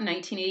 It came out in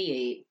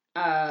 1988.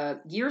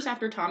 Years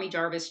after Tommy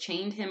Jarvis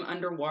chained him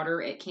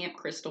underwater at Camp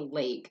Crystal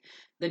Lake,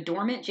 the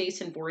dormant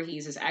Jason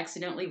Voorhees is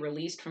accidentally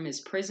released from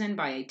his prison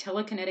by a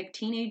telekinetic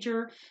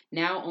teenager.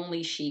 Now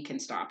only she can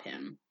stop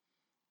him.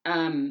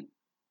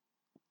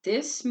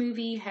 This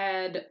movie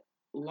had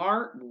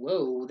Lar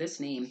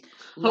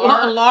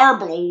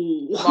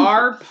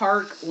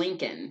Park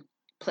Lincoln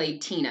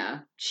played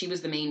Tina. She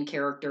was the main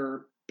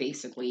character,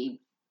 basically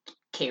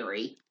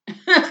Carrie.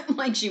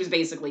 Like she was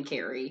basically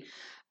Carrie.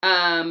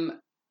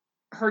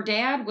 Her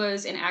dad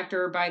was an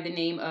actor by the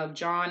name of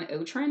John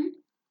Otrin.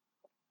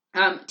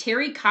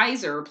 Terry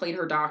Kaiser played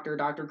her doctor,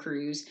 Dr.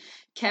 Cruz.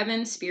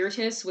 Kevin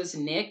Spiritus was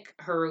Nick,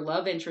 her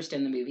love interest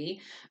in the movie.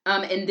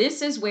 And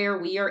this is where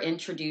we are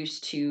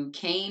introduced to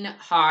Kane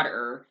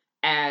Hodder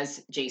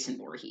as Jason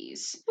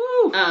Voorhees.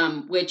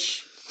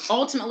 Which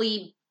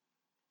ultimately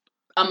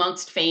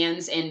amongst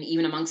fans and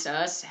even amongst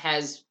us,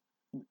 has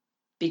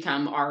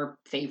become our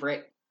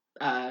favorite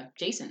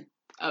Jason.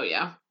 Oh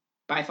yeah.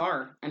 By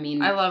far. I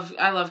mean, I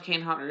love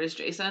Kane Hodder as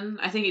Jason.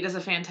 I think he does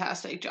a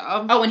fantastic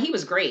job. Oh, and he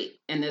was great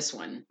in this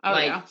one.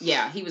 Oh,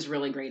 yeah, he was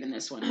really great in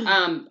this one.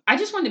 I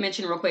just wanted to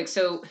mention real quick.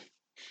 So,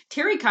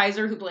 Terry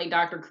Kaiser, who played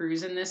Dr.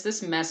 Cruz in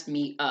this messed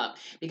me up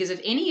because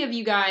if any of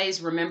you guys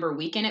remember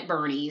Weekend at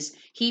Bernie's,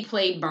 he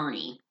played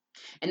Bernie,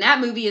 and that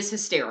movie is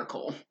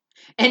hysterical,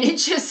 and it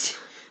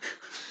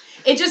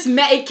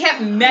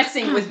kept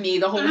messing with me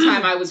the whole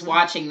time I was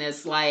watching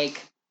this.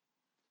 Like,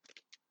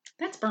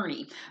 that's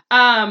Bernie.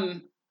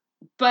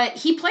 But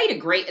he played a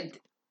great.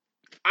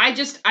 I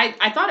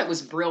thought it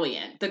was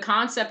brilliant. The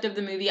concept of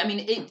the movie. I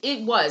mean,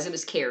 it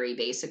was Carrie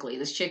basically.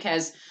 This chick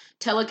has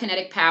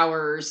telekinetic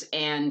powers,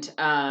 and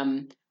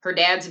her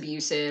dad's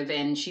abusive,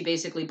 and she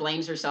basically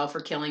blames herself for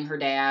killing her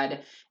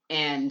dad,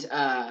 and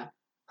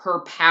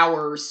her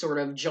powers sort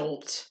of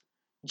jolt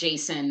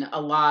Jason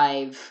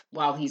alive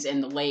while he's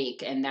in the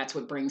lake, and that's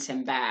what brings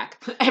him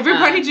back.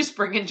 Everybody just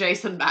bringing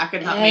Jason back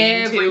and not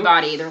meaning to.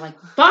 Everybody, they're like,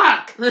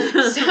 fuck!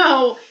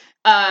 So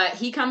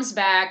he comes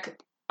back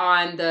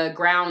on the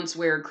grounds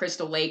where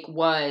Crystal Lake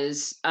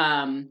was,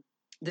 the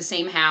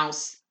same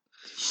house.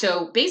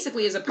 So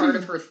basically, as a part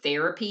of her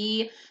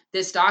therapy,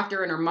 this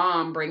doctor and her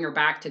mom bring her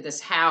back to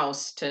this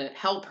house to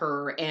help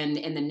her. And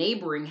in the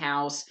neighboring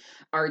house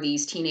are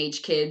these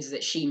teenage kids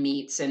that she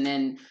meets. And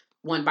then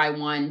one by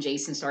one,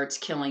 Jason starts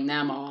killing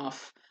them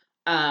off.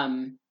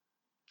 But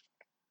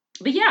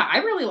yeah, I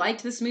really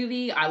liked this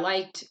movie. I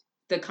liked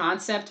the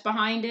concept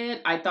behind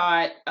it. I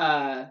thought,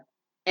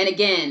 and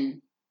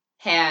again,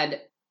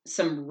 had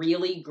some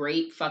really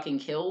great fucking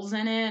kills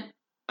in it.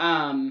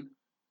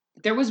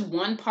 There was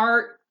one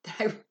part that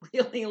I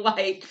really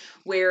liked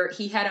where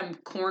he had him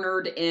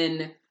cornered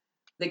in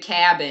the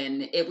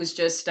cabin. It was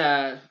just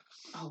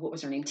what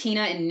was her name?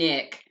 Tina and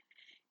Nick.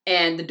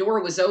 And the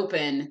door was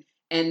open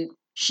and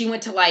she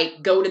went to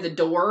like go to the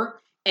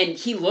door and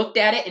he looked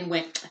at it and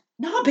went,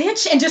 "No,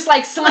 bitch," and just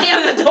like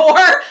slammed the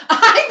door.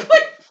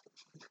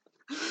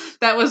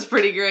 That was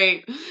pretty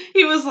great.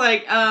 He was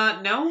like,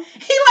 no.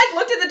 He like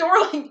looked at the door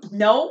like,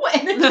 no,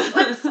 and then just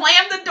like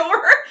slammed the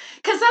door.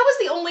 Because that was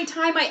the only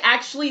time I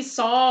actually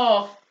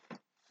saw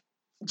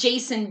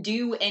Jason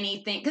do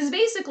anything. Because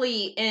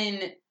basically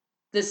in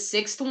the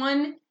sixth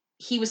one,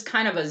 he was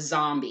kind of a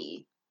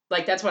zombie.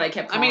 Like that's what I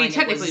kept calling him.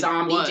 Technically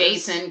zombie was.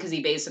 Jason, because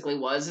he basically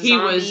was a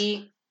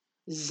zombie.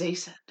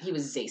 Zason. He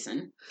was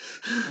Zason.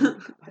 Oh,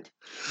 God.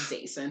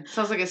 Zason.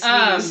 Sounds like a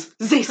sneeze.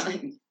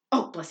 Zason.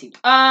 Oh, bless you.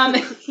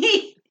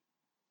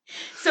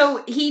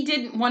 So he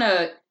didn't want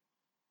to,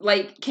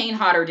 like, Kane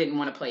Hodder didn't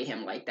want to play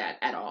him like that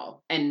at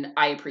all. And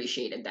I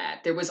appreciated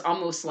that. There was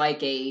almost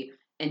like a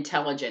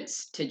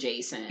intelligence to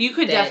Jason. You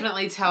could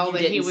definitely tell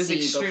that he was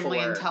extremely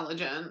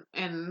intelligent.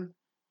 And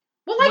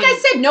well, like I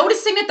said,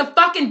 noticing that the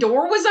fucking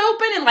door was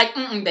open and like,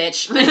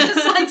 bitch. And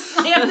just like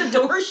slammed the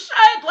door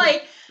shut.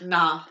 Like,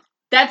 nah.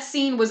 That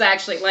scene was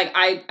actually, like,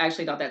 I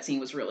actually thought that scene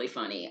was really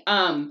funny.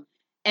 And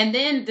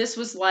then this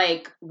was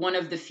like one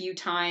of the few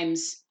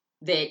times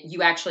that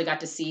you actually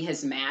got to see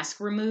his mask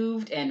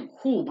removed, and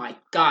oh my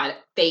God,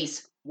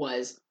 face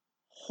was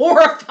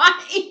horrifying.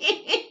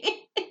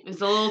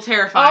 It's a little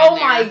terrifying. Oh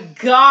my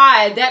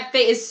God, that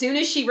face! As soon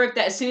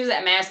as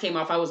that mask came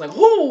off, I was like,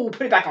 "Whoo,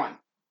 put it back on."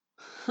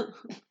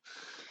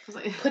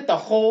 Put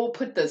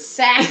the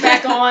sack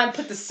back on,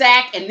 put the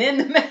sack, and then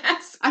the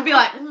mask. I'd be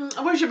like,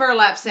 "Where's your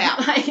burlap sack?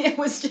 I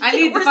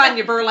need to find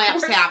your burlap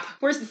sack.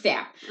 Where's the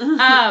sack?"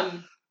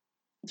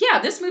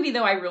 Yeah, this movie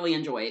though I really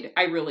enjoyed.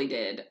 I really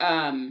did.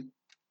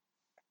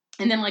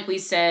 And then like we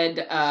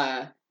said,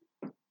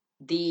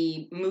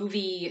 the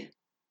movie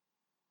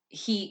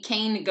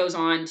Kane goes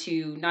on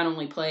to not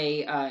only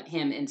play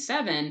him in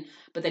 7,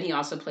 but then he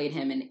also played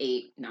him in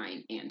 8,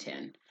 9, and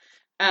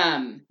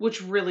 10.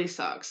 Which really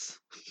sucks.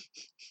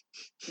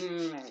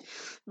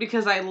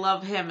 Because I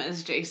love him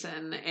as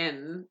Jason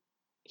and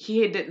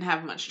he didn't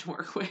have much to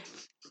work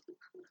with.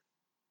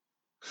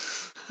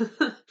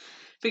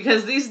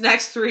 Because these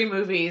next 3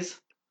 movies,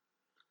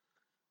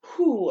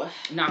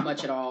 not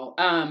much at all.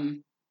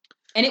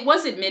 And it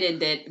was admitted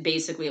that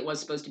basically it was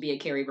supposed to be a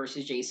Carrie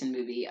versus Jason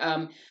movie.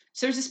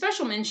 So there's a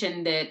special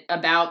mention that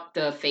about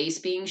the face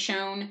being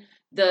shown.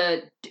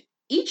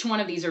 Each one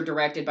of these are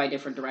directed by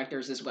different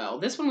directors as well.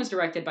 This one was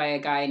directed by a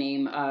guy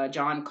named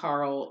John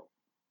Carl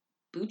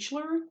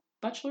Buchler,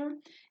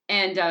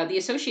 and the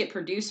associate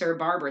producer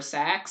Barbara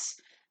Sachs.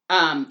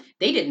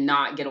 They did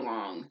not get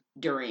along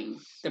during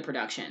the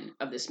production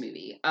of this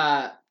movie.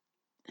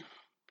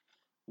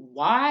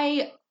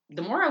 Why?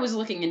 The more I was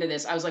looking into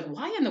this, I was like,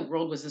 why in the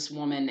world was this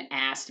woman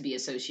asked to be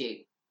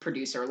associate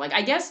producer? Like,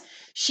 I guess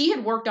she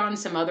had worked on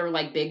some other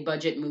like big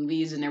budget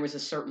movies and there was a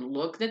certain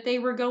look that they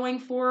were going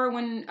for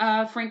when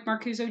Frank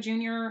Mancuso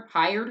Jr.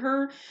 hired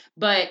her,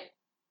 but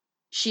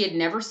she had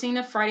never seen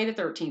a Friday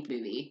the 13th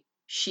movie.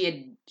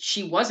 She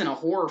wasn't a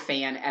horror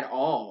fan at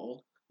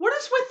all. What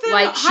is with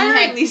them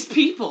hiring these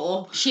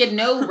people? She had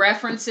no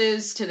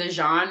references to the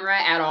genre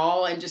at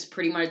all and just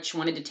pretty much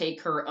wanted to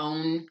take her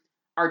own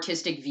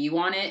artistic view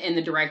on it, and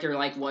the director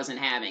like wasn't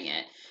having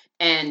it.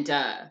 And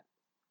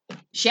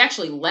she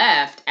actually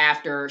left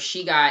after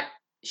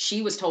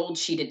she was told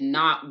she did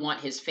not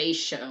want his face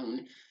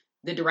shown.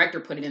 The director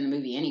put it in the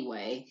movie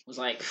anyway. Was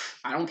like,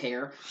 I don't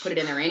care. Put it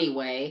in there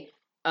anyway.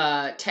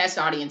 Test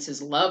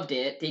audiences loved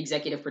it. The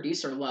executive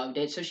producer loved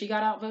it, so she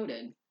got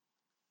outvoted.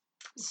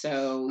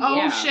 So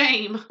yeah. Oh,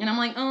 shame. And I'm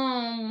like,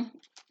 oh,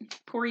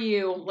 poor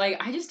you. Like,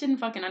 I just didn't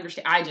fucking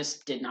understand. I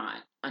just did not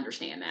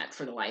understand that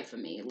for the life of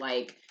me.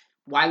 Like,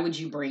 why would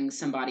you bring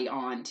somebody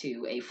on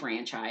to a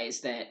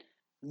franchise that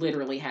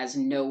literally has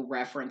no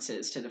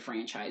references to the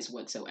franchise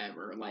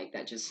whatsoever? Like,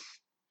 that just,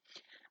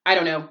 I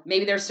don't know.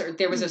 Maybe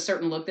there was a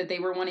certain look that they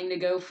were wanting to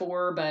go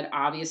for, but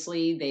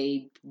obviously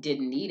they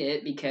didn't need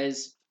it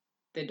because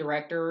the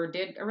director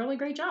did a really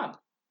great job.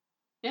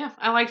 Yeah,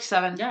 I liked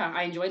 7. Yeah,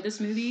 I enjoyed this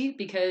movie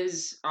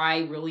because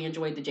I really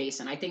enjoyed the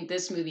Jason. I think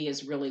this movie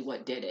is really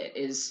what did it,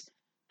 is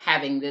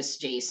having this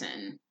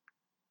Jason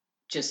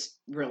just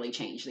really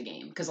change the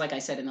game. Because like I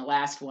said in the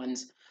last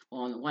ones,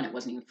 well, in the one it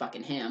wasn't even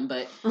fucking him,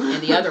 but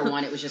in the other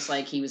one it was just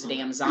like he was a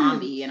damn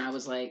zombie, and I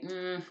was like,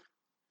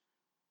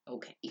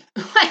 okay.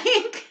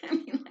 Like, I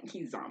mean, like,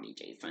 he's zombie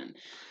Jason.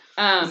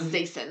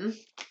 Jason.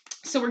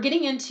 So we're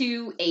getting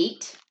into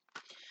 8.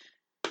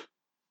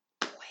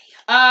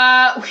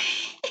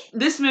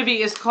 This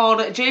movie is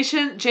called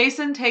Jason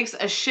Takes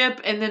a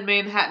Ship and then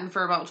Manhattan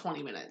for about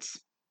 20 minutes.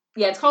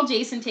 Yeah, it's called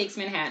Jason Takes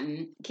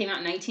Manhattan. Came out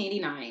in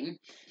 1989.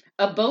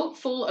 A boat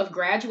full of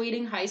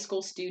graduating high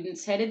school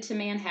students headed to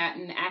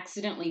Manhattan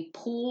accidentally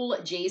pull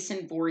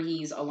Jason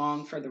Voorhees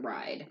along for the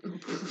ride.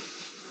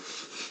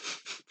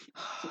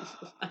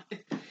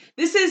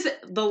 This is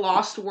The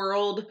Lost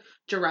World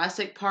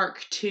Jurassic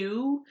Park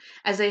 2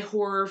 as a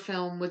horror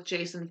film with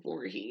Jason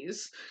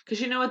Voorhees. Because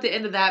you know at the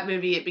end of that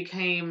movie it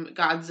became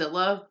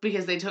Godzilla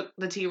because they took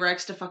the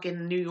T-Rex to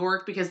fucking New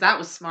York because that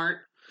was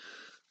smart.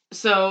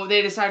 So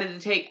they decided to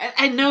take...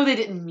 I know they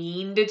didn't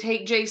mean to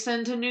take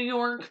Jason to New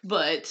York,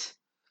 but...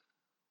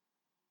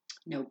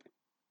 Nope.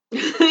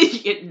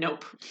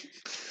 Nope.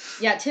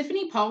 Yeah,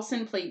 Tiffany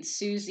Paulson played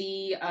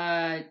Susie.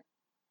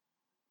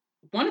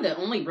 One of the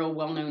only real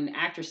well-known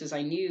actresses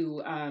I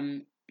knew,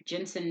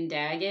 Jensen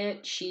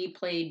Daggett, she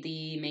played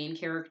the main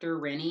character,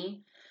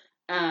 Rennie.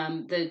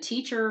 The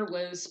teacher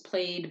was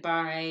played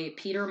by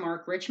Peter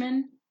Mark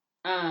Richmond.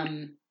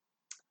 Yeah,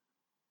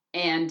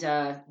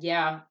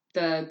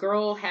 the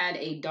girl had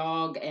a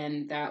dog,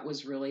 and that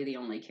was really the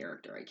only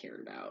character I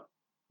cared about.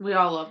 We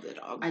all love the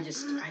dog. I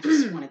just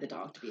wanted the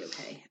dog to be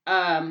okay.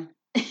 And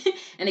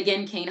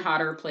again, Kane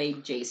Hodder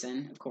played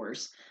Jason, of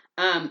course.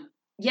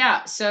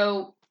 Yeah,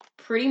 so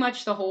pretty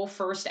much the whole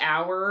first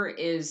hour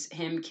is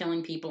him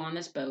killing people on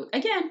this boat.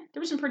 Again,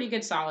 there were some pretty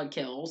good solid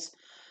kills.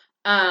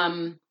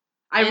 I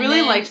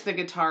really liked the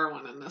guitar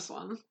one in this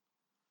one.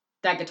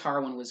 That guitar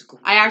one was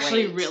great. I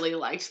actually really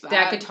liked that.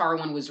 That guitar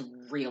one was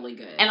really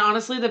good. And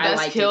honestly, the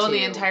best kill in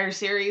the entire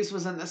series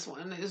was in this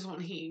one, is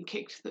when he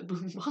kicked the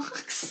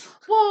boombox.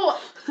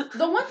 Well,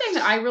 the one thing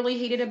that I really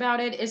hated about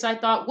it is I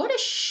thought, what a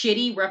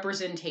shitty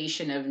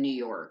representation of New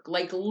York.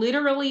 Like,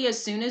 literally,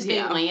 as soon as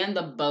they land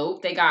the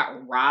boat, they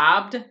got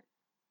robbed.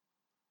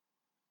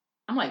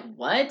 I'm like,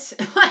 what?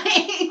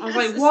 I was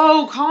like,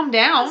 whoa, calm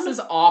down. This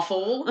is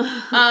awful.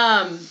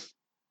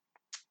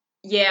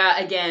 Yeah,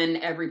 again,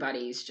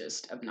 everybody's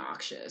just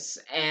obnoxious.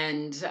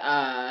 And,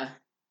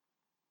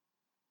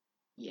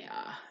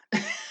 yeah.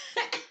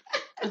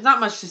 There's not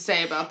much to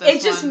say about this.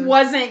 It just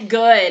wasn't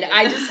good.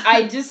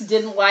 I just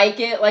didn't like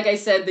it. Like I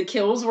said, the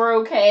kills were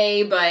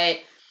okay,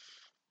 but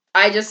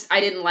I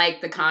didn't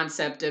like the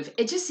concept of,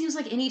 it just seems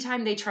like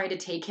anytime they try to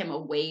take him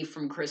away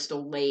from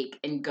Crystal Lake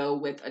and go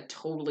with a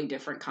totally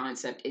different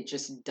concept, it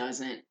just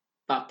doesn't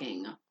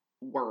fucking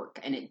work.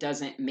 And it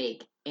doesn't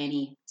make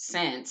any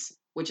sense,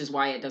 which is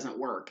why it doesn't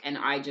work. And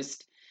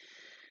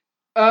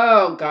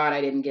oh God,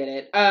 I didn't get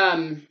it.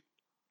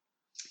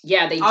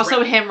 Yeah, they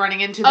also him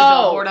running into the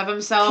billboard of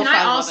himself. Can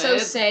I also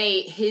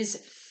say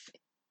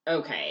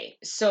okay,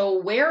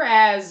 so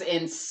whereas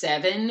in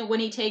 7, when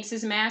he takes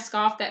his mask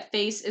off, that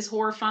face is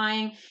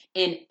horrifying.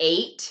 In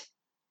 8,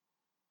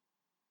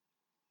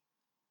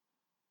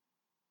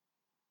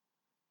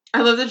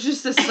 I love that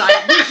just the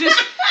silence.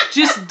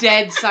 just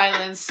dead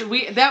silence.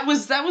 That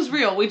was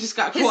real. We just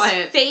got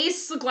quiet. His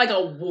face looked like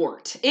a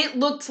wart. It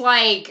looked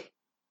like,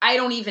 I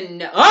don't even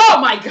know. Oh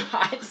my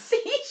God!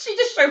 See, she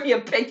just showed me a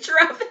picture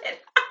of it.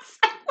 I was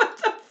like, what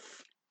the?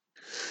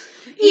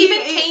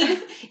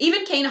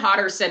 Even Kane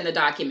Hodder said in the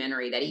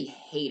documentary that he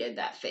hated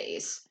that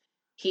face.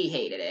 He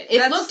hated it.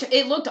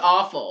 It looked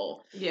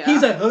awful. Yeah.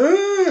 He's like,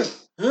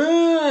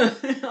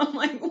 I'm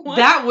like, what?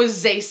 That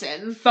was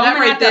Jason. That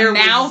right there,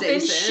 mouth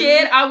and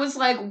shit. I was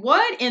like,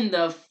 what in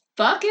the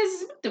fuck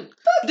is the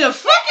fuck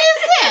is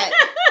that?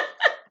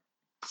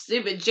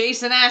 Stupid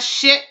Jason ass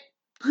shit.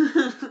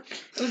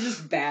 It was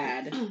just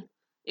bad.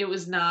 It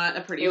was not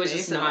a pretty It was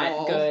face just at not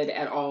all. good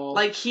at all.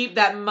 Like, keep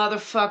that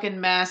motherfucking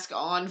mask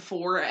on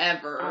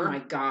forever. Oh my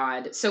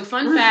god. So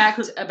fun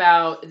fact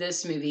about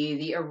this movie,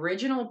 the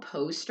original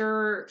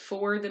poster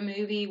for the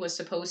movie was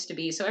supposed to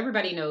be, so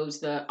everybody knows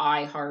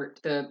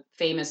the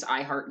famous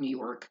I Heart New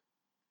York,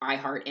 I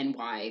Heart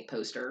NY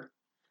poster.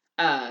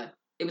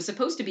 It was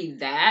supposed to be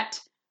that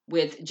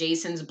with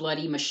Jason's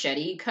bloody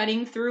machete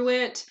cutting through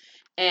it,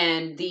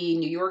 and the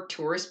New York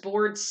tourist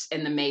boards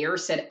and the mayor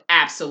said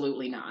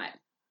absolutely not.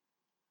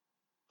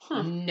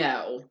 Huh.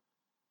 No.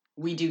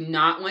 We do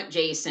not want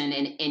Jason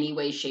in any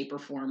way, shape, or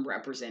form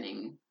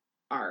representing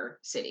our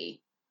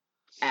city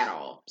at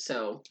all.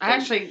 So I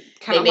actually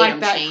kind of like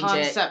that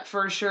concept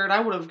for a shirt. I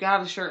would have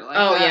got a shirt like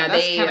that. Yeah,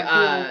 that's kind of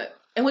cool.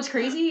 And what's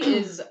crazy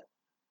is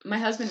my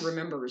husband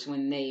remembers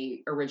when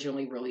they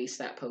originally released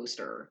that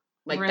poster.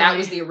 Like, Really? that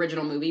was the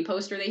original movie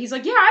poster that he's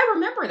like, yeah, I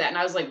remember that. And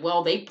I was like,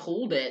 well, they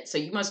pulled it. So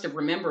you must have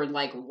remembered,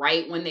 like,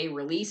 right when they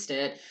released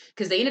it.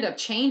 Because they ended up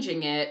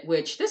changing it,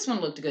 which this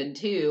one looked good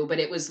too. But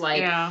it was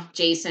like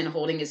Jason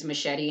holding his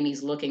machete and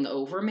he's looking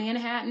over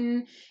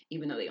Manhattan,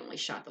 even though they only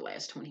shot the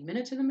last 20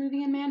 minutes of the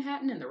movie in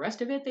Manhattan and the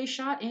rest of it they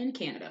shot in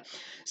Canada.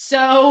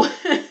 So,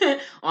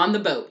 on the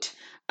boat.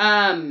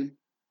 But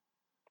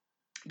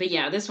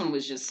yeah, this one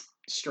was just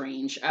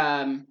strange. It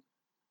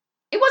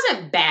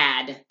wasn't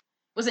bad.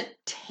 Wasn't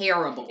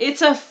terrible.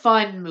 It's a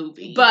fun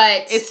movie.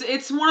 But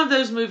it's one of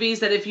those movies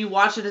that if you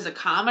watch it as a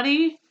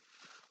comedy,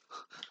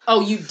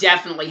 you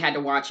definitely had to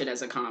watch it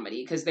as a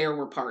comedy because there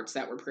were parts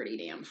that were pretty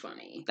damn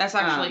funny. That's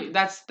actually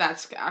that's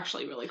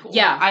actually really cool.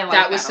 Yeah, I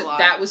like that a lot.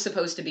 That was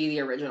supposed to be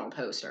the original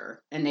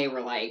poster, and they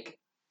were like,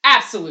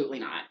 absolutely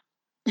not.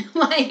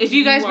 Like, if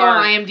you guys go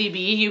on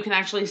IMDb, you can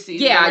actually see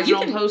the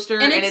original poster,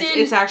 and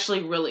it's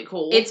actually really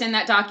cool. It's in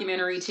that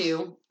documentary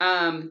too.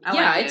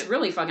 It's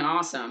really fucking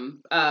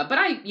awesome. But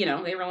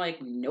they were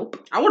like,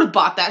 nope. I would have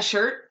bought that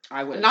shirt.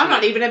 I would. And I'm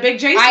not even a big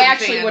Jason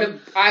fan. would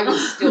have. I would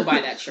still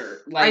buy that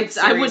shirt. Like,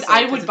 I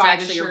would buy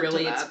the shirt.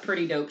 It's a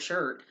pretty dope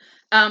shirt.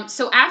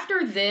 So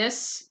after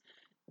this,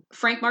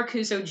 Frank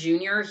Marcuso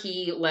Jr.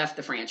 he left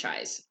the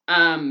franchise.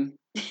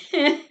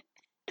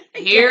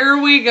 Here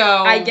we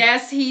go. I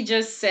guess he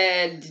just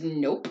said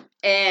nope.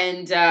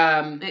 And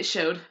it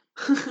showed.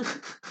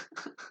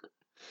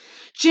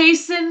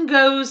 Jason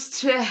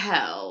Goes to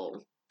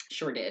Hell.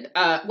 Sure did.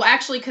 Well,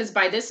 actually, because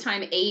by this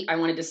time, 8, I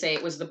wanted to say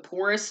it was the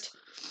poorest.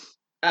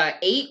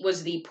 8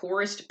 was the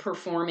poorest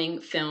performing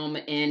film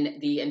in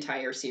the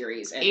entire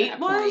series. At 8 that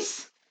was?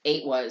 Point.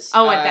 8 was.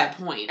 Oh, at that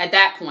point. At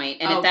that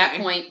point. And at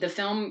that point,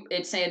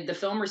 it said the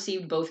film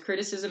received both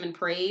criticism and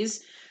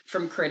praise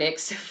from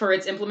critics for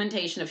its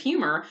implementation of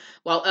humor,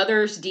 while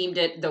others deemed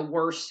it the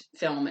worst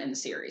film in the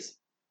series.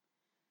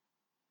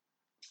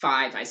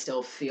 5, I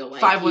still feel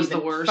like 5 was the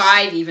worst.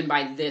 5, even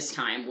by this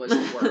time, was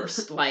the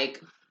worst.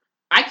 Like,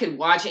 I could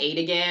watch 8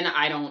 again.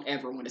 I don't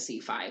ever want to see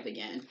 5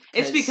 again.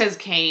 It's because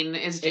Kane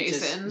is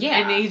Jason.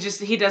 Yeah. And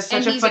he does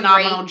such a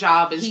phenomenal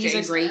job as Jason.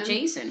 He's a great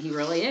Jason. He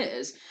really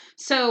is.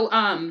 So,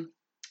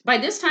 by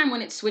this time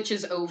when it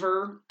switches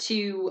over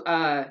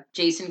to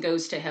Jason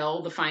Goes to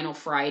Hell, the final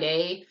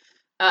Friday,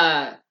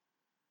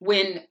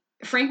 when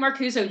Frank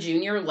Marcuso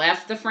Jr.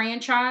 left the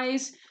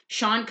franchise,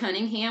 Sean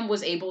Cunningham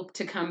was able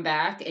to come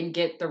back and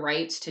get the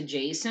rights to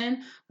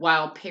Jason,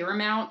 while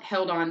Paramount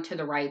held on to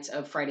the rights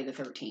of Friday the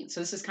 13th.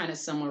 So this is kind of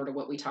similar to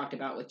what we talked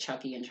about with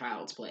Chucky and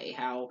Child's Play,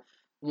 how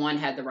one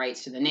had the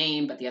rights to the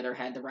name, but the other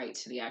had the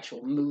rights to the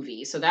actual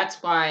movie. So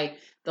that's why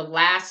the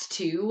last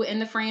 2 in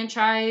the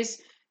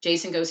franchise,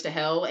 Jason Goes to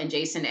Hell and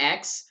Jason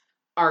X,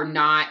 are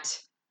not,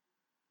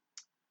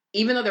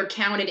 even though they're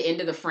counted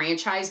into the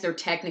franchise, they're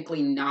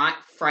technically not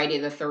Friday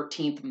the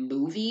 13th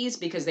movies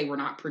because they were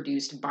not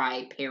produced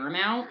by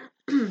Paramount.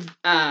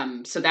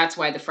 So that's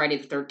why the Friday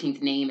the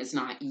 13th name is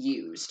not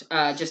used,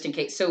 just in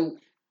case. So,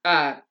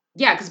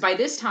 because by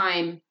this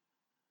time,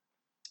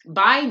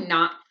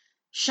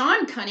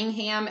 Sean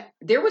Cunningham,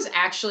 there was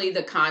actually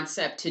the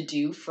concept to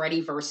do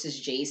Freddy versus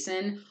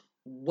Jason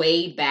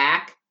way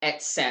back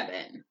at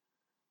 7.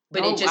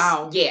 But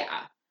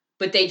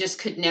but they just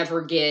could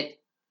never get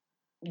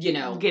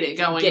it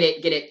going, get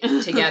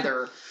it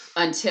together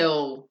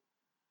until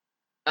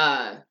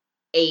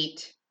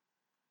 8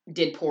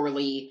 did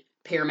poorly.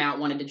 Paramount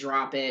wanted to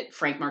drop it.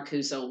 Frank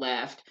Marcuso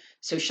left.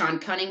 So Sean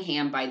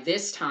Cunningham by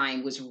this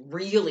time was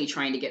really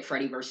trying to get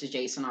Freddy vs.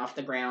 Jason off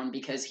the ground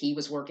because he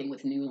was working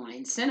with New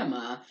Line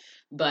Cinema,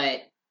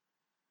 but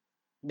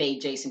made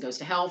Jason Goes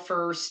to Hell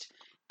first.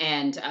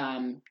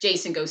 And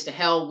Jason Goes to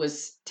Hell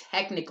was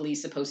technically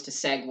supposed to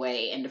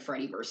segue into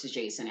Freddy vs.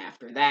 Jason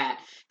after that,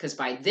 because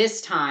by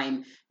this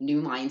time, New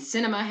Line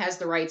Cinema has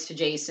the rights to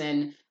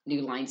Jason.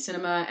 New Line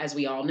Cinema, as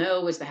we all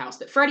know, is the house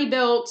that Freddy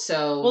built,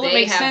 so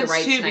they have the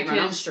rights to Nightmare on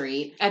Elm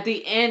Street. At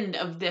the end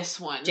of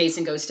this one,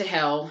 Jason Goes to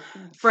Hell.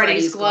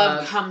 Freddy's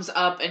glove comes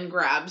up and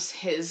grabs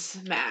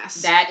his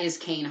mask. That is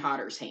Kane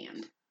Hodder's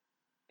hand.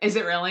 Is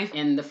it really?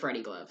 In the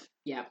Freddy glove.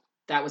 Yep.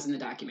 That was in the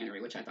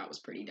documentary, which I thought was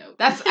pretty dope.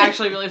 That's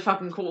actually really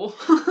fucking cool.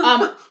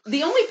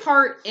 The only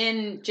part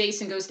in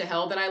Jason Goes to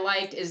Hell that I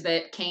liked is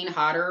that Kane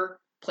Hodder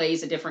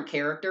plays a different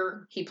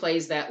character. He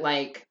plays that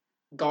like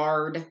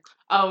guard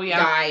Oh yeah.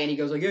 guy, and he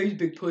goes like, "Yeah, he's a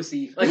big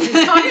pussy." Like he's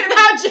talking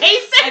about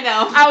Jason. I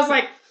know. I was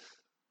like,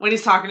 when you're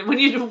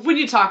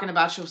talking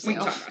about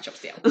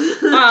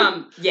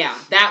yourself. yeah,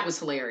 that was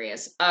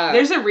hilarious.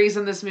 There's a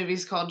reason this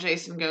movie's called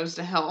Jason Goes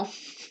to Hell.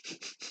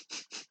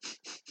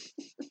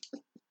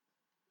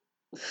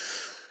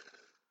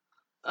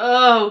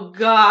 Oh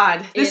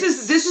God, this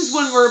is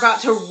when we're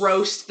about to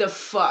roast the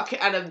fuck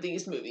out of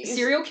these movies.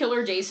 Serial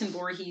killer Jason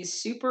Voorhees'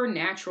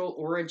 supernatural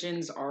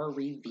origins are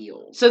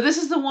revealed. So this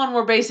is the one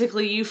where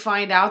basically you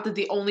find out that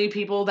the only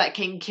people that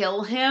can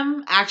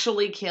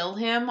actually kill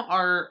him,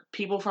 are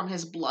people from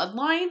his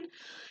bloodline,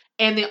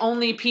 and the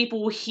only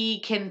people he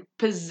can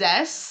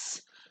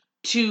possess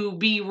to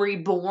be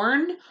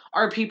reborn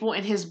are people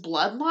in his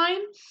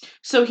bloodline.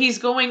 So he's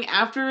going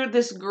after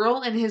this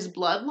girl in his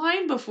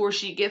bloodline before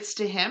she gets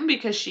to him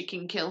because she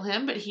can kill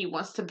him, but he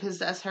wants to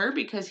possess her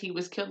because he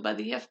was killed by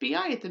the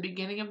FBI at the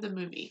beginning of the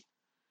movie.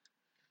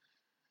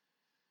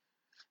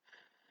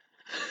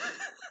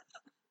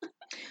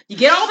 You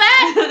get all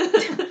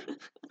that?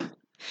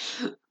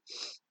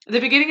 The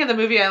beginning of the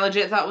movie I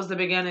legit thought was the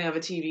beginning of a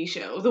TV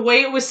show. The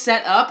way it was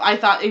set up, I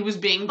thought it was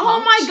being pumped. Oh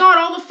my God,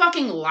 all the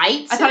fucking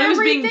lights. I thought it was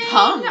being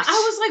pumped. I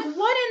was like,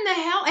 what in the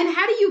hell? And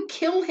how do you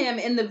kill him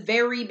in the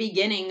very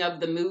beginning of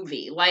the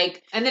movie?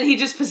 Like, and then he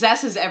just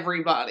possesses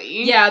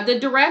everybody. Yeah, the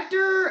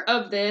director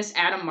of this,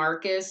 Adam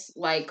Marcus,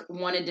 like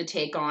wanted to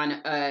take on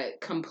a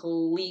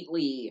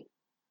completely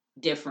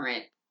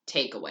different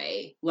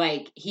takeaway.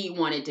 Like, he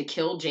wanted to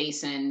kill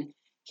Jason.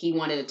 He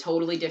wanted a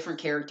totally different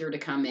character to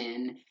come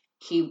in.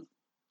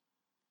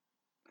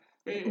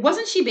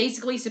 Wasn't she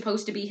basically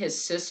supposed to be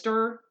his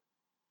sister?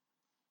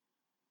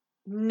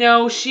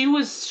 No, she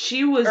was.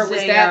 Or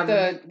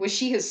was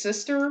she his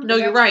sister? No,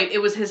 you're right. It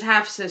was his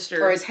half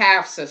sister. Or his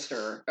half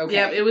sister. Okay.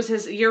 Yeah, it was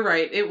his. You're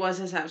right. It was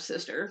his half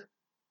sister.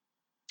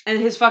 And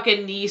his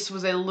fucking niece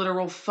was a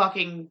literal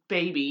fucking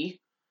baby.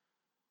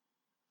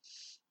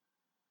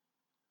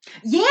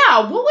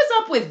 Yeah, what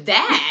was up with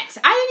that?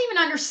 I didn't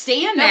even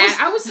understand that.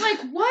 I was like,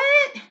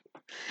 what?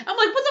 I'm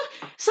like, what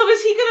the... So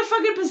is he gonna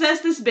fucking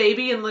possess this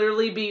baby and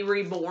literally be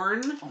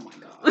reborn? Oh my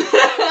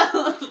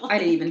God. I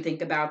didn't even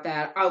think about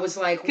that. I was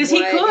like, what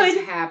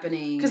is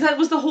happening? Because that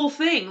was the whole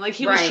thing. Like,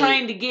 he was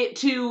trying to get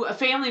to a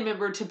family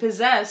member to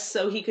possess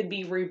so he could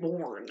be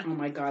reborn. Oh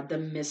my God, the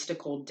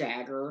mystical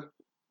dagger.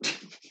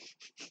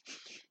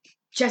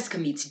 Jessica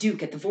meets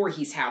Duke at the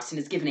Voorhees house and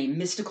is given a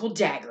mystical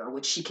dagger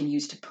which she can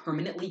use to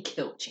permanently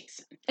kill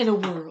Jason. In a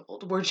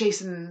world where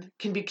Jason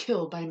can be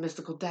killed by a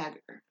mystical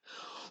dagger,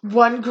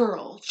 one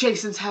girl,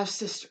 Jason's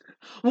half-sister,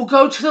 will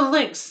go to the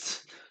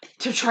lengths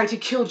to try to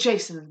kill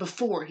Jason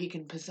before he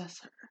can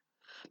possess her.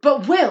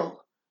 But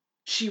will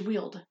she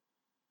wield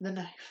the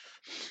knife?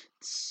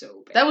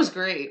 So bad. That was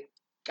great.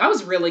 That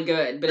was really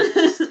good, but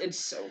it's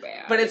so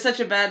bad. But it's such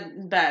a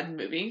bad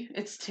movie.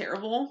 It's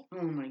terrible.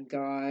 Oh my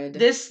God.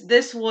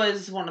 This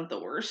was one of the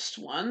worst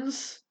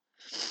ones.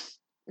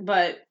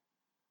 But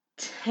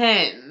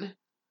 10.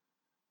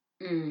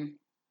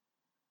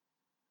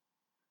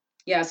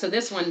 Yeah, so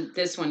this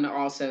one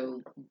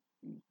also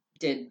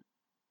did.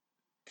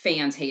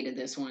 Fans hated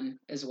this one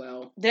as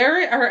well.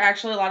 There are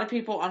actually a lot of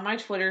people on my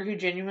Twitter who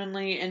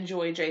genuinely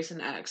enjoy Jason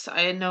X.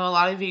 I know a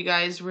lot of you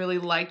guys really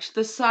liked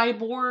the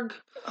cyborg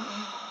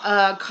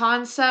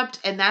concept,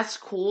 and that's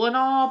cool and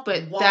all,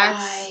 but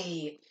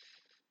why?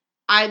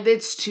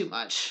 It's too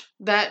much.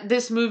 That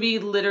this movie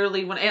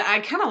literally, I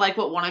kind of like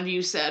what one of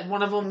you said.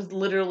 One of them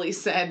literally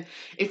said,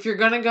 if you're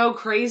gonna go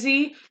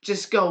crazy,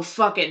 just go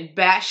fucking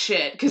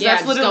batshit. Because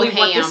that's literally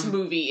what this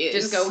movie is.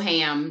 Just go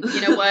ham.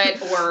 You know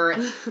what? Or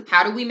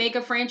how do we make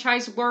a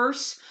franchise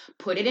worse?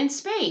 Put it in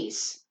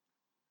space.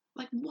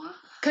 Like, what?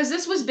 Because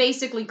this was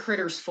basically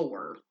Critters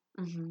 4.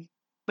 Mm-hmm.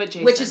 But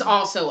Jason. Which is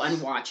also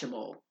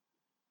unwatchable.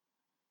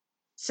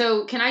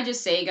 So, can I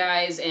just say,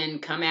 guys, and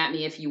come at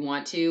me if you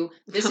want to,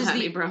 this is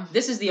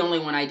the only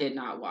one I did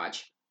not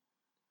watch.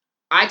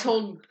 I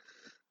told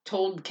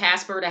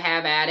Casper to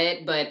have at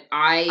it, but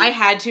I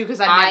had to because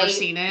I'd never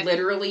seen it.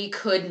 Literally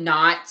could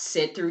not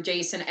sit through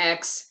Jason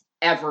X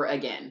ever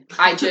again.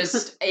 I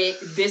just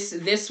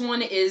this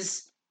one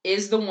is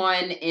the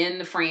one in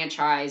the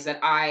franchise that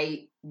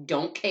I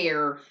don't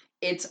care.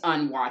 It's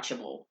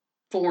unwatchable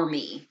for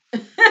me.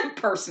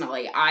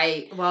 Personally,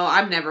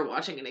 I'm never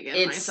watching it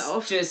again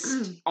myself. It's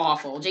just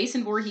awful.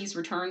 Jason Voorhees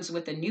returns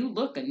with a new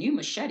look, a new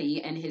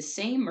machete, and his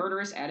same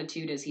murderous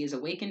attitude as he is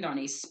awakened on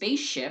a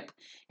spaceship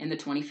in the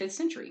 25th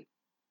century.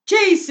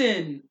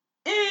 Jason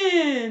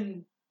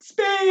in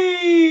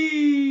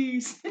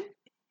space!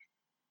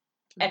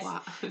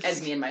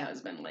 As me and my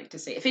husband like to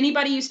say. If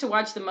anybody used to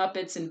watch the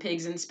Muppets and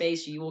Pigs in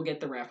Space, you will get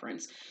the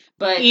reference.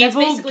 But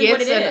Evil that's basically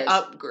gets what it an is.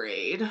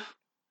 Upgrade.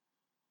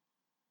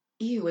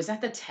 Ew, is that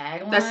the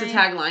tagline? That's the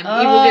tagline.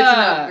 Evil gets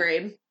an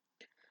upgrade.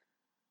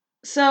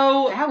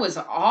 So that was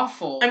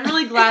awful. I'm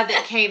really glad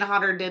that Kane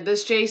Hodder did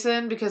this,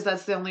 Jason, because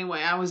that's the only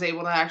way I was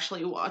able to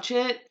actually watch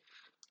it.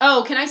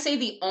 Oh, can I say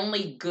the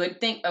only good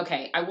thing?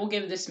 Okay, I will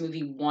give this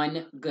movie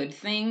one good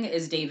thing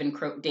is David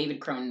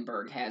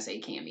Cronenberg has a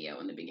cameo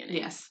in the beginning.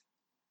 Yes.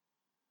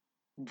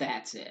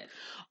 That's it.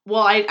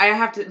 Well, I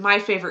have to. My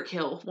favorite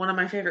kill. One of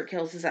my favorite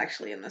kills is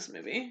actually in this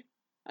movie.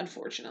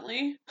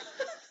 Unfortunately.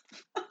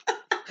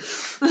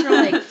 You're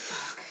like,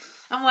 fuck.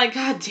 I'm like,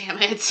 God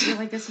damn it. You're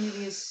like, this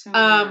movie is so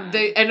bad.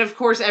 And of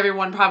course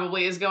everyone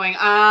probably is going,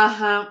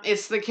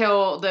 it's the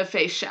kill, the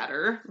face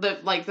shatter.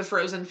 The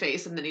frozen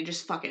face, and then he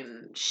just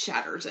fucking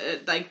shatters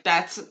it. Like,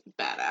 that's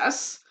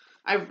badass.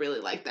 I really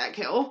like that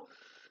kill.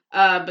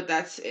 But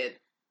that's it.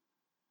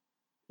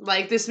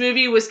 Like, this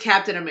movie was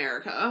Captain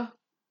America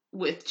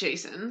with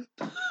Jason.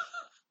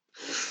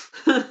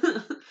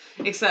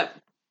 Except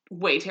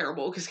way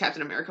terrible, because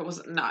Captain America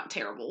was not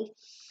terrible.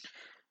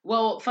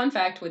 Well, fun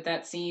fact with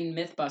that scene,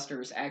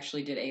 Mythbusters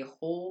actually did a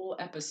whole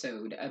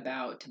episode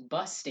about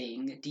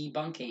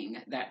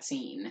debunking that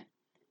scene.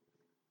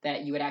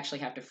 That you would actually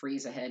have to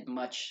freeze a head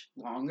much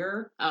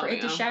longer for it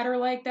to shatter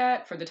like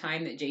that. For the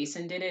time that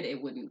Jason did it,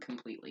 it wouldn't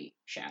completely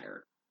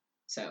shatter.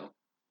 So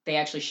they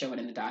actually show it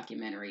in the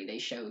documentary. They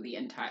show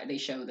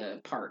the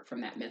part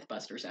from that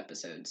Mythbusters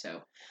episode.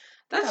 So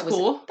that's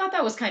cool. Thought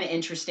that was kind of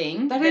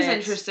interesting. That is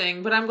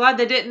interesting, but I'm glad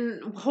they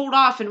didn't hold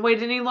off and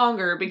wait any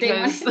longer,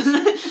 because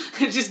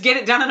just get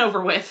it done and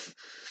over with.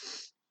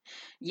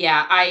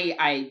 Yeah,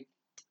 I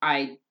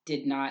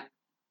did not.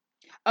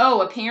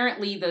 Oh,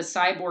 apparently the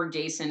cyborg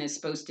Jason is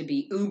supposed to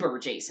be Uber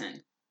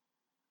Jason.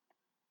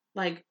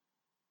 Like,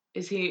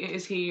 is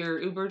he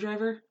your Uber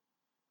driver?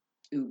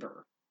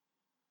 Uber.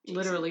 Jason.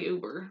 Literally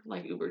Uber,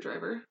 like Uber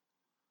driver.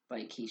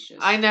 Like, he's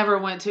just... I never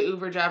went to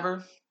Uber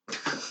driver.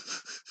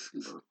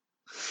 Uber.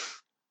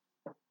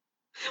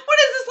 What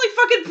is this, like,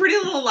 fucking Pretty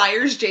Little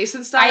Liars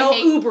Jason style?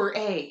 Uber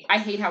A. I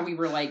hate how we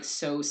were, like,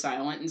 so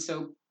silent in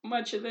so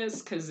much of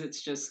this, because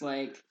it's just,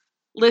 like...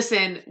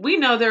 Listen, we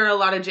know there are a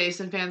lot of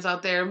Jason fans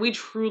out there, and we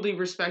truly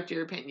respect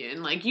your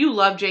opinion. Like, you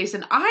love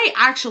Jason. I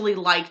actually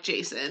like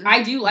Jason.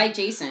 I do like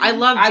Jason. I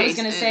love Jason. I was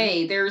gonna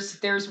say,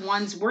 there's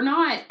ones, we're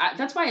not...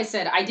 that's why I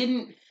said, I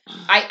didn't...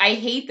 I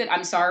hate that.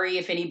 I'm sorry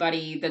if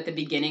anybody that the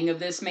beginning of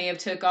this may have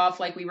took off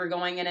like we were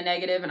going in a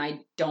negative, and I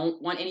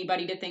don't want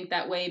anybody to think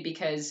that way,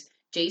 because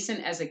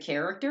Jason as a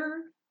character,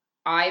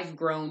 I've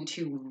grown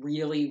to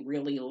really,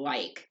 really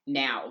like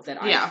now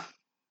that I've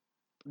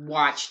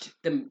watched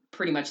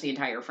pretty much the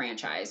entire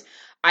franchise.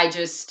 I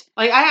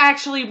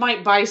actually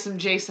might buy some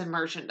Jason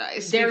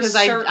merchandise because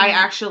I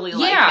actually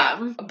like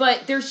him.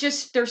 But there's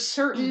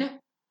certain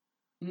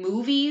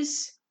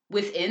movies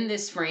within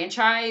this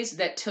franchise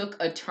that took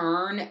a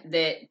turn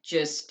that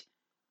just...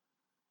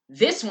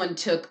 This one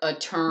took a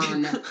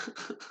turn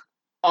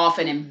off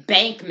an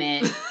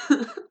embankment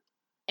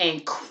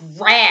and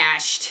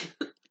crashed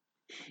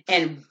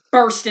and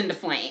burst into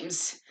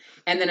flames.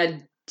 And then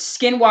a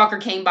skinwalker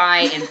came by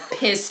and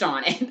pissed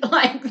on it.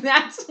 Like,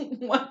 that's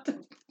what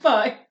the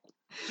fuck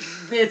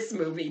this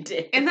movie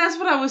did. And that's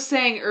what I was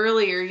saying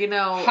earlier,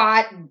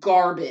 hot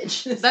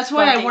garbage. That's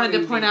why I wanted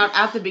to point out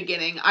at the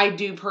beginning, I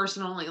do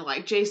personally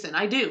like Jason.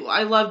 I do.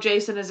 I love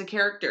Jason as a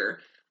character.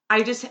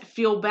 I just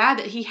feel bad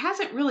that he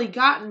hasn't really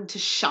gotten to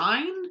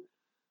shine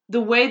the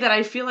way that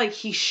I feel like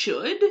he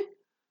should,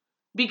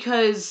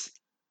 because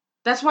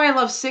that's why I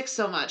love 6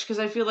 so much, because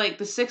I feel like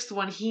the 6th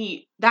one,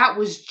 that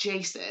was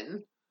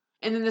Jason.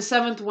 And then the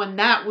 7th one,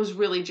 that was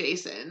really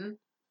Jason.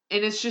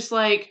 And it's just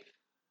like,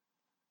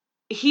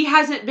 he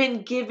hasn't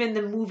been given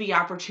the movie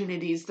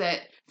opportunities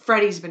that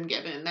Freddy's been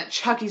given, that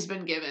Chucky's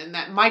been given,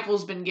 that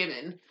Michael's been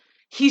given.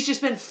 He's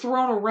just been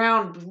thrown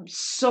around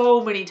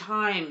so many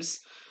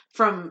times,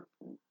 from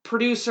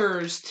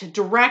producers to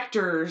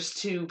directors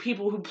to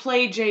people who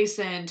played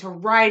Jason to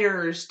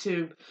writers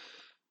to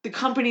the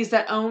companies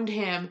that owned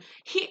him.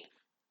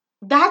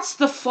 That's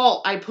the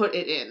fault I put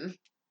it in.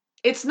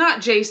 It's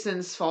not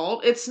Jason's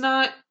fault. It's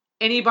not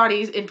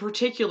anybody's in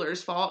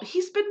particular's fault.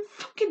 He's been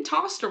fucking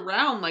tossed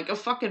around like a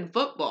fucking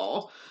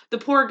football. The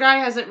poor guy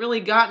hasn't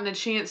really gotten a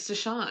chance to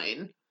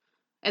shine.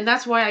 And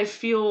that's why I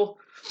feel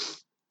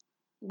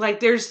like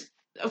there's,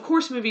 of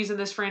course, movies in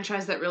this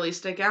franchise that really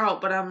stick out,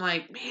 but I'm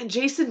like, man,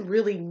 Jason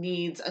really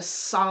needs a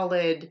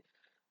solid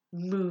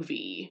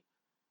movie.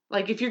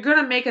 Like, if you're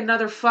gonna make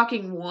another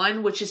fucking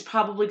one, which is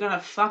probably gonna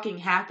fucking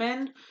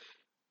happen,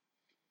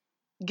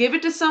 give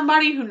it to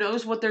somebody who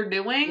knows what they're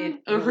doing,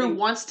 or who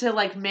wants to,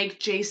 like, make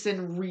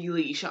Jason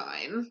really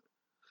shine.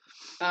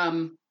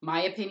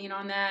 My opinion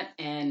on that,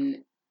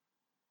 and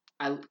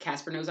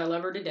Casper knows I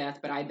love her to death,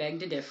 but I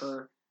beg to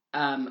differ.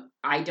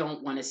 I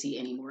don't want to see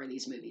any more of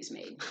these movies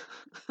made.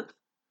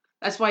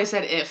 That's why I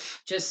said if.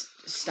 Just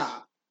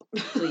stop.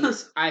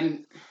 Please.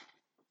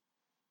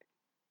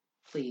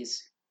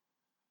 Please.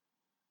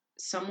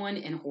 Someone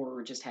in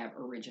horror just have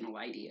original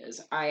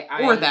ideas.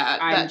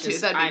 That too.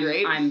 That'd be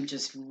great. I'm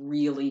just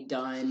really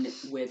done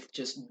with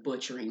just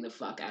butchering the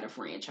fuck out of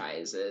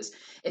franchises.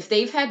 If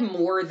they've had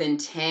more than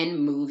 10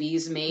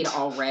 movies made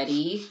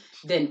already,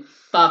 then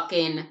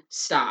fucking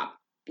stop.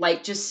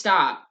 Like, just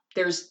stop.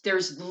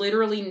 There's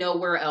literally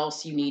nowhere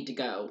else you need to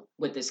go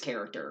with this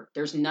character.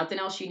 There's nothing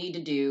else you need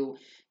to do.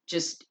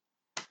 Just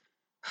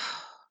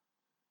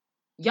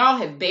Y'all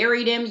have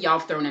buried him. Y'all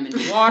have thrown him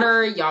in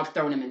water. Y'all have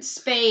thrown him in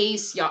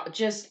space. Y'all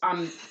just,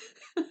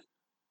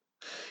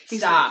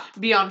 stop.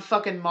 Be on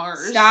fucking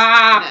Mars.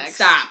 Stop.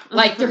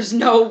 Like, there's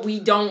no, we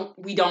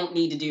don't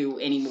need to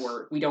do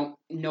anymore. We don't,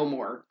 no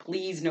more.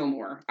 Please, no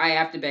more. I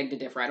have to beg to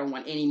differ. I don't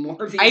want any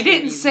more of these. I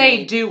didn't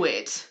say do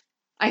it.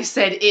 I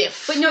said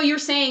if. But no, you're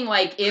saying,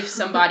 like, if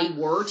somebody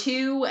were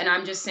to, and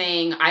I'm just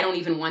saying I don't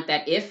even want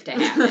that if to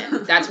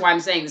happen. That's why I'm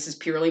saying this is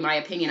purely my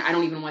opinion. I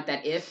don't even want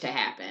that if to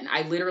happen.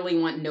 I literally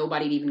want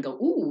nobody to even go,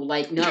 ooh,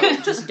 like, no,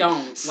 just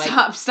don't.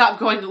 Stop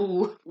going,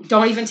 ooh.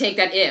 Don't even take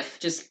that if.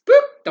 Just,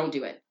 boop, don't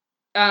do it.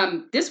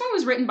 This one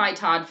was written by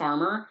Todd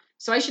Farmer.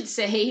 So I should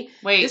say,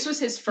 this was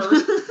his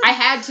first. I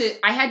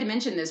had to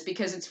mention this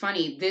because it's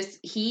funny.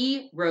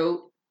 He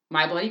wrote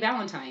My Bloody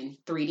Valentine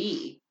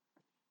 3D.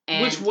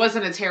 Which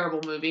wasn't a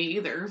terrible movie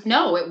either.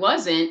 No, it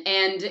wasn't.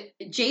 And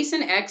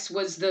Jason X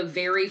was the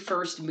very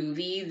first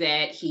movie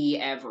that he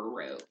ever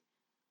wrote.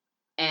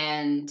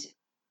 And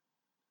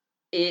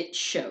it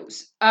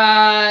shows.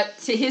 To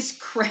his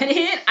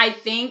credit, I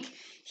think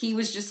he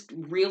was just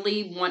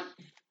really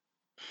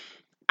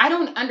I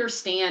don't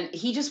understand.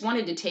 He just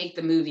wanted to take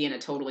the movie in a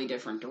totally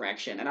different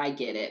direction. And I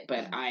get it,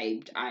 but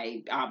I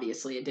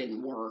obviously it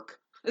didn't work.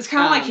 It's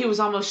kind of like he was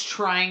almost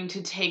trying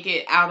to take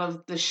it out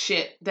of the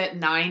shit that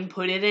 9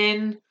 put it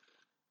in,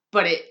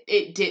 but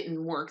it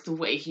didn't work the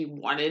way he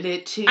wanted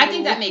it to. I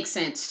think that makes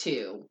sense,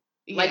 too.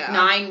 Like,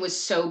 9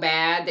 was so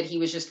bad that he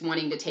was just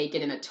wanting to take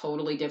it in a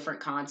totally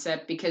different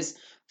concept, because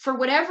for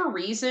whatever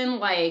reason,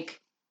 like,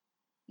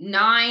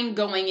 9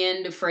 going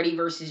into Freddy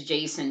versus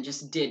Jason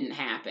just didn't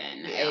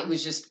happen. Yeah. It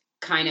was just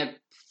kind of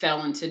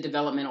fell into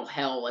developmental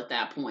hell at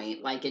that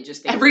point. Like, it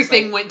just...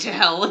 Everything went to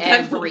hell at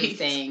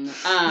everything.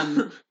 that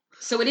point.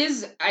 So it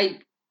is,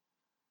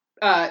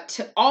 to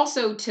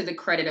the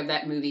credit of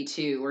that movie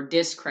too, or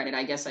discredit,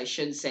 I guess I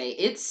should say,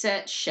 it's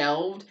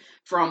shelved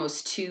for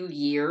almost 2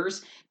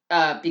 years,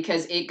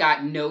 because it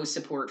got no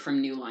support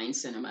from New Line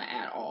Cinema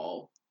at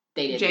all.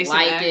 They didn't Jason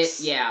like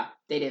X. it. Yeah,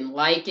 they didn't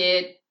like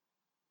it.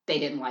 They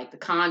didn't like the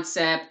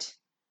concept.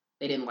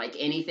 They didn't like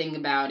anything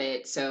about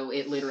it. So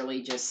it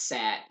literally just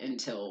sat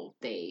until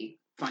they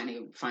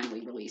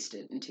finally released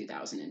it in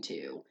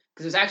 2002.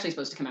 Because it was actually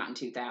supposed to come out in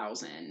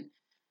 2000.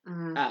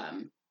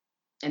 Mm-hmm.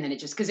 And then it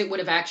just, because it would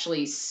have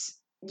actually,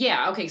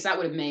 because that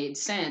would have made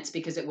sense,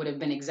 because it would have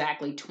been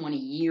exactly 20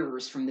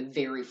 years from the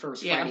very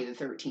first Friday the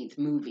 13th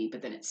movie,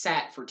 but then it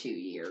sat for 2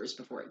 years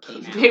before it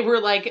came out. They were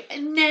like,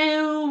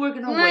 no, we're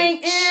gonna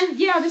wait.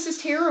 This is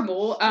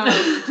terrible.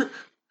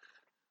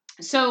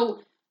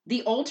 So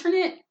the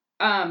alternate,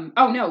 now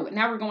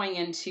we're going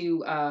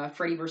into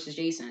Freddy versus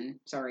Jason.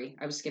 Sorry,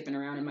 I was skipping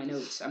around in my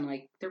notes. I'm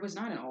like, there was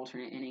not an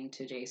alternate ending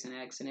to Jason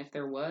X, and if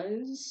there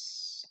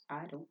was...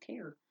 I don't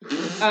care.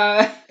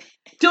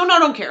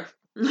 Don't care.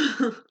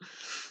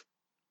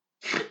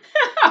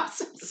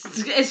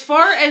 As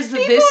far as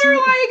people are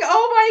like,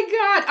 oh my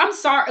god, I'm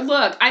sorry.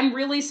 Look, I'm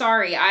really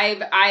sorry.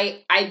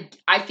 I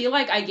feel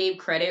like I gave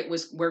credit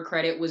where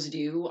credit was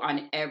due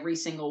on every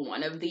single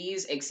one of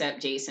these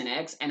except Jason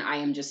X, and I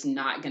am just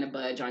not gonna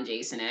budge on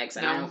Jason X.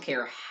 And I don't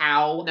care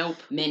how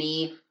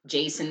many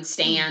Jason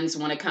stans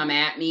want to come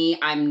at me.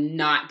 I'm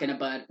not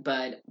gonna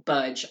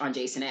budge on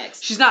Jason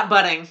X. She's not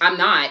budding. I'm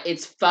not.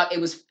 It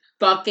was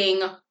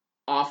fucking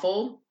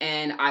awful,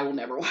 and I will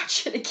never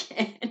watch it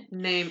again.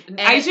 Name.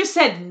 And I just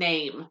said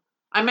name.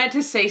 I meant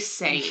to say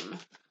same.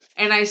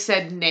 And I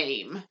said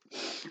name.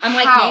 I'm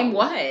like, how? Name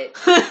what?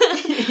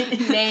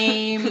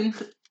 Name.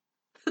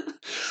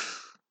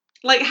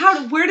 Like,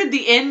 where did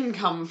the N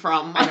come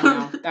from? I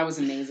don't know. That was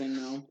amazing,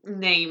 though.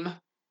 Name.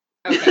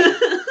 Okay.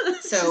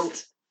 So,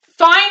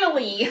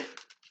 finally.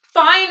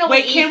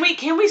 Wait,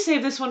 can we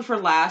save this one for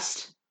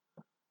last?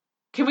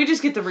 Can we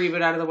just get the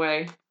reboot out of the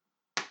way?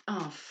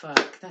 Oh,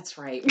 fuck. That's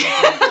right.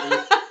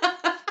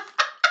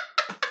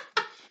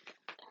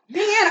 Man,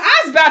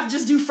 I was about to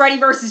just do Freddy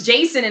versus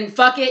Jason and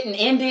fuck it and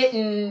end it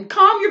and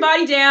calm your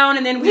body down,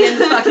 and then we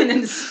end the fucking in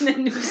the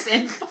new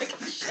Sin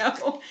fucking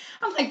show.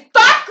 I'm like,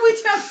 fuck,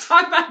 we have to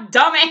talk about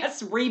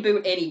dumbass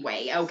reboot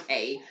anyway.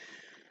 Okay.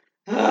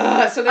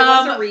 So there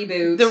was a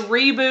reboot. The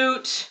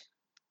reboot,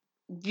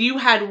 you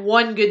had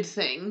one good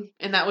thing,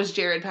 and that was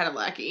Jared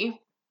Padalecki.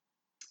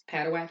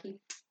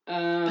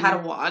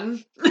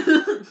 Padawan.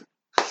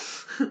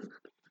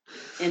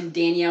 And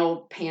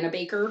Danielle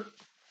Panabaker.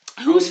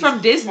 Who's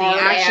from Disney,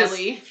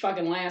 actually.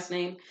 Fucking last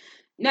name.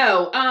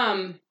 No,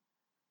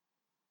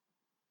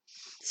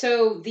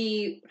 so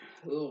I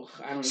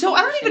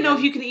don't even know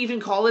if you can even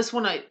call this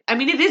one I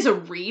mean, it is a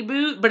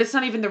reboot, but it's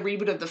not even the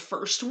reboot of the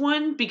first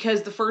one,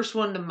 because the first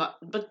one,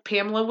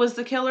 Pamela was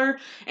the killer,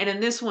 and in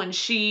this one,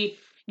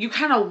 you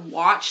kind of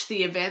watch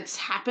the events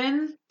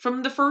happen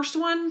from the first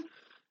one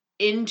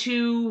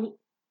into...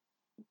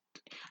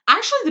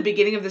 Actually, the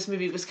beginning of this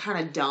movie was kind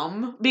of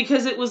dumb,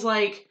 because it was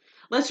like,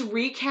 let's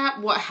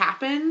recap what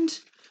happened,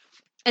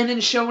 and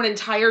then show an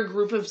entire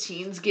group of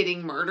teens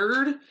getting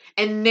murdered,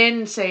 and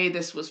then say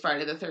this was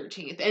Friday the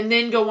 13th, and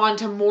then go on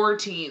to more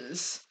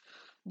teens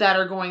that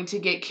are going to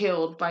get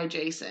killed by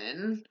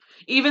Jason.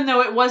 Even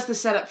though it was the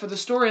setup for the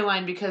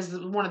storyline, because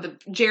one of the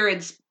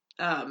Jared's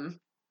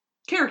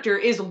character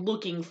is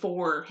looking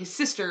for his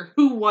sister,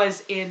 who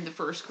was in the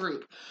first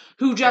group,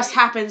 who just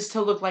happens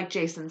to look like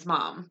Jason's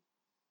mom.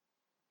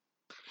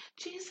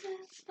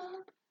 Jason's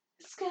mom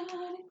is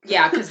gonna...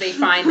 Yeah, because they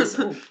find this...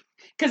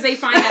 Because they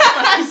find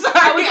that... I was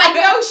like,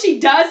 no, she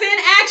doesn't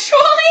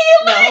actually!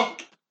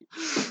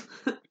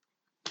 No.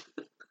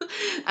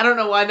 I don't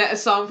know why that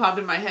song popped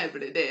in my head,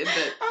 but it did.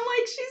 But I'm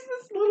like, she's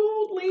this little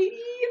old lady.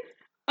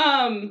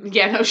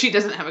 Yeah, no, she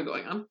doesn't have it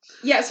going on.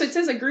 Yeah, so it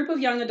says a group of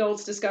young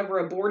adults discover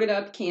a boarded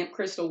up Camp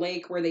Crystal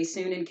Lake where they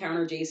soon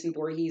encounter Jason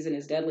Voorhees and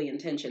his deadly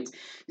intentions.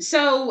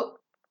 So,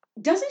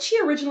 doesn't she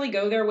originally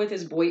go there with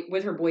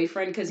her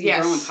boyfriend because he's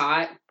growing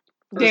pot?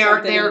 They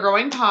are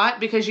growing pot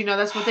because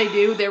that's what they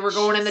do. They were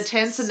going in the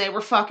tents and they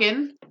were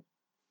fucking.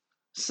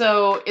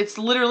 So it's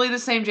literally the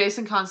same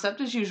Jason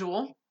concept as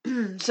usual.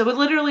 So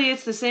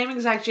it's the same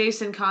exact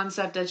Jason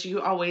concept that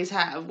you always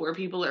have, where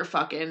people are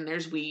fucking,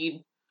 there's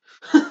weed.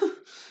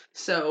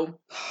 So,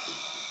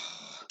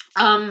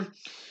 like,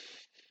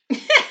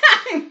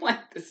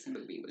 this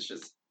movie was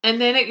just... And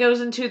then it goes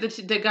into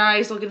the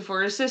guys looking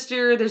for his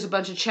sister. There's a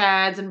bunch of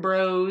chads and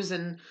bros,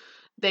 and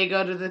they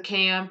go to the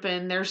camp,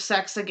 and there's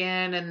sex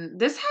again. And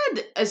this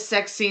had a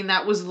sex scene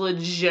that was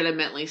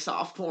legitimately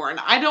soft porn.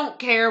 I don't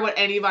care what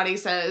anybody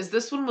says.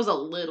 This one was a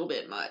little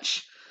bit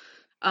much.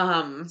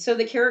 So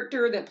the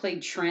character that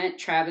played Trent,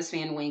 Travis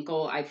Van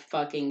Winkle, I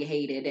fucking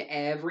hated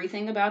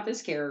everything about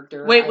this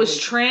character. Wait, was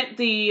Trent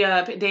the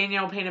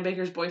Danielle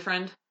Panabaker's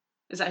boyfriend?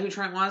 Is that who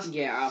Trent was?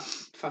 Yeah,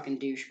 fucking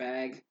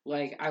douchebag.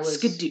 Like, I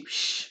was...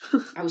 Skadoosh.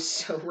 I was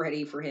so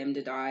ready for him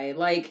to die.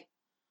 Like,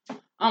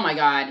 oh my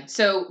god.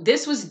 So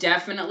this was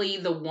definitely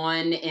the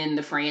one in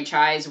the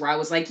franchise where I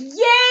was like, yay,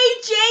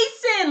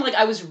 Jason! Like,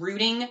 I was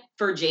rooting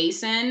for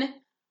Jason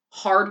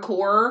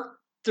hardcore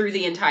through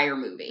the entire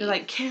movie. You're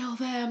like, kill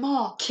them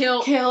all.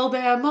 Kill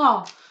them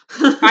all.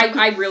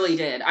 I really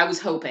did. I was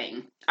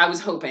hoping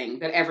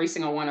that every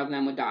single one of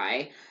them would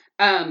die.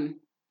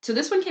 So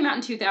this one came out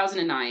in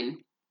 2009.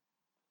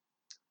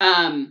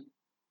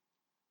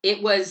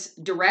 It was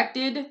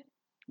directed...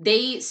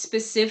 They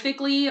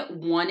specifically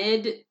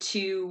wanted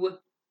to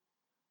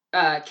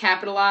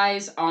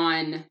capitalize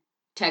on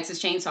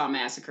Texas Chainsaw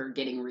Massacre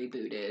getting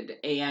rebooted,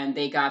 and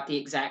they got the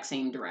exact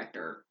same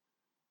director.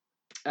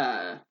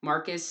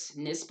 Marcus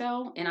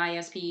Nispel,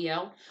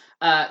 Nispel.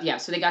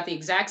 So they got the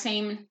exact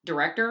same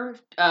director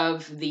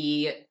of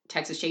the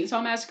Texas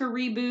Chainsaw Massacre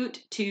reboot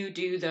to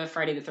do the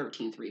Friday the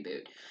 13th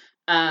reboot.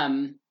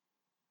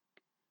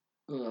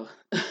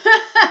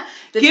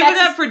 Give it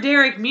up for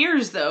Derek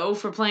Mears, though,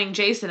 for playing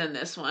Jason in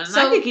this one.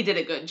 So I think he did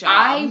a good job.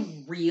 I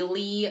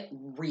really,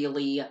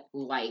 really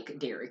like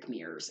Derek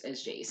Mears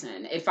as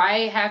Jason. If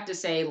I have to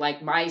say,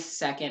 like, my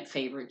second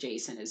favorite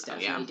Jason is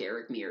definitely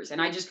Derek Mears. And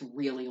I just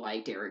really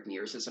like Derek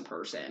Mears as a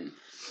person.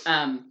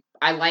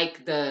 I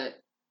like the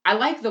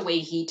way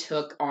he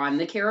took on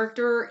the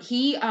character.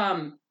 He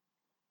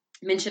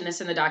mentioned this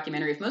in the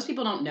documentary. If most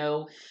people don't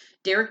know,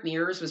 Derek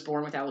Mears was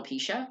born with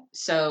alopecia.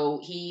 So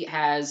he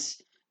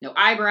has no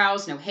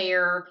eyebrows, no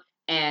hair,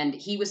 and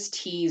he was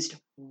teased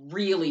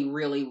really,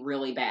 really,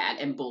 really bad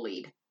and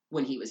bullied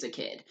when he was a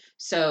kid.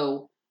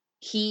 So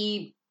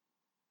he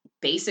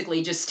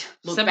basically just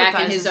looked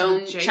back in his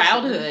own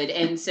childhood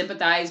and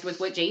sympathized with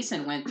what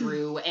Jason went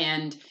through.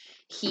 And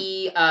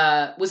he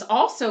was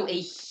also a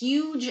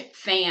huge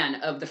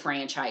fan of the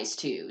franchise,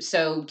 too.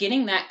 So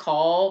getting that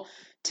call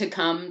to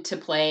come to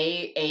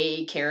play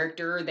a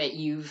character that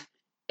you've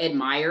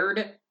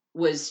admired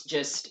was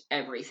just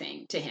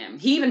everything to him.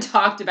 He even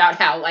talked about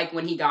how, like,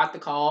 when he got the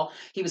call,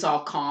 he was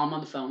all calm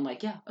on the phone,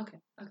 like, yeah, okay,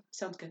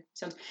 sounds good.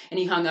 And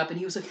he hung up and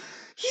he was like,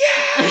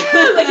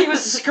 yeah! Like, he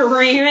was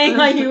screaming,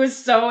 like, he was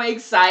so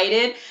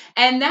excited.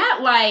 And that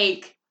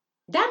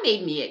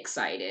made me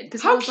excited.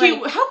 How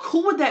cute, how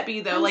cool would that be,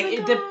 though?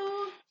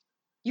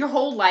 Your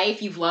whole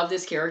life, you've loved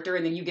this character,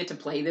 and then you get to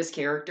play this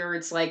character.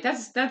 It's like,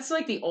 that's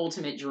like the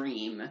ultimate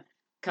dream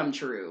come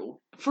true.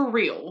 For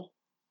real.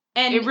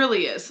 And it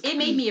really is. It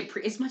made me,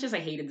 as much as I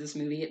hated this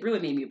movie, it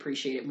really made me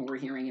appreciate it more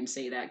hearing him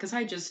say that. Because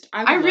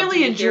I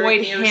really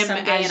enjoyed him as Jason.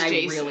 And I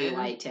really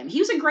liked him. He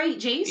was a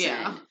great Jason.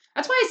 Yeah.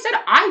 That's why I said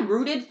I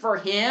rooted for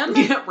him.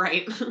 Yeah,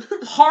 right.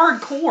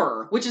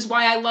 Hardcore, which is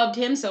why I loved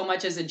him so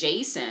much as a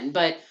Jason.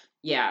 But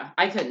yeah,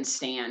 I couldn't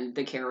stand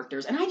the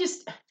characters. And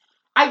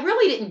I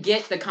really didn't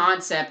get the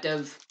concept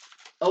of,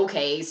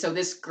 okay, so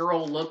this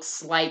girl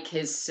looks like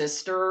his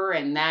sister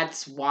and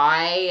that's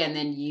why, and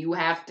then you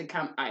have to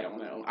come. I don't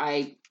know.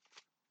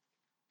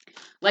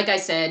 Like I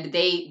said,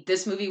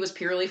 this movie was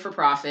purely for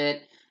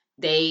profit.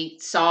 They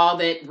saw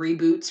that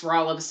reboots were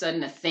all of a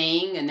sudden a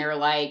thing, and they're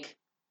like,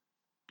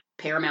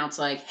 Paramount's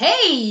like,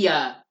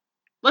 hey,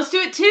 let's do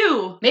it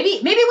too. Maybe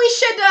we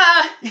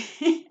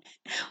should,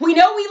 we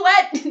know we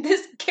let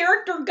this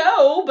character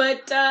go,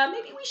 but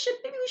maybe we should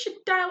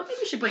dial it. Maybe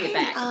we should bring it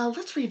back.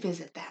 Let's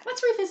revisit that.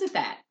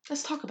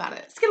 Let's talk about it.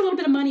 Let's get a little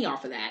bit of money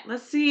off of that.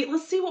 Let's see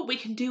what we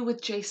can do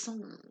with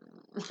Jason.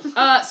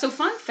 So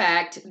fun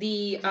fact,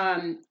 the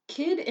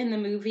kid in the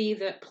movie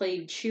that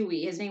played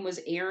Chewie, his name was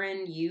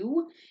Aaron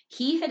Yu.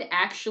 He had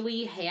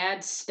actually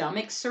had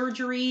stomach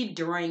surgery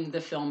during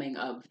the filming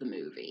of the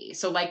movie.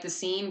 So like the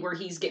scene where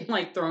he's getting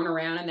like thrown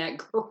around in that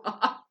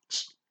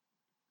garage,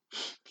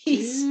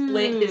 he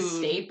split his Dude.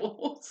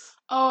 staples.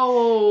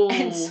 Oh.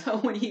 And so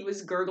when he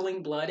was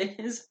gurgling blood in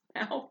his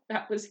mouth,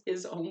 that was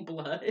his own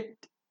blood.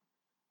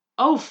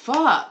 Oh,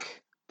 fuck.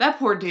 That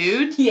poor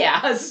dude.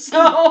 Yeah,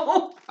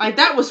 so... Like,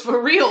 that was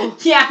for real.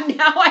 Yeah,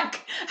 now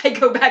I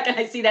go back and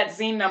I see that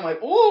scene and I'm like,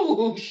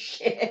 oh,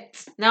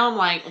 shit. Now I'm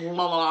like,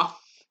 la la.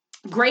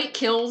 Great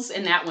kills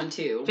in that one,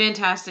 too.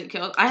 Fantastic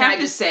kills. I have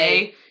to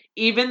say,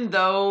 even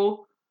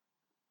though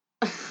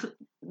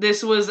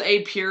this was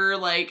a pure,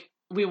 like,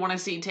 we want to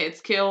see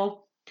tits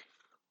kill,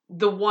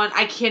 the one,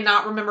 I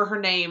cannot remember her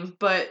name,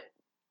 but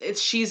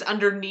she's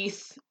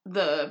underneath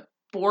the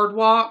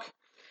boardwalk,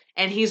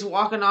 and he's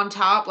walking on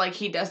top like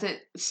he doesn't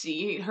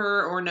see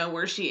her or know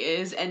where she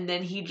is, and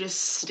then he just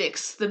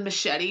sticks the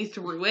machete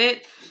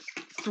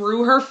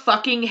through her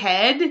fucking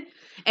head,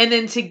 and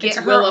then to get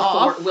her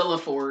off... Willa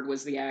Ford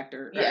was the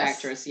actor, or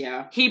actress,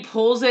 yeah. He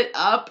pulls it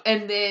up,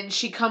 and then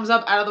she comes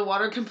up out of the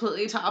water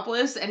completely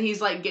topless, and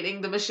he's, like,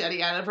 getting the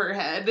machete out of her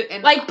head.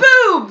 And like,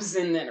 boobs!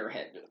 And then her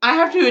head. I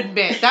have to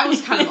admit, that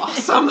was kind of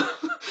awesome.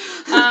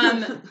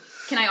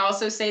 Can I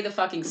also say the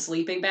fucking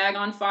sleeping bag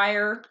on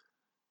fire?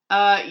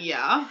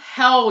 Yeah.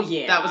 Hell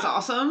yeah. That was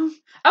awesome.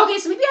 Okay,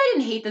 so maybe I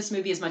didn't hate this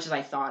movie as much as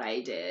I thought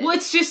I did. Well,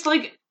 it's just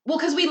like... Well,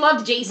 because we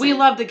loved Jason. We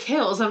loved the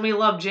kills, and we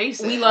loved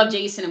Jason. We loved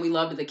Jason, and we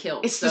loved the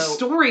kills. It's the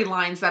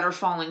storylines that are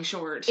falling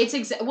short. It's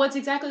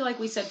exactly like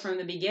we said from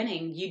the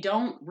beginning. You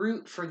don't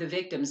root for the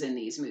victims in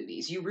these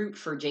movies. You root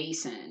for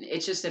Jason.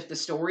 It's just if the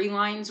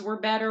storylines were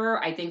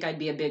better, I think I'd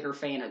be a bigger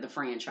fan of the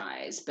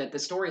franchise. But the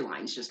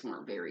storylines just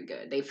weren't very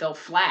good. They fell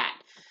flat.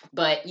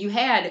 But you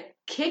had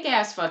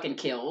kick-ass fucking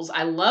kills.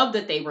 I love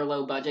that they were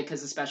low budget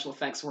because the special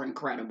effects were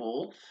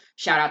incredible.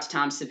 Shout out to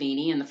Tom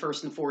Savini in the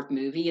first and fourth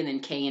movie, and then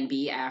K and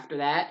B after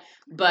that.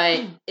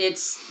 But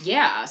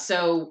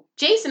so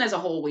Jason as a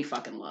whole, we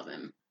fucking love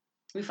him.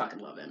 We fucking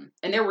love him.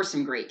 And there were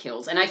some great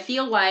kills. And I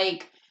feel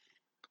like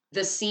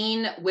the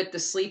scene with the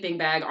sleeping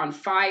bag on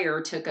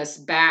fire took us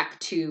back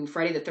to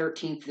Friday the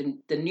 13th,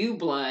 the New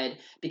Blood,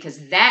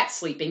 because that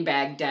sleeping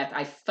bag death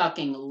I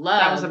fucking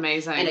love. That was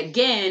amazing. And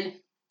again...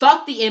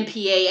 Fuck the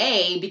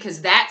MPAA,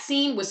 because that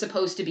scene was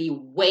supposed to be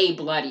way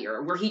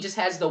bloodier, where he just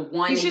has the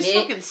one He's hit. just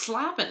fucking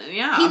slapping it,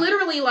 yeah. He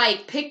literally,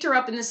 like, picked her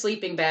up in the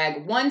sleeping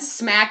bag, one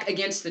smack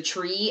against the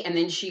tree, and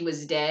then she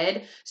was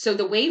dead. So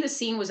the way the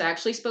scene was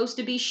actually supposed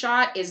to be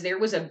shot is there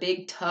was a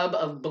big tub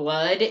of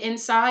blood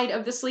inside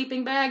of the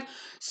sleeping bag.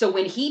 So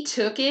when he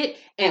took it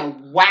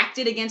and whacked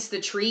it against the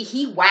tree,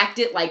 he whacked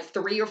it like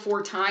 3 or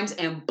 4 times,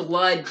 and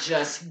blood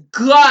just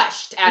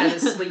gushed out of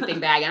the sleeping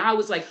bag. And I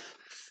was like,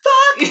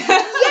 fuck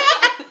yes!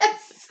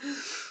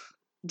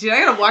 Dude,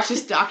 I gotta watch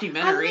this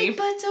documentary. Like,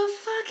 but the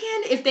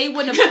fucking... If they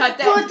wouldn't have cut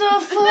that... But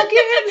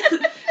the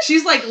fucking...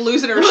 She's like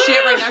losing her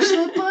shit right now. She's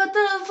like, but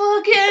the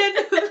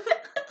fucking...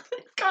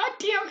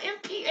 Goddamn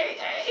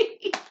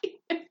MPAA.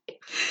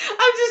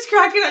 I'm just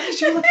cracking up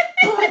because you're like,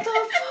 but the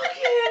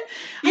fucking...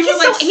 You were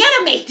like so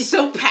animated.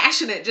 So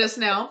passionate just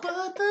now.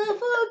 But the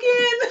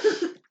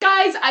fucking...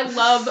 Guys, I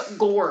love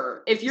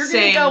gore. If you're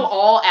gonna go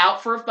all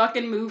out for a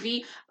fucking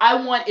movie,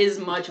 I want as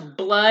much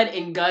blood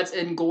and guts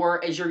and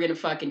gore as you're gonna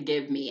fucking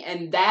give me.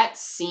 And that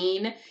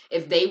scene,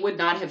 if they would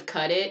not have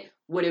cut it,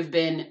 would have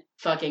been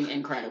fucking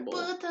incredible.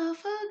 But the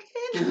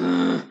fucking...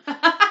 Damn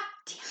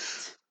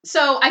it.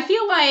 So I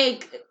feel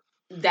like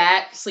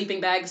that sleeping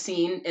bag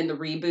scene in the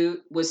reboot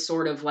was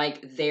sort of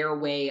like their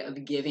way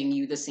of giving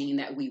you the scene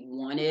that we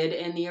wanted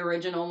in the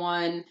original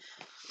one.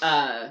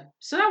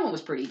 So that one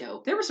was pretty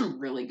dope. There were some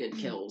really good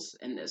kills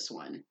in this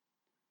one.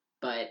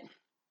 But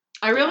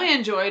I really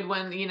enjoyed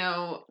when, you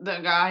know, the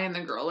guy and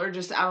the girl are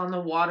just out on the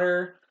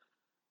water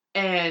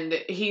and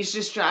he's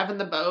just driving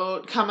the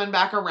boat, coming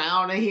back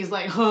around, and he's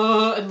like,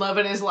 huh, and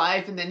loving his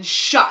life, and then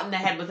shot in the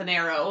head with an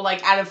arrow,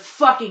 like out of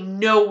fucking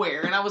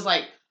nowhere. And I was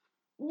like,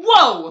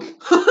 whoa!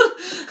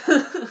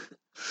 I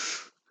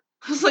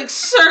was like,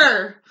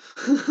 sir!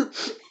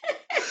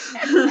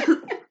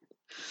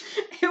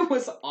 It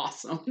was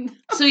awesome.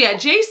 So yeah,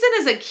 Jason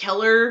is a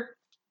killer.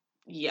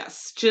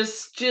 Yes.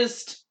 Just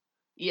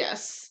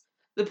yes.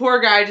 The poor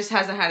guy just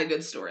hasn't had a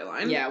good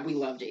storyline. Yeah, we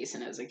love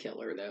Jason as a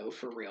killer though,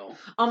 for real.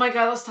 Oh my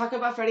god, let's talk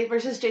about Freddy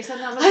versus Jason.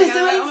 I'm so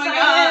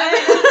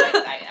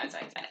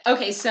excited.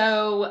 Okay,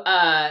 so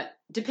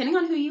depending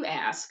on who you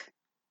ask,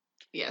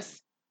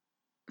 yes,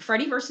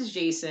 Freddy versus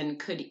Jason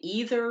could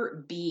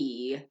either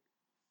be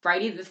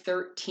Friday the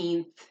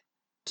 13th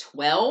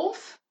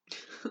 12.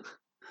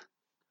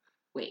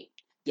 Wait.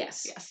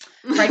 Yes.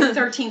 Friday the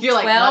 13th, You're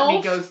 12. Like, let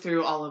me go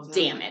through all of them.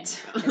 Damn it.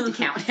 I have to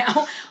count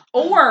now.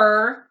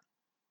 Or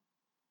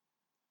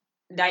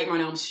Nightmare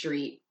on Elm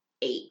Street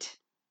 8.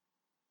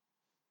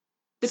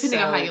 Depending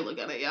on how you look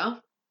at it, yeah?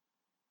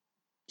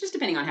 Just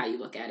depending on how you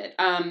look at it.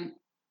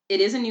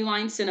 It is a New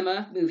Line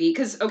Cinema movie.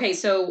 Because, okay,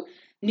 so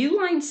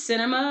New Line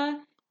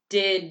Cinema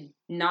did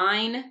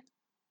 9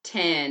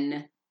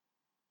 10,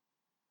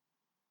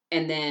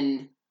 and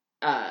then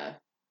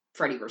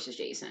Freddy vs.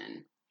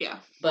 Jason. Yeah.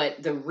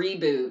 But the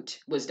reboot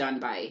was done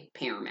by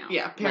Paramount.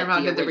 Yeah,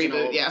 Paramount did the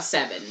reboot, yeah.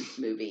 7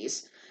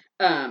 movies.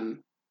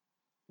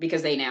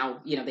 Because they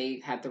now,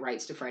 they have the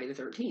rights to Friday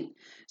the 13th.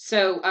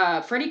 So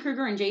Freddy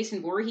Krueger and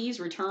Jason Voorhees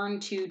return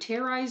to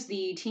terrorize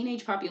the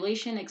teenage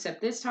population, except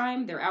this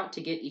time they're out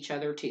to get each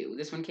other too.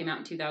 This one came out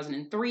in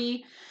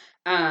 2003.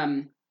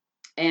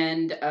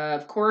 And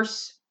of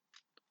course,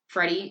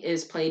 Freddy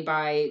is played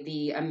by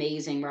the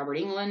amazing Robert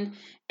Englund.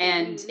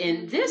 And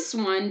in this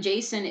one,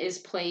 Jason is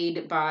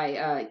played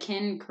by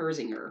Ken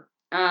Kirzinger.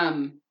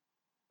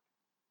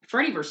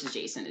 Freddy vs.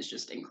 Jason is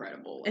just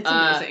incredible. It's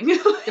amazing.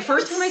 The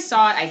first time I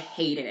saw it, I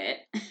hated it.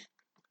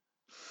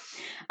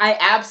 I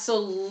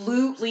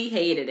absolutely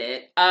hated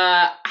it.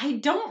 I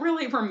don't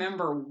really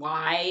remember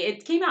why.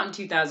 It came out in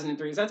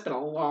 2003, so that's been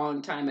a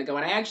long time ago.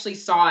 And I actually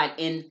saw it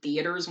in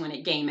theaters when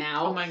it came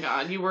out. Oh my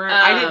god, you were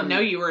I didn't know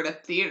you were at a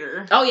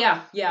theater. Oh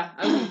yeah.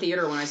 I was in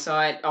theater when I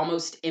saw it.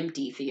 Almost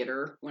empty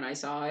theater when I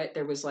saw it.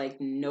 There was like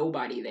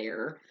nobody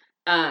there.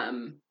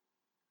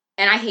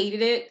 And I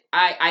hated it.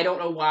 I don't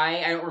know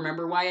why. I don't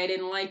remember why I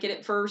didn't like it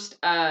at first.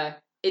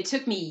 It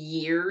took me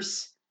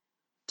years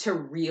to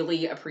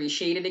really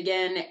appreciate it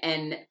again,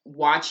 and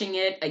watching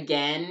it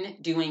again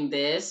doing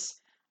this,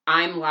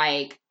 I'm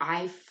like,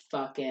 I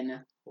fucking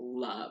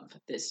love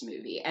this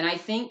movie. And I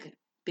think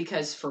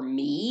because for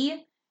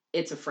me,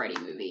 it's a Freddy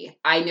movie.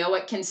 I know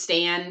it can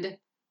stand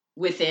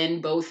within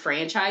both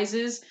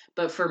franchises,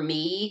 but for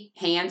me,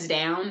 hands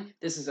down,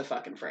 this is a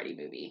fucking Freddy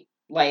movie.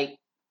 Like,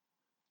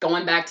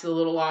 going back to the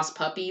little lost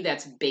puppy,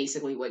 that's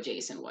basically what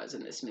Jason was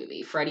in this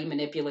movie. Freddy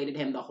manipulated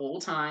him the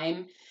whole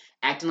time,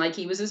 acting like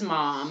he was his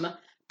mom,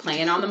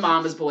 playing on the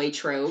mama's boy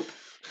trope,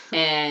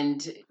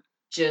 and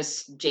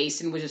just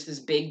Jason was just this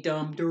big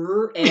dumb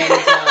dirt, and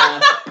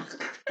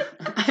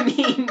I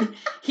mean,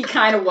 he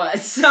kind of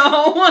was.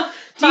 So,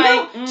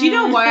 do you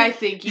know why I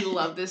think you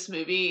love this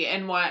movie,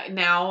 and why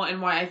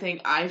I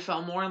think I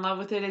fell more in love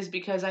with it is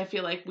because I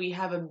feel like we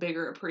have a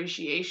bigger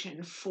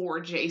appreciation for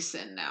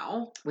Jason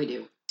now. We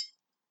do.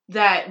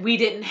 That we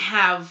didn't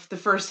have the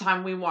first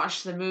time we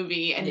watched the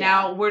movie, and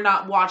now we're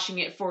not watching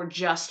it for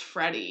just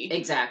Freddy.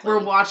 Exactly.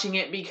 We're watching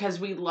it because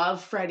we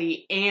love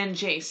Freddy and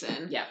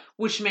Jason. Yeah.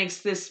 Which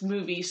makes this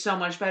movie so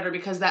much better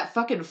because that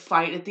fucking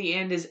fight at the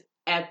end is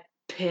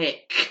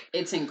epic.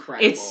 It's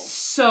incredible. It's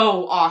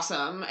so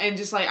awesome. And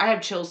just like, I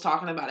have chills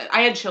talking about it.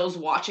 I had chills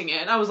watching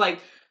it, and I was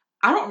like,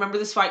 I don't remember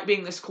this fight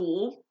being this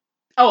cool.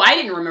 Oh, I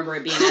didn't remember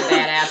it being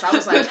that badass. I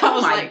was like,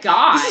 oh my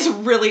god. This is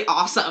really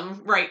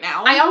awesome right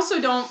now. I also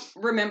don't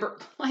remember,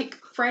 like,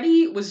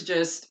 Freddy was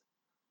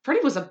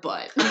a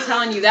butt. I'm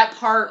telling you, that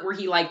part where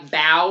he, like,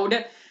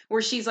 bowed,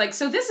 where she's like,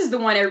 so this is the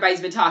one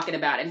everybody's been talking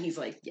about. And he's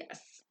like, yes.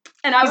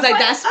 And I was like,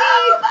 that's me.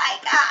 Oh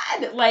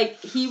my god. Like,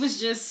 he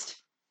was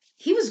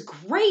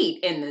great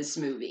in this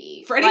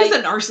movie. Freddy's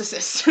a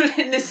narcissist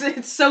in this.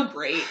 It's so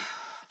great.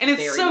 And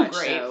it's so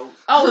great. So.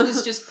 Oh, it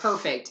was just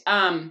perfect.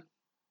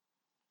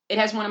 It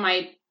has one of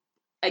my,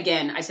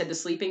 again, I said the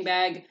sleeping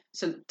bag.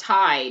 So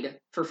tied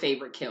for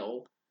favorite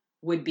kill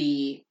would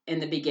be, in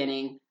the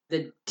beginning,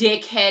 the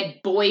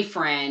dickhead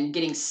boyfriend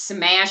getting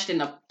smashed in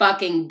the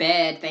fucking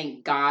bed.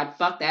 Thank God.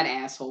 Fuck that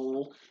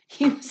asshole.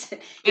 He was a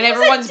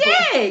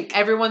dick.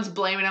 Everyone's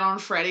blaming it on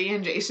Freddy,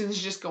 and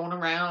Jason's just going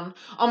around.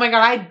 Oh my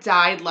god, I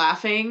died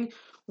laughing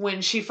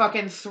when she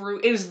fucking threw,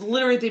 it was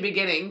literally at the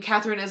beginning,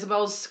 Catherine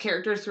Isabel's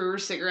character threw her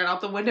cigarette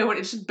out the window and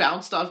it just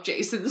bounced off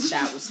Jason's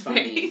That was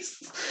funny.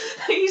 face.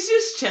 He's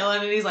just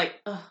chilling and he's like,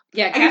 ugh.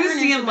 Yeah, I can just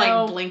see him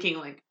like blinking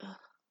like, ugh.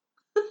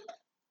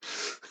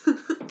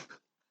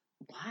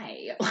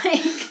 Why?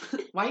 Like,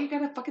 why you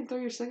gotta fucking throw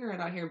your cigarette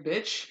out here,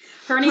 bitch?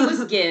 Her name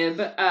was Gib.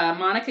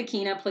 Monica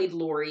Keena played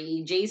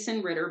Lori.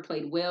 Jason Ritter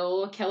played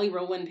Will. Kelly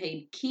Rowland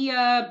played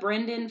Kia.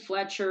 Brendan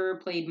Fletcher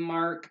played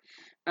Mark,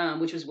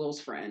 which was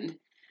Will's friend.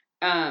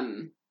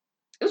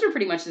 Those are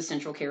pretty much the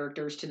central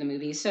characters to the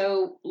movie.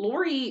 So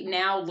Lori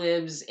now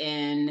lives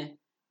in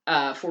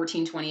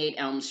 1428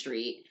 Elm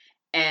Street.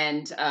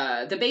 And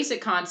the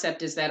basic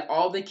concept is that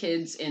all the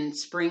kids in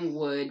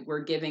Springwood were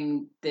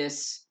giving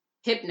this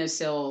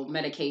Hypnosil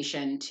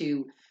medication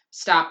to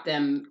stop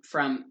them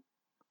from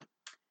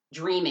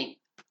dreaming.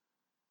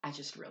 I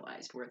just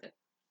realized where the...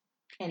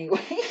 Anyway.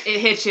 It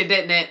hit you,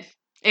 didn't it?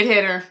 It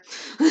hit her.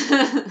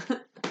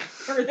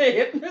 Where the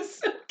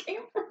Hypnosil came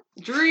from.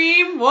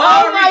 Dream Warriors.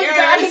 Oh my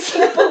god, I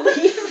can't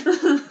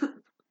believe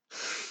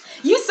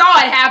you saw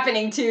it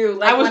happening too.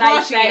 Like, when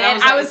I said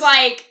it, I was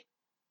like,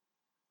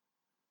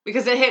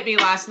 because it hit me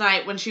last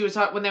night when she was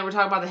when they were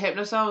talking about the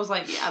Hypnosil. I was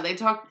like, yeah,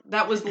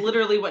 that was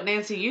literally what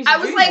Nancy used. I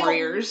was Dream like,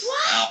 Warriors.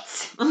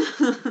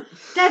 What?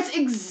 That's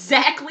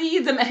exactly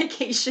the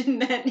medication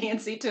that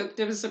Nancy took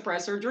to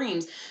suppress her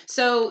dreams.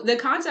 So the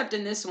concept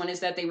in this one is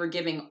that they were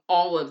giving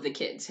all of the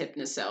kids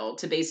Hypnosil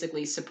to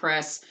basically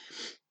suppress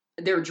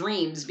their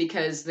dreams,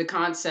 because the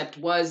concept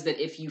was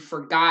that if you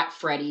forgot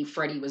Freddy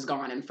was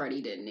gone and Freddy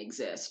didn't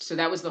exist. So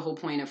that was the whole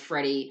point of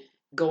Freddy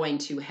going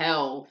to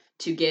hell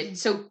to get...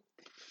 So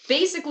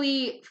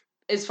basically,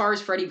 as far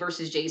as Freddy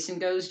versus Jason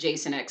goes,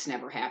 Jason X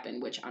never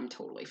happened, which I'm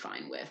totally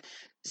fine with.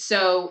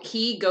 So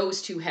he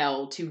goes to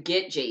hell to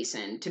get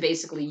Jason, to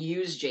basically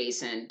use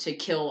Jason to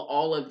kill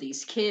all of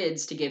these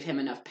kids to give him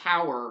enough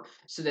power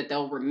so that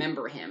they'll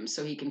remember him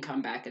so he can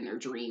come back in their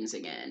dreams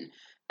again.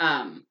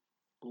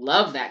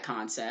 Love that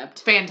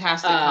concept.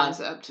 Fantastic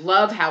concept.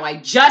 Love how I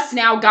just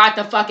now got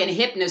the fucking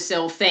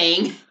Hypnosil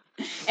thing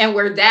and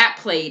where that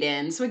played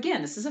in. So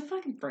again, this is a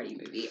fucking Freddy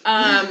movie.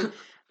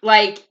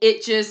 Like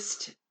it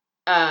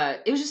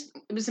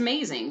was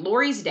amazing.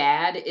 Laurie's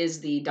dad is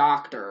the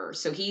doctor,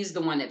 so he's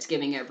the one that's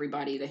giving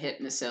everybody the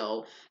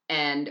Hypnosil,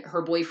 and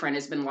her boyfriend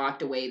has been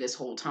locked away this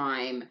whole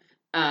time.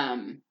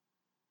 And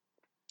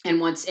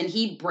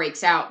he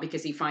breaks out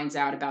because he finds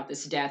out about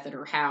this death at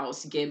her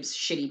house, Gibbs'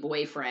 shitty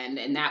boyfriend,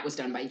 and that was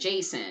done by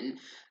Jason.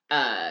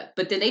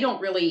 But then they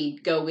don't really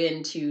go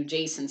into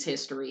Jason's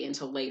history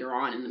until later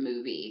on in the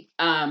movie.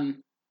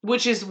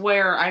 Which is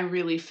where I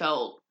really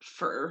felt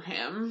for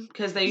him,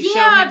 because they show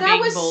him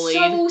being bullied.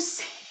 Yeah, that was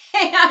so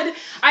sad.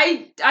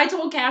 I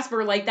told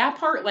Casper, like, that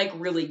part, like,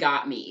 really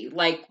got me.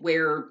 Like,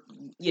 where,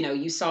 you know,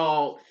 you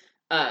saw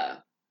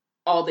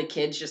all the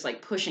kids just,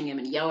 like, pushing him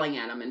and yelling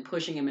at him and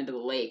pushing him into the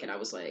lake, and I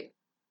was like,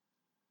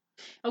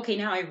 okay,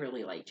 now I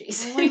really like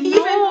Jason. Like,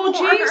 no,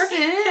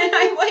 Jason! And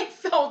I, like,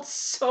 felt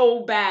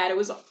so bad. It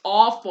was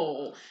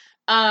awful.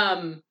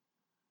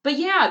 But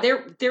yeah,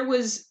 there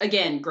was,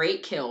 again,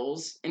 great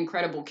kills,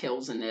 incredible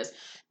kills in this.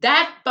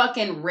 That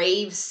fucking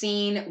rave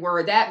scene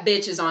where that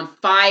bitch is on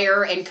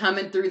fire and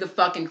coming through the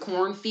fucking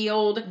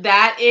cornfield.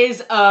 That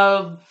is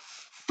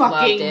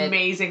fucking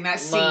amazing, that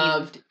scene.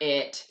 Loved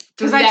it.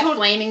 Because that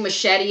flaming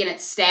machete and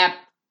it stabbed.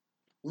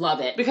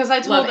 Love it. Because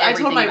I told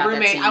my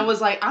roommate, I was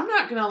like, I'm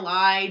not gonna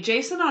lie,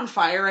 Jason on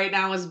fire right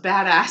now is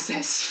badass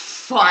as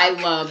fuck. I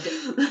loved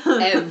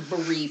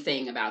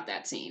everything about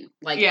that scene.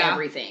 Like,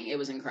 everything. It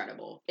was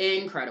incredible.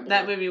 Incredible.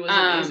 That movie was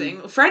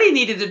amazing. Freddy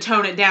needed to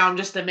tone it down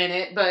just a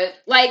minute, but...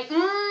 Like,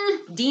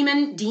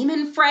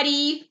 Demon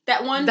Freddy,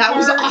 that one That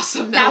was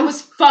awesome, though. That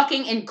was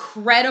fucking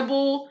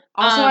incredible.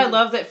 Also, I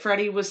love that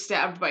Freddy was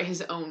stabbed by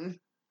his own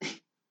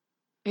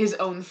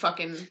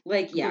fucking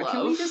like, yeah, glove.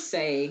 Can we just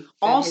say...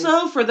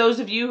 Also, for those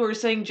of you who are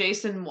saying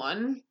Jason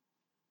won,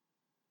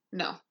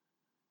 no.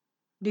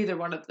 Neither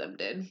one of them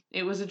did.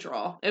 It was a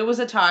draw. It was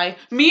a tie.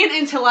 Me and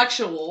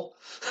Intellectual.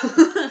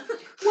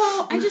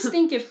 Well, I just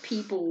think if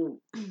people,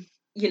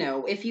 you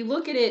know, if you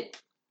look at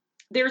it,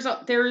 there's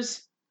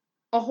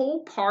a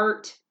whole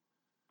part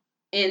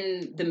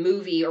in the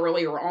movie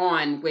earlier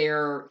on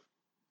where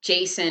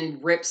Jason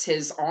rips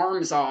his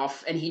arms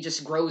off and he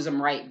just grows them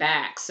right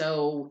back.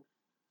 So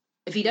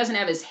if he doesn't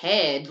have his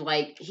head,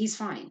 like, he's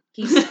fine.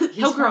 He's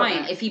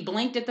fine. If he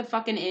blinked at the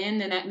fucking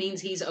end, then that means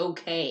he's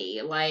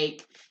okay.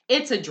 Like,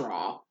 it's a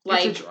draw.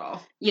 Like, it's a draw.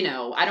 You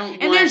know, I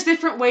don't. And there's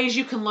different ways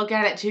you can look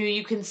at it too.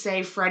 You can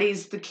say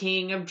Freddy's the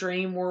king of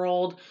Dream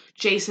World,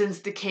 Jason's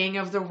the king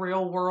of the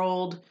real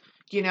world.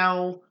 You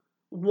know,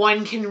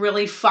 one can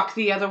really fuck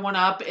the other one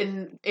up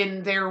in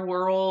their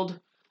world.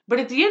 But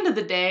at the end of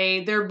the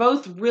day, they're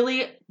both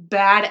really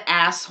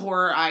badass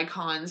horror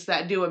icons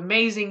that do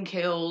amazing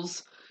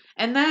kills.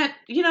 And that,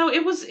 you know,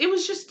 it was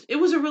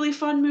a really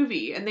fun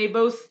movie. And they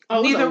both...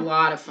 it was a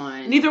lot of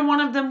fun. Neither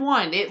one of them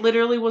won. It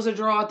literally was a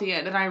draw at the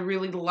end. And I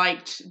really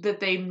liked that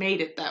they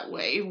made it that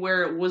way.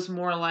 Where it was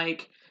more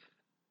like...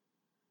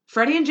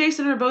 Freddy and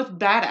Jason are both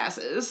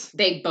badasses.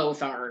 They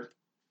both are.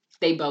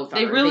 They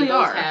really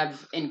both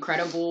have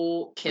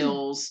incredible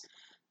kills.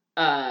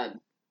 My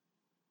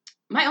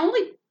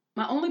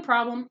only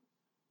problem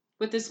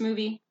with this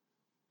movie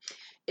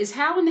is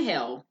how in the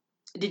hell...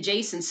 did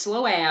Jason's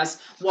slow ass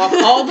walk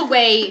all the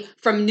way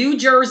from New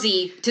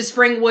Jersey to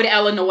Springwood,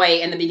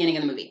 Illinois in the beginning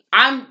of the movie?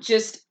 I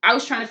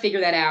was trying to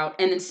figure that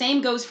out. And then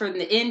same goes for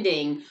the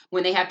ending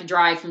when they have to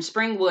drive from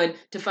Springwood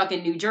to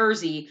fucking New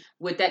Jersey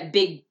with that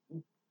big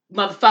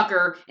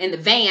motherfucker in the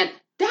van.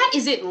 That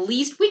is at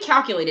least, we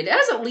calculated, that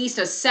is at least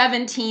a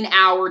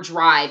 17-hour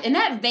drive. And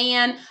that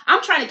van,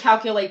 I'm trying to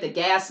calculate the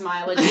gas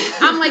mileage.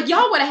 I'm like,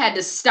 y'all would have had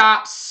to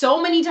stop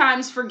so many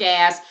times for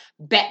gas.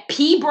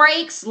 Pee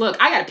breaks. Look,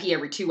 I gotta pee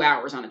every 2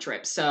 hours on a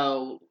trip,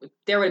 so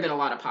there would have been a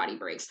lot of potty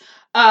breaks.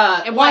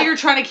 And while you're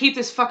trying to keep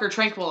this fucker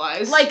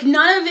tranquilized, like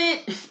none of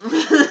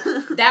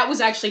it. That was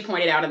actually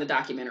pointed out in the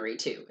documentary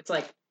too. It's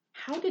like,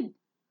 how did?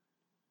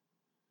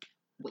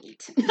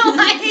 Wait,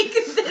 like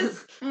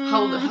this.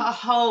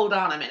 Hold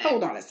on a minute.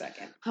 Hold on a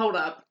second. Hold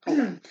up.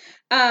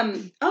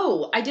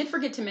 Oh, I did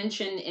forget to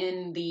mention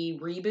in the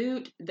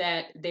reboot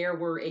that there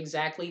were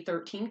exactly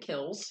 13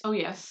 kills. Oh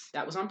yes,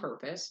 that was on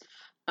purpose.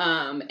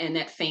 And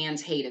that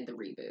fans hated the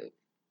reboot.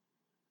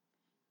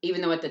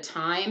 Even though at the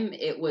time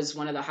it was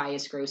one of the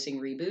highest grossing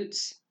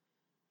reboots,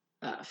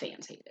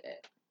 fans hated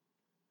it.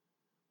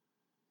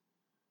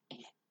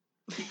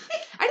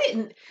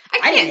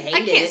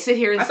 I can't sit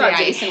here and say I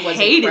Jason was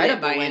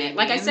incredible in it.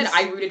 Like I said,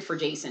 I rooted for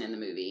Jason in the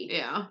movie.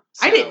 Yeah.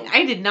 So.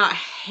 I did not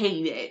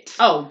hate it.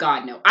 Oh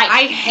God, no.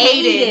 I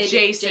hated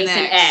Jason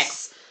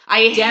X.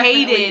 I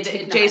Definitely did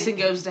hated not. Jason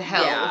Goes to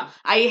Hell. Yeah.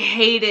 I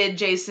hated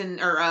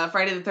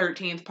Friday the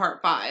 13th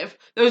Part 5.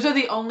 Those are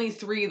the only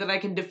 3 that I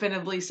can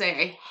definitively say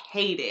I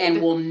hated.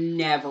 And will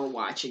never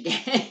watch again.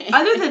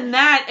 Other than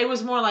that, it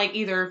was more like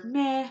either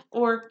meh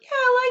or yeah,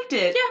 I liked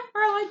it. Yeah,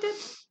 or I liked it.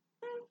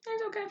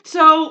 It's okay.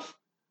 So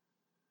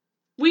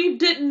we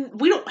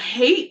don't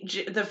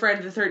hate the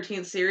Friday the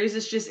 13th series.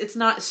 It's just it's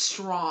not as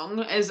strong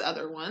as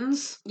other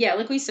ones. Yeah,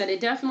 like we said, it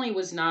definitely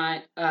was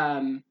not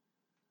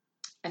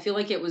I feel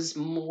like it was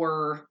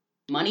more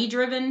money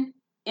driven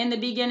in the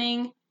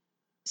beginning.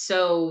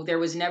 So there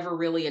was never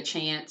really a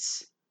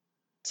chance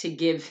to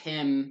give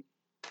him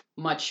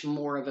much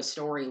more of a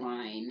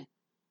storyline,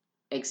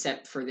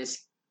 except for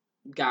this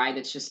guy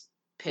that's just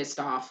pissed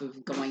off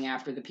of going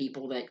after the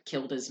people that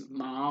killed his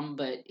mom,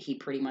 but he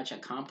pretty much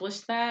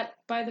accomplished that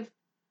by the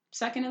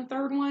second and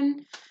third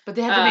one. But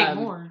they had to make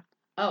more.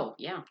 Oh,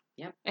 yeah.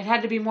 Yep. It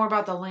had to be more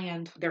about the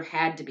land. There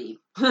had to be.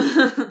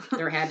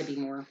 There had to be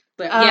more.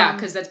 But yeah,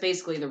 because that's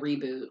basically the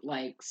reboot.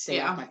 Like, stay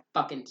out of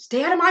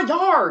my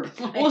yard.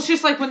 Like, well, it's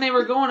just like when they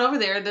were going over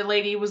there, the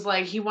lady was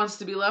like, he wants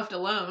to be left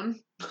alone.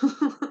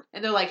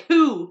 And they're like,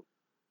 who?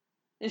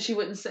 And she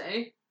wouldn't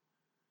say.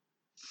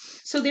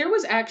 So there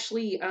was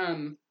actually,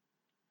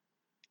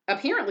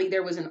 apparently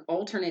there was an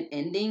alternate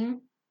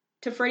ending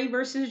to Freddy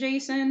vs.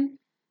 Jason,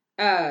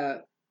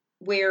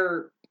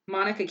 where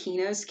Monica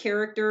Keena's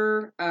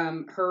character,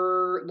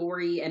 her,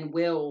 Laurie, and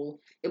Will,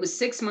 it was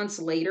 6 months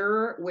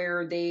later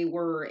where they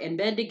were in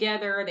bed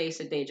together. They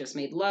said they just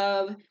made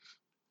love.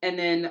 And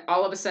then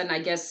all of a sudden, I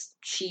guess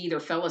she either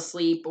fell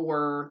asleep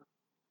or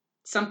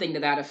something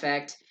to that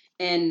effect.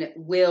 And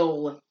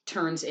Will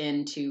turns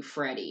into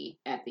Freddy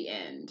at the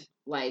end.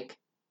 Like,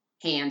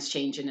 hands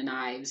change into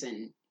knives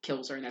and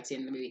kills her, and that's the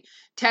end of the movie.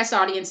 Test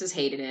audiences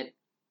hated it.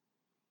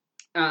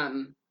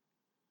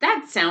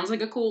 That sounds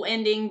like a cool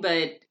ending,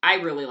 but I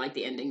really like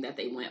the ending that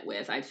they went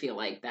with. I feel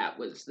like that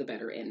was the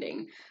better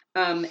ending.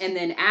 And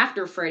then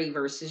after Freddy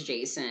vs.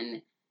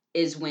 Jason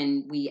is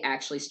when we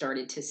actually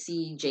started to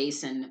see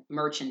Jason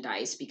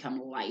merchandise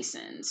become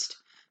licensed.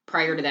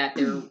 Prior to that,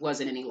 there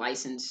wasn't any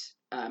licensed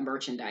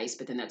merchandise,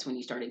 but then that's when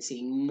you started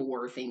seeing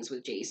more things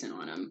with Jason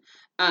on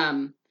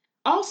them.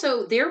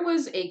 Also, there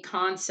was a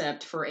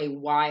concept for a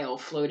while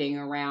floating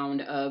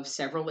around of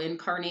several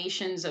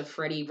incarnations of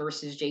Freddy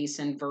versus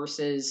Jason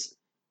versus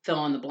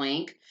fill in the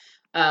blank.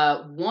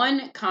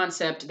 One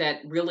concept that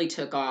really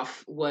took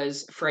off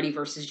was Freddy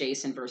versus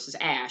Jason versus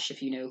Ash.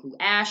 If you know who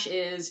Ash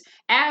is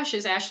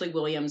Ashley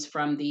Williams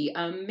from the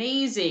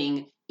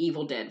amazing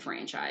Evil Dead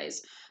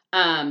franchise.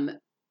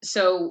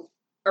 So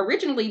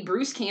originally,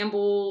 Bruce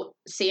Campbell,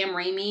 Sam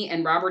Raimi,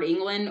 and Robert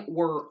Englund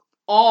were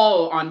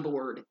all on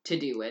board to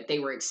do it. They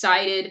were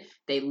excited.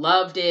 They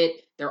loved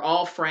it. They're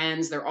all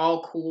friends. They're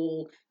all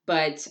cool.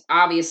 But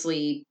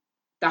obviously,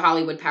 the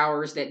Hollywood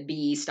powers that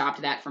be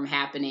stopped that from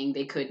happening.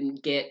 They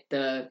couldn't get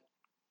there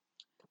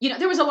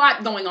was a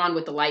lot going on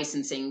with the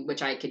licensing,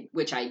 which I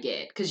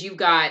get. Because you've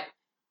got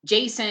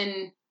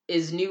Jason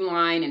is New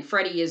Line and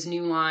Freddy is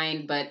New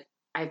Line, but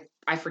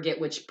I forget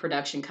which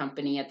production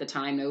company at the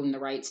time owned the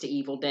rights to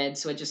Evil Dead,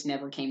 so it just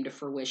never came to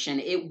fruition.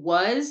 It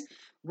was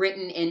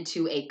written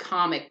into a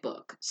comic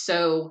book.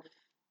 So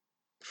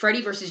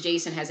Freddy vs.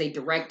 Jason has a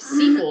direct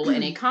sequel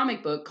in a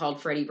comic book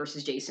called Freddy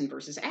vs. Jason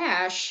vs.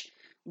 Ash,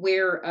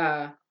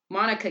 where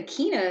Monica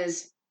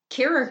Keena's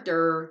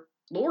character,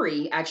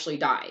 Laurie, actually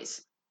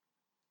dies.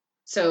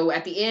 So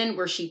at the end,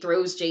 where she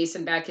throws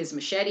Jason back his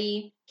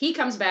machete, he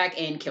comes back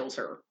and kills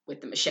her with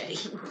the machete.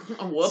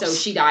 So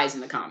she dies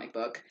in the comic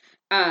book.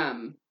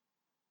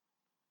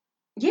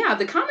 Yeah,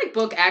 the comic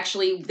book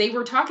actually, they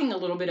were talking a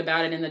little bit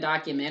about it in the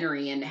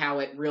documentary and how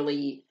it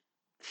really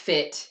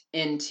fit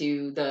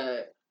into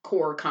the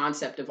core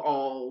concept of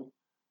all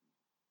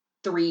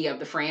 3 of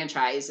the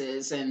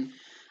franchises. And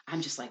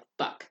I'm just like,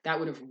 fuck, that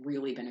would have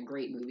really been a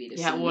great movie to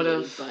see. Yeah, it would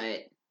have.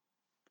 But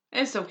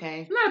it's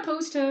okay. I'm not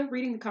opposed to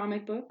reading the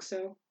comic book,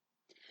 so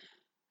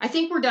I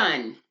think we're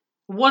done.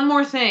 One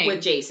more thing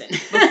with Jason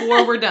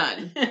before we're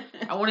done.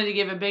 I wanted to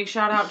give a big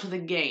shout out to the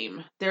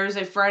game. There's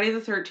a Friday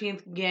the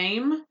 13th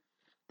game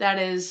that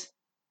is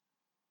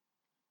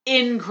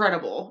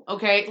incredible.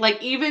 Okay,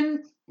 like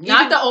even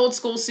the old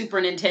school Super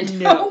Nintendo.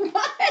 No.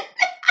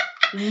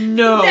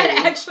 No.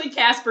 That actually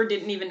Casper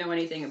didn't even know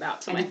anything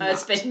about till my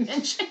husband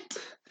mentioned.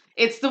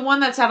 It's the one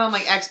that's out on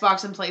like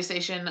Xbox and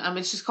PlayStation.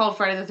 It's just called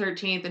Friday the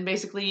 13th, and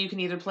basically you can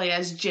either play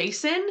as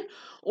Jason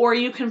or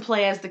you can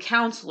play as the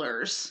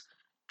counselors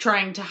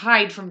trying to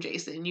hide from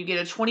Jason. You get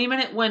a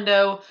 20-minute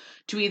window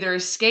to either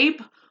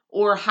escape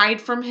or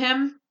hide from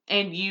him,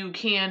 and you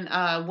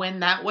can win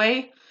that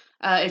way.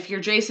 If you're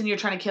Jason, you're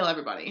trying to kill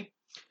everybody.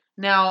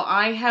 Now,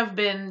 I have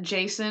been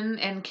Jason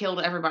and killed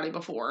everybody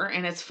before,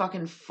 and it's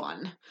fucking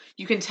fun.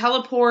 You can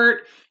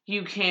teleport,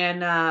 you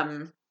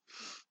can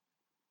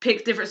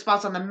pick different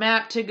spots on the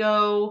map to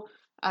go,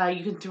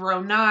 you can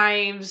throw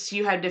knives,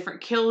 you have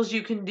different kills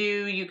you can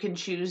do, you can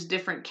choose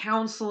different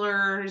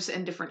counselors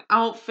and different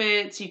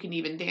outfits, you can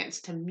even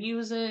dance to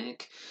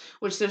music,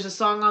 which there's a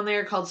song on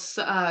there called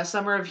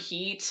Summer of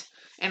Heat,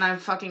 and I'm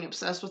fucking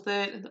obsessed with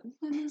it.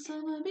 When the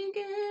summer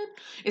began.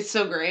 It's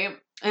so great.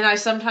 And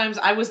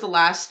I was the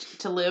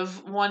last to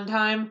live one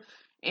time,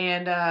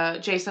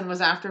 and Jason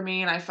was after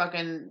me, and I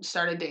fucking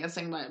started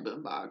dancing by a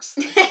boombox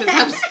because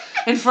I was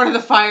in front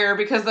of the fire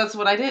because that's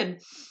what I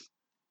did.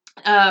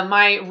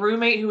 My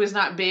roommate, who is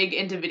not big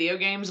into video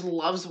games,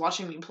 loves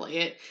watching me play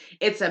it.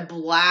 It's a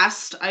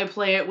blast. I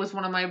play it with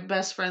one of my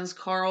best friends,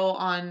 Carl,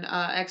 on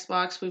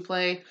Xbox. We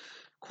play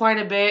quite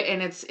a bit,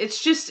 and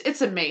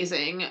it's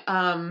amazing.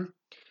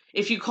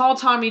 If you call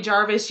Tommy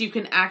Jarvis, you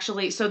can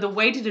actually. So the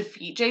way to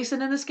defeat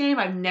Jason in this game,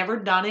 I've never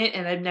done it,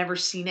 and I've never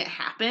seen it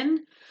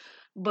happen.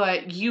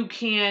 But you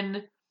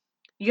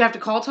have to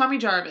call Tommy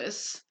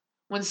Jarvis.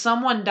 When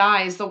someone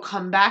dies, they'll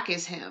come back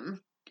as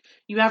him.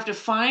 You have to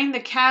find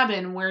the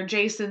cabin where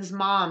Jason's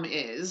mom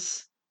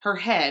is, her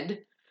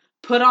head,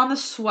 put on the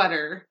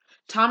sweater.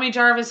 Tommy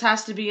Jarvis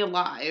has to be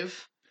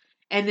alive.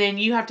 And then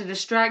you have to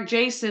distract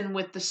Jason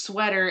with the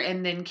sweater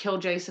and then kill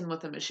Jason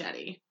with a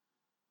machete.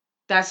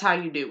 That's how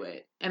you do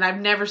it. And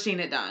I've never seen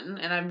it done,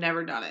 and I've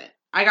never done it.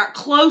 I got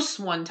close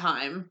one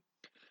time,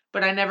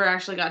 but I never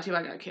actually got to.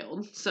 I got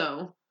killed.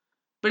 So,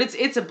 but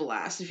it's a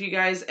blast. If you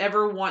guys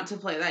ever want to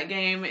play that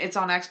game, it's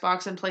on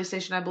Xbox and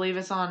PlayStation. I believe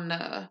it's on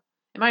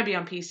it might be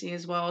on PC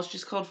as well. It's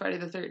just called Friday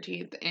the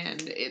 13th,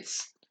 and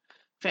it's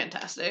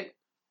fantastic.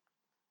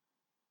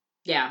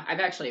 Yeah, I've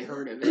actually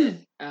heard of it.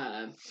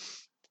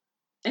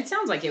 It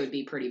sounds like it would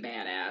be pretty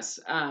badass.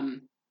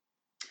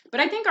 But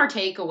I think our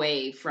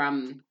takeaway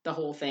from the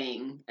whole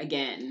thing,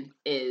 again,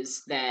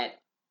 is that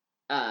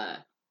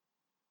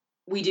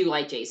we do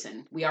like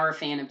Jason. We are a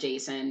fan of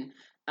Jason.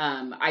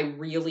 I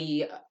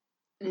really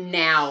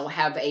now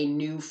have a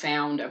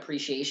newfound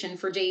appreciation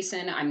for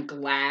Jason. I'm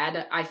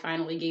glad I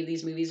finally gave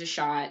these movies a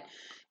shot.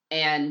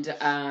 And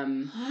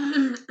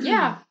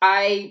yeah,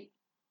 I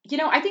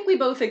think we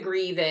both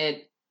agree that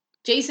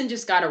Jason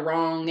just got a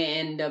wrong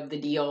end of the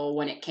deal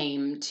when it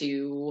came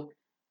to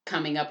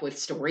coming up with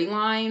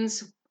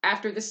storylines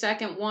after the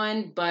second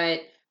one,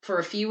 but for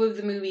a few of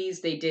the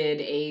movies they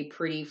did a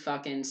pretty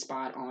fucking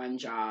spot on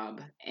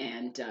job.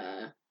 And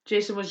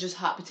Jason was just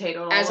hot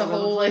potato all as a over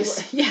whole, the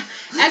place. yeah.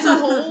 As a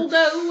whole,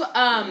 though,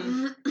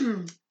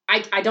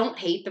 I don't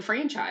hate the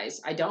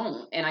franchise. I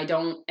don't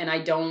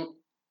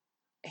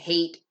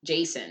hate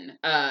Jason.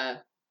 I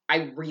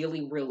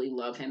really, really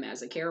love him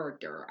as a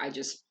character. I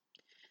just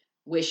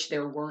wish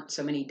there weren't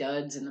so many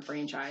duds in the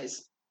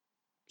franchise.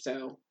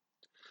 So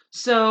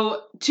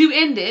to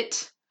end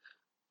it,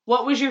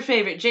 what was your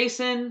favorite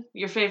Jason,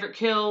 your favorite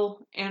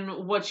kill,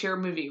 and what's your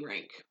movie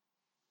rank?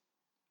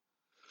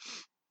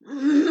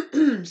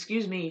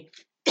 Excuse me.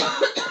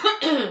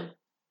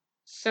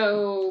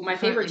 So my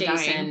favorite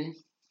Jason,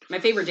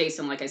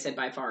 like I said,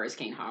 by far is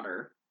Kane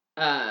Hodder.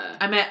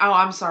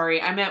 I'm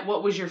sorry. I meant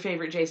what was your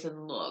favorite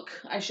Jason look?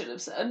 I should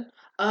have said.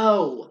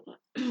 Oh.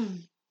 Because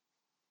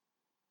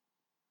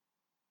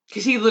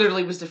he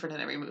literally was different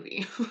in every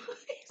movie.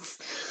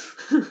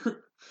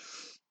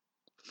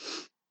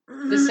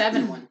 The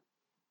 7 one.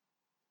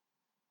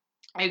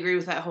 I agree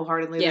with that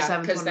wholeheartedly.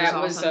 Yeah, the 7th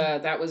one was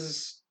awesome. That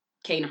was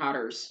Kane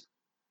Hodder's.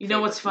 You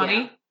know what's funny?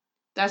 Yeah.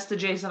 That's the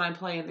Jason I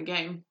play in the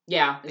game.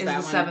 Yeah, is the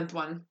 7th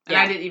one. And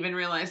yeah. I didn't even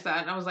realize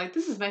that. And I was like,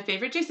 this is my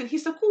favorite Jason.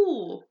 He's so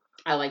cool.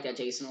 I like that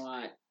Jason a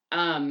lot.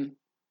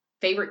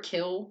 Favorite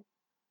kill?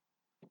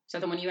 Is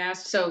that the one you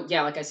asked? So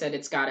yeah, like I said,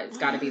 it's got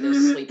to be the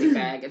sleeping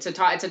bag. It's a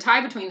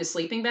tie between the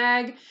sleeping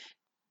bag.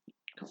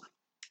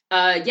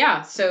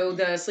 Yeah, so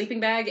the sleeping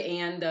bag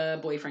and the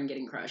boyfriend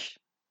getting crushed.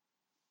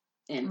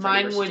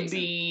 Mine would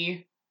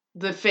be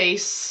the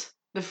face,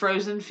 the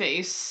frozen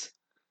face,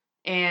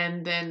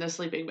 and then the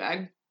sleeping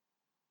bag.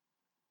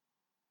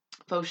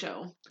 Faux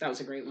show. That was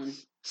a great one.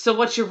 So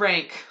what's your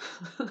rank?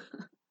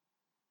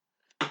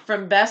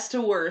 From best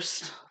to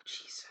worst. Oh,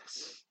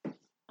 Jesus.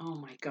 Oh,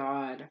 my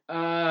God.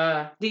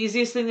 The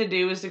easiest thing to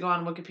do is to go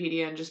on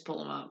Wikipedia and just pull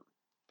them up.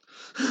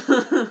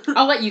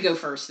 I'll let you go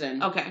first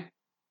then. Okay.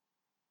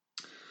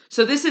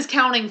 So this is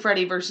counting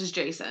Freddy versus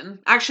Jason.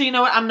 Actually, you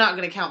know what? I'm not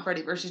going to count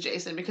Freddy versus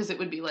Jason because it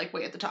would be like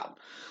way at the top.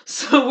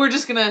 So we're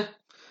just going to...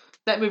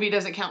 That movie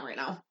doesn't count right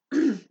now.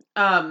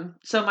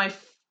 So my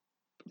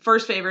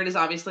first favorite is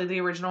obviously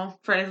the original,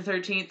 Friday the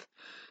 13th.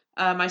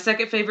 My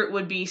second favorite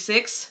would be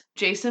 6,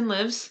 Jason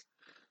Lives.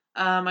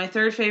 My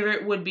third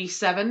favorite would be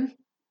 7,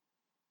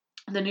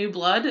 The New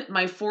Blood.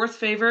 My fourth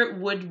favorite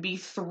would be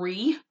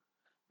 3,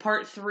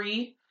 Part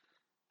 3.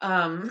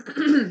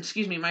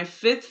 Excuse me. My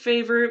fifth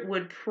favorite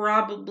would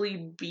probably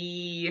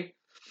be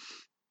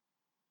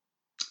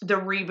the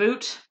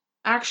reboot,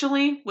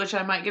 actually, which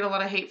I might get a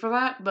lot of hate for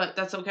that, but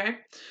that's okay.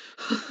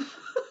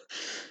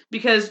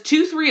 Because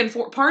 2, 3, and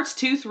 4, parts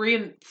 2, 3,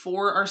 and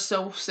 4 are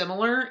so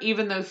similar,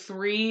 even though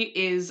 3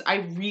 is, I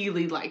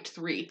really liked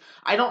 3.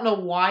 I don't know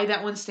why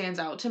that one stands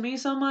out to me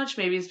so much.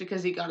 Maybe it's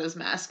because he got his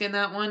mask in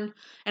that one,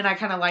 and I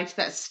kind of liked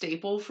that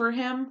staple for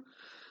him.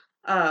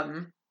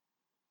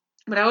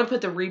 But I would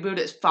put the reboot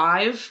at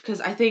 5, because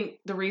I think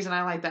the reason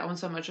I like that one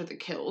so much are the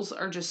kills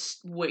are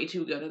just way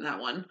too good in that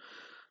one.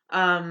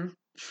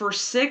 For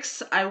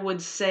 6, I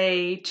would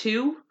say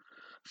 2.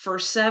 For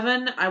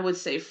 7, I would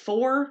say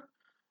 4.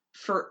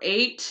 For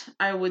 8,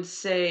 I would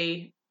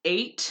say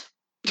 8.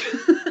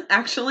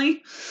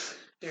 Actually.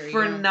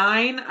 For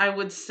 9, I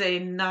would say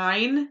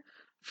 9.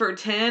 For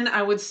 10,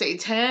 I would say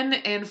 10.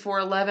 And for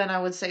 11,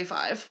 I would say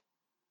 5.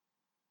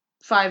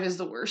 5 is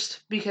the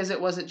worst because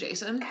it wasn't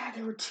Jason. God,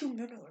 there were too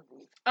many.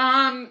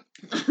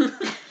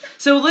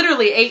 So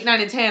literally 8,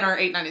 9, and 10 are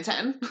 8, 9, and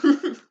 10.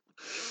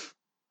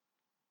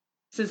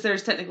 Since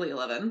there's technically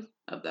 11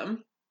 of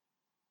them.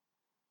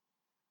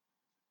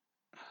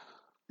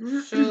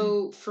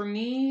 So for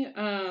me,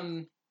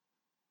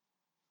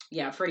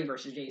 yeah, Freddy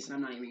versus Jason.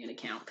 I'm not even gonna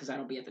count because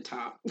that'll be at the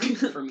top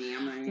for me.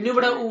 I'm not even.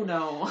 Numero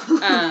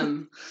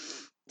uno.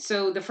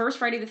 So the first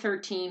Friday the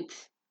 13th,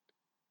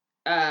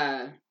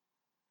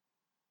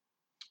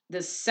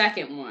 the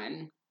second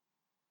one,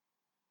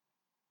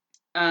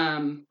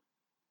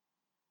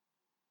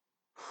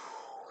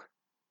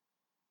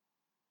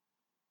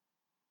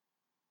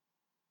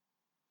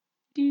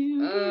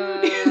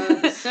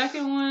 the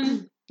second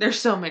one. There's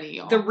so many,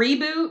 y'all. The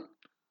reboot.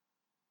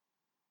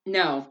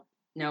 No,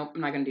 I'm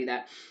not gonna do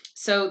that.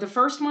 So the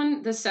first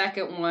one, the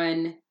second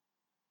one.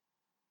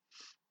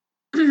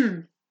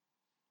 Oh,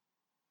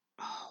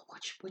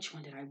 which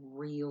one did I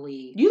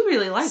really? You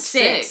really liked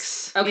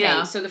 6. Okay,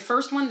 yeah. So the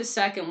first one, the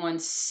second one,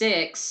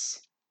 6,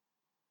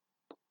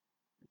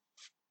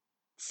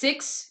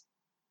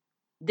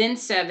 then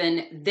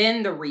 7,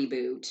 then the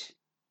reboot.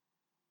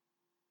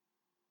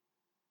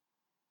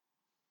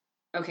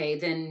 Okay,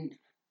 then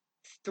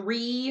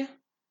 3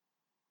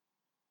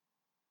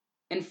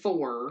 and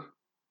 4,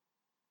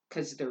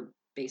 because they're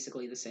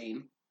basically the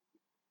same.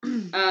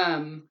 How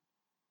many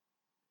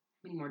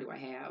more do I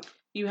have?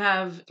 You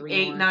have 3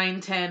 8, more.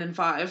 9, 10, and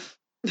 5.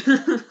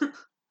 Jesus.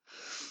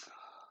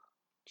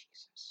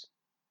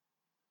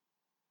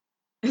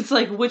 It's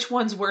like, which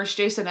one's worse,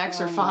 Jason X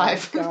or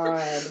 5?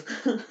 God.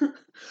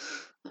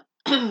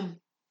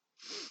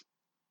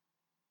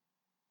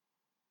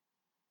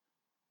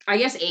 I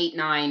guess 8,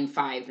 9,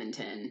 5, and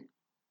 10.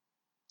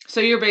 So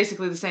you're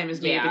basically the same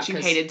as me, Yeah, but you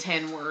 'cause hated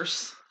 10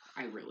 worse.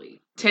 I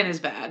really 10 is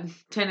bad.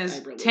 10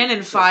 is really 10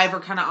 and just 5 are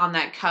kind of on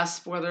that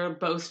cusp where they're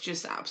both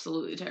just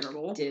absolutely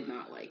terrible. did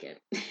not like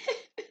it.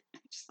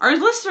 Our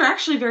lists are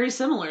actually very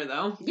similar,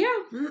 though. Yeah,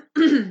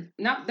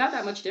 not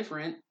that much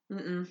different.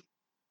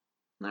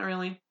 Not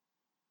really.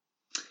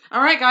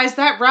 All right, guys,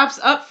 that wraps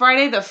up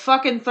Friday the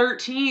fucking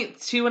 13th.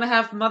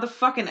 2.5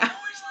 motherfucking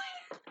hours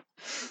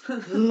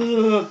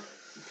later.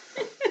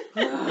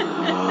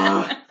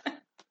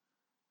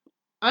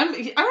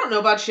 I don't know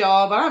about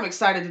y'all, but I'm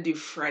excited to do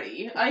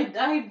Freddy.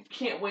 I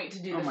can't wait to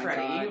do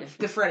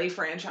the Freddy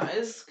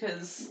franchise,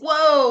 because...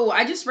 Whoa!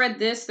 I just read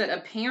this, that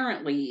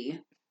apparently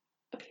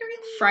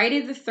Friday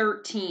the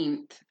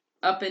 13th,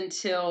 up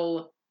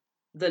until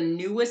the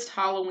newest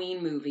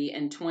Halloween movie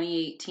in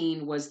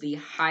 2018, was the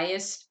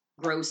highest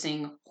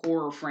grossing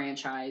horror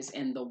franchise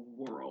in the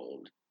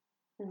world.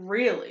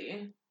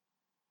 Really?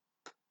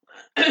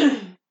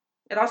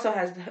 It also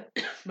has the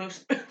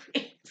most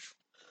movies.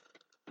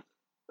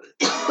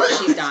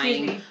 She's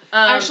dying.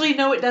 Actually,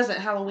 no, it doesn't.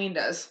 Halloween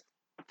does.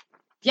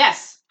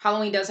 Yes,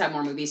 Halloween does have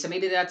more movies, so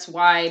maybe that's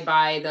why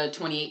by the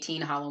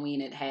 2018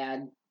 Halloween it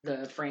had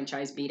the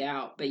franchise beat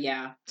out. But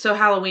yeah. So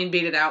Halloween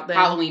beat it out then?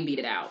 Halloween beat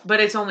it out. But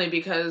it's only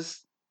because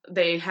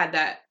they had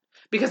that...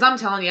 Because I'm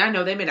telling you, I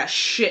know they made a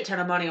shit ton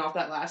of money off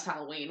that last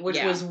Halloween, which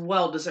was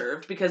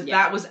well-deserved, because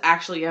that was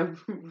actually a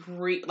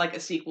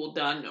sequel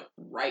done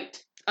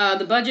right.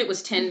 The budget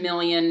was $10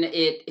 million.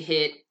 It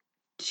hit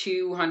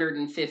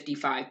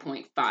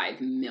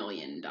 $255.5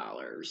 million.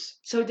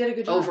 So it did a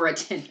good job. Over a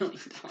 $10 million.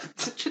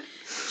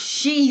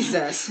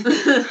 Jesus.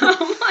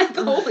 I'm like,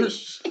 holy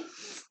shit.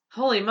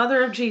 Holy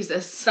mother of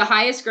Jesus. It's the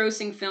highest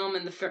grossing film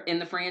in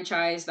the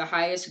franchise, the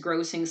highest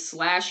grossing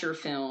slasher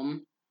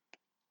film.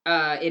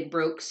 It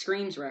broke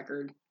Scream's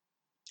record.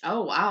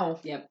 Oh, wow.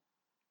 Yep.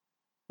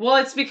 Well,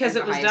 it's because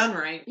it was done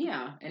right.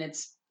 Yeah, and it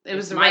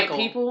was the right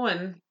people,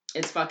 and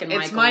it's fucking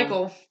Michael. It's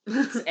Michael.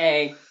 It's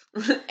A.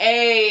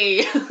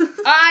 A.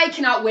 I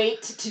cannot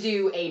wait to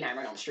do a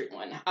Nightmare on Elm Street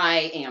one.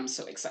 I am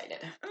so excited.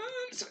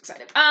 I'm so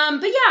excited.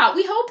 But yeah,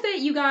 we hope that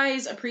you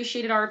guys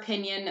appreciated our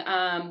opinion.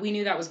 We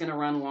knew that was going to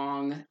run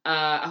long.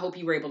 I hope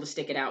you were able to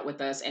stick it out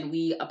with us, and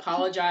we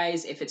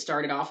apologize if it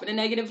started off in a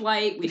negative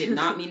light. We did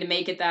not mean to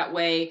make it that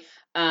way.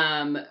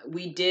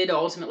 We did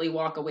ultimately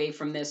walk away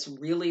from this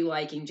really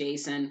liking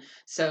Jason.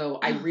 So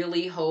I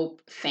really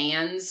hope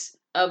fans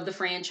of the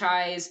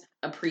franchise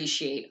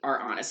appreciate our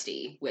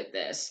honesty with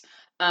this.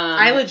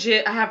 I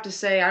have to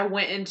say, I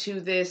went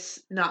into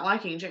this not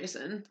liking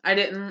Jason.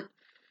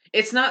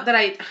 It's not that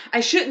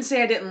I shouldn't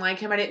say I didn't like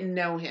him. I didn't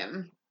know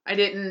him. I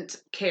didn't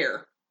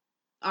care.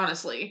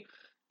 Honestly.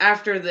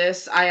 After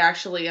this, I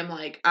actually am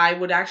like, I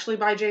would actually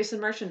buy Jason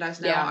merchandise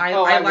now. Yeah.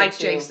 I like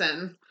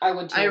Jason. I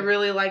would too. I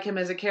really like him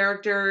as a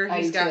character.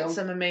 He's got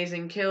some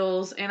amazing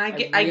kills, and I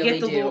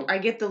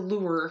get the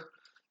lure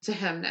to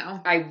him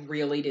now. I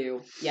really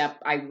do.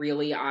 Yep.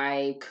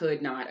 I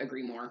could not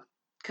agree more.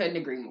 Couldn't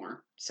agree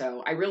more.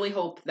 So I really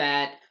hope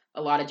that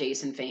a lot of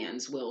Jason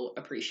fans will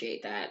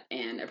appreciate that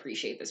and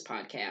appreciate this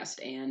podcast.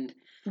 And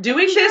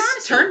doing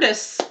this turned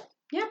us.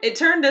 Yeah, it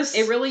turned us.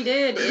 It really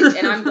did,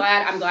 and I'm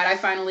glad I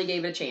finally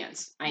gave it a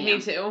chance.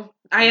 Me too.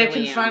 I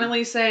can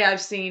finally say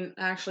I've seen.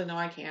 Actually, no,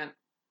 I can't.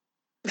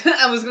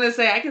 I was gonna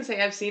say I can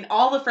say I've seen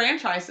all the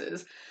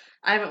franchises.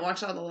 I haven't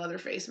watched all the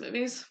Leatherface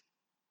movies.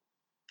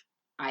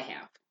 I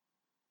have.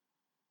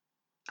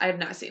 I have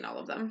not seen all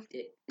of them.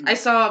 I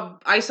saw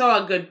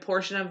a good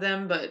portion of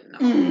them, but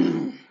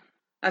no.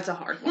 That's a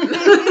hard one.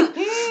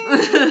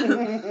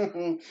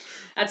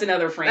 That's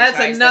another franchise.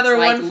 That's another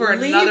one for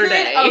another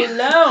day.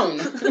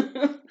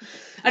 Alone.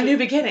 A new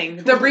beginning.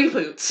 The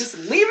reboots. Just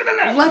leave it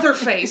alone.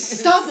 Leatherface.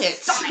 Stop it.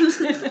 Stop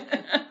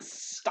it.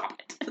 Stop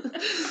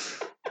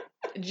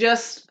it.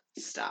 Just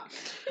stop.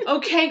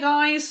 Okay,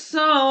 guys.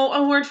 So,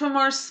 a word from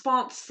our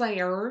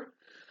sponsor.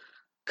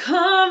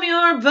 Calm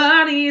your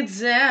body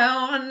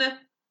down.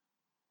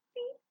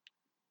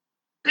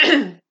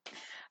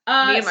 Me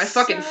and my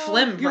fucking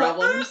phlegm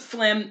problems.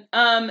 Phlegm.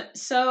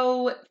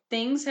 So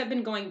things have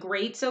been going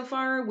great so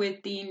far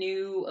with the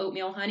new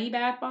oatmeal honey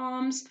bath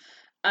bombs.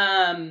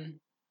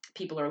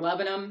 People are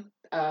loving them.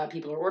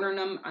 People are ordering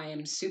them. I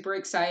am super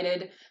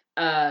excited.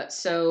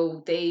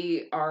 So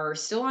they are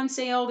still on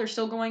sale. They're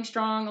still going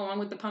strong, along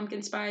with the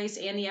pumpkin spice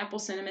and the apple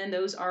cinnamon.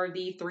 Those are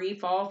the 3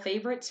 fall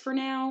favorites for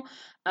now.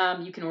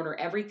 You can order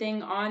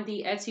everything on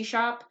the Etsy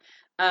shop.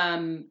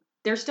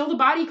 There's still the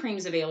body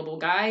creams available,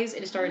 guys.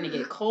 It is starting to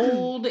get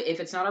cold,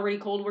 if it's not already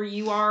cold where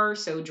you are.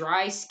 So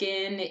dry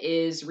skin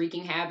is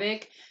wreaking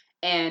havoc.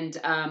 And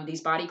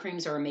these body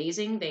creams are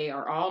amazing. They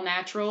are all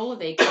natural.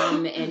 They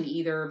come in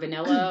either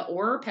vanilla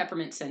or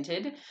peppermint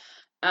scented.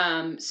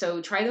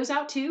 So try those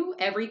out too.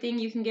 Everything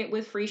you can get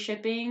with free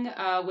shipping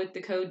with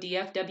the code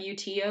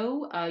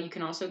DFWTO. You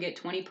can also get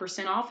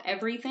 20% off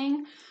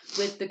everything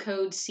with the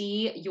code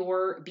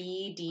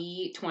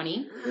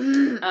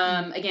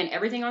CYOURBD20. Again,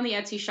 everything on the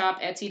Etsy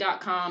shop,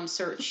 etsy.com,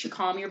 search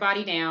Calm Your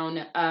Body Down.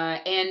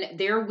 And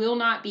there will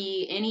not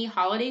be any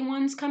holiday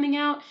ones coming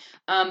out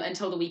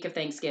until the week of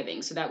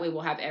Thanksgiving. So that way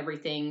we'll have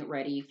everything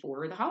ready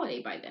for the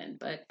holiday by then.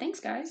 But thanks,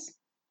 guys.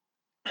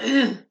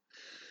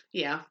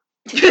 Yeah.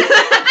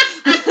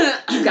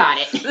 You got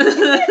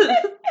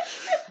it.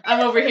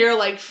 I'm over here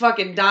like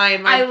fucking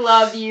dying. I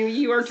love you.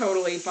 You are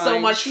totally fine. So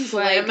much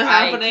phlegm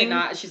happening.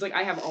 She's like,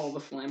 I have all the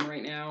phlegm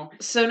right now.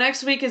 So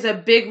next week is a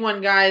big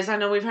one, guys. I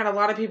know we've had a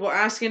lot of people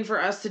asking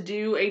for us to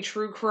do a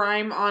true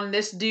crime on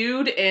this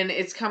dude, and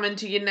it's coming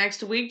to you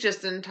next week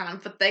just in time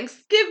for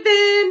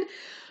Thanksgiving.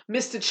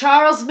 Mr.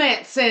 Charles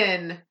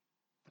Manson.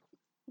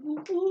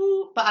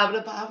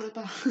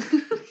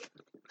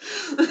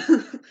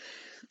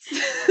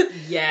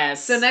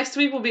 Yes. So next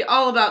week will be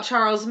all about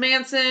Charles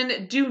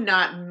Manson. Do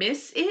not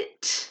miss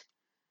it.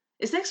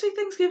 Is next week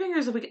Thanksgiving or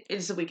is it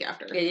the week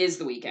after? It is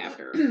the week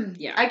after.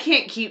 Yeah. I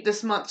can't keep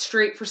this month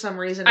straight for some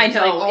reason. I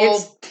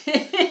know.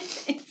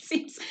 It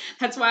seems,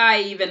 that's why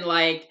I even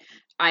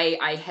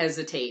I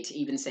hesitate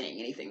even saying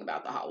anything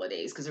about the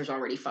holidays because there's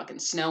already fucking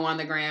snow on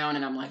the ground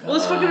and I'm like, well,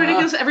 it's fucking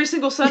ridiculous. Every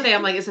single Sunday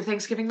I'm like, is it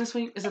Thanksgiving this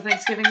week? Is it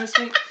Thanksgiving this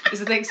week? Is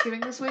it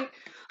Thanksgiving this week?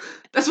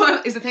 That's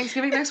why. Is it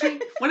Thanksgiving next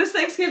week? When is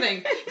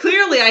Thanksgiving?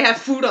 Clearly, I have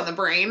food on the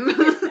brain.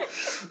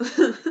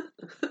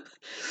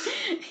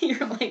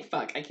 You're like,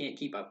 fuck, I can't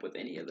keep up with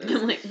any of this.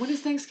 I'm like, when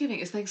is Thanksgiving?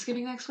 Is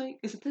Thanksgiving next week?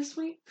 Is it this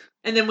week?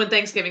 And then when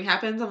Thanksgiving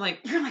happens, I'm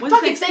like, you're like, when's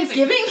fuck,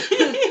 Thanksgiving?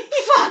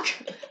 Fuck,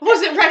 I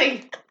wasn't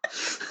ready.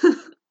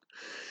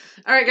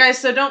 All right, guys.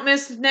 So don't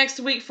miss next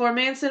week for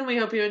Manson. We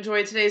hope you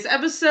enjoyed today's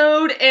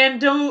episode.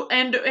 And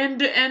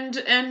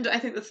I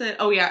think that's it.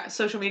 Oh yeah,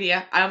 social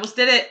media. I almost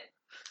did it.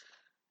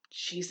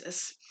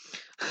 Jesus.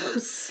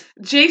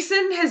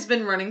 Jason has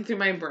been running through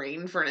my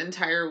brain for an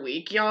entire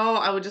week, y'all.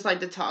 I would just like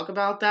to talk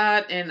about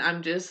that, and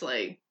I'm just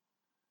like,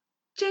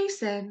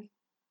 Jason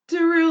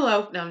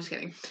Derulo. No, I'm just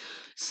kidding.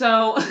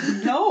 So,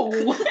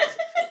 no.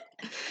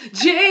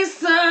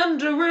 Jason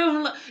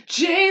Derulo.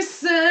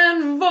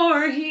 Jason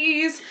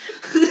Voorhees.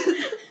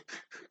 I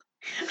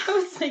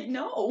was like,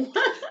 no.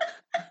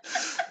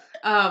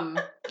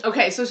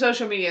 Okay, so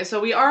social media.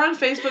 So we are on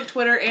Facebook,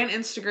 Twitter, and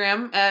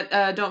Instagram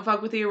at Don't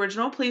Fuck With The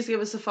Original. Please give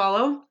us a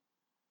follow.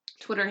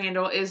 Twitter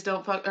handle is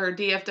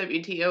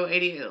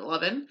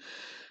DFWTO8811.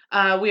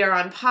 We are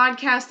on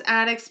Podcast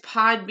Addicts,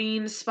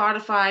 Podbean,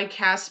 Spotify,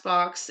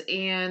 Castbox,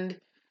 and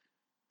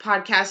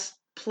Podcast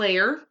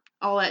Player.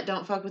 All at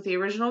Don't Fuck With The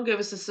Original. Give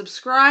us a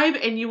subscribe,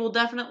 and you will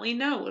definitely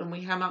know when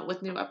we come out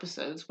with new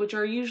episodes, which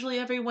are usually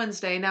every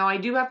Wednesday. Now, I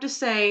do have to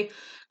say,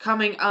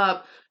 coming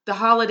up, the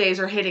holidays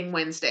are hitting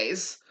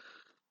Wednesdays.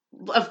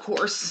 Of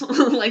course.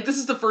 Like, this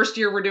is the first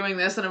year we're doing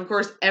this, and of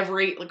course,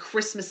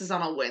 Christmas is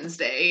on a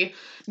Wednesday.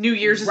 New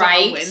Year's is on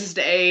a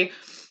Wednesday.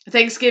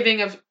 Thanksgiving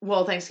is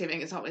always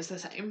the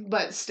same,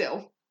 but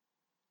still.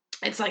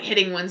 It's like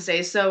hitting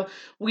Wednesday. So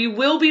we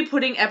will be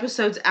putting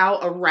episodes out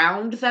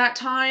around that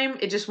time.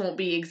 It just won't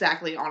be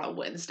exactly on a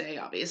Wednesday,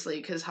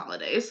 obviously, because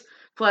holidays.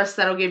 Plus,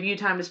 that'll give you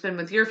time to spend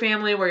with your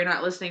family where you're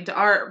not listening to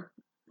our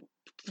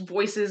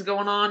voices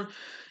going on,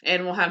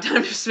 and we'll have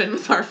time to spend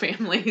with our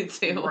family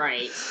too.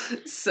 Right.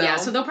 So Yeah,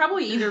 so they'll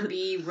probably either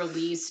be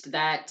released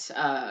that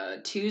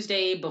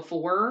Tuesday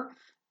before.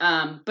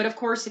 But of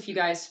course, if you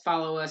guys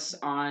follow us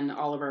on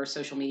all of our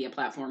social media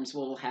platforms,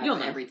 we'll have You'll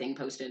know. everything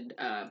posted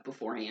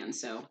beforehand.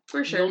 So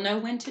For sure. you'll know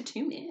when to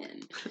tune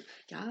in.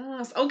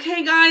 Yes.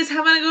 Okay, guys,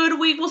 have a good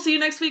week. We'll see you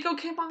next week.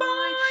 Okay, bye.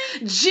 Bye.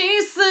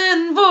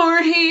 Jason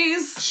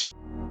Voorhees.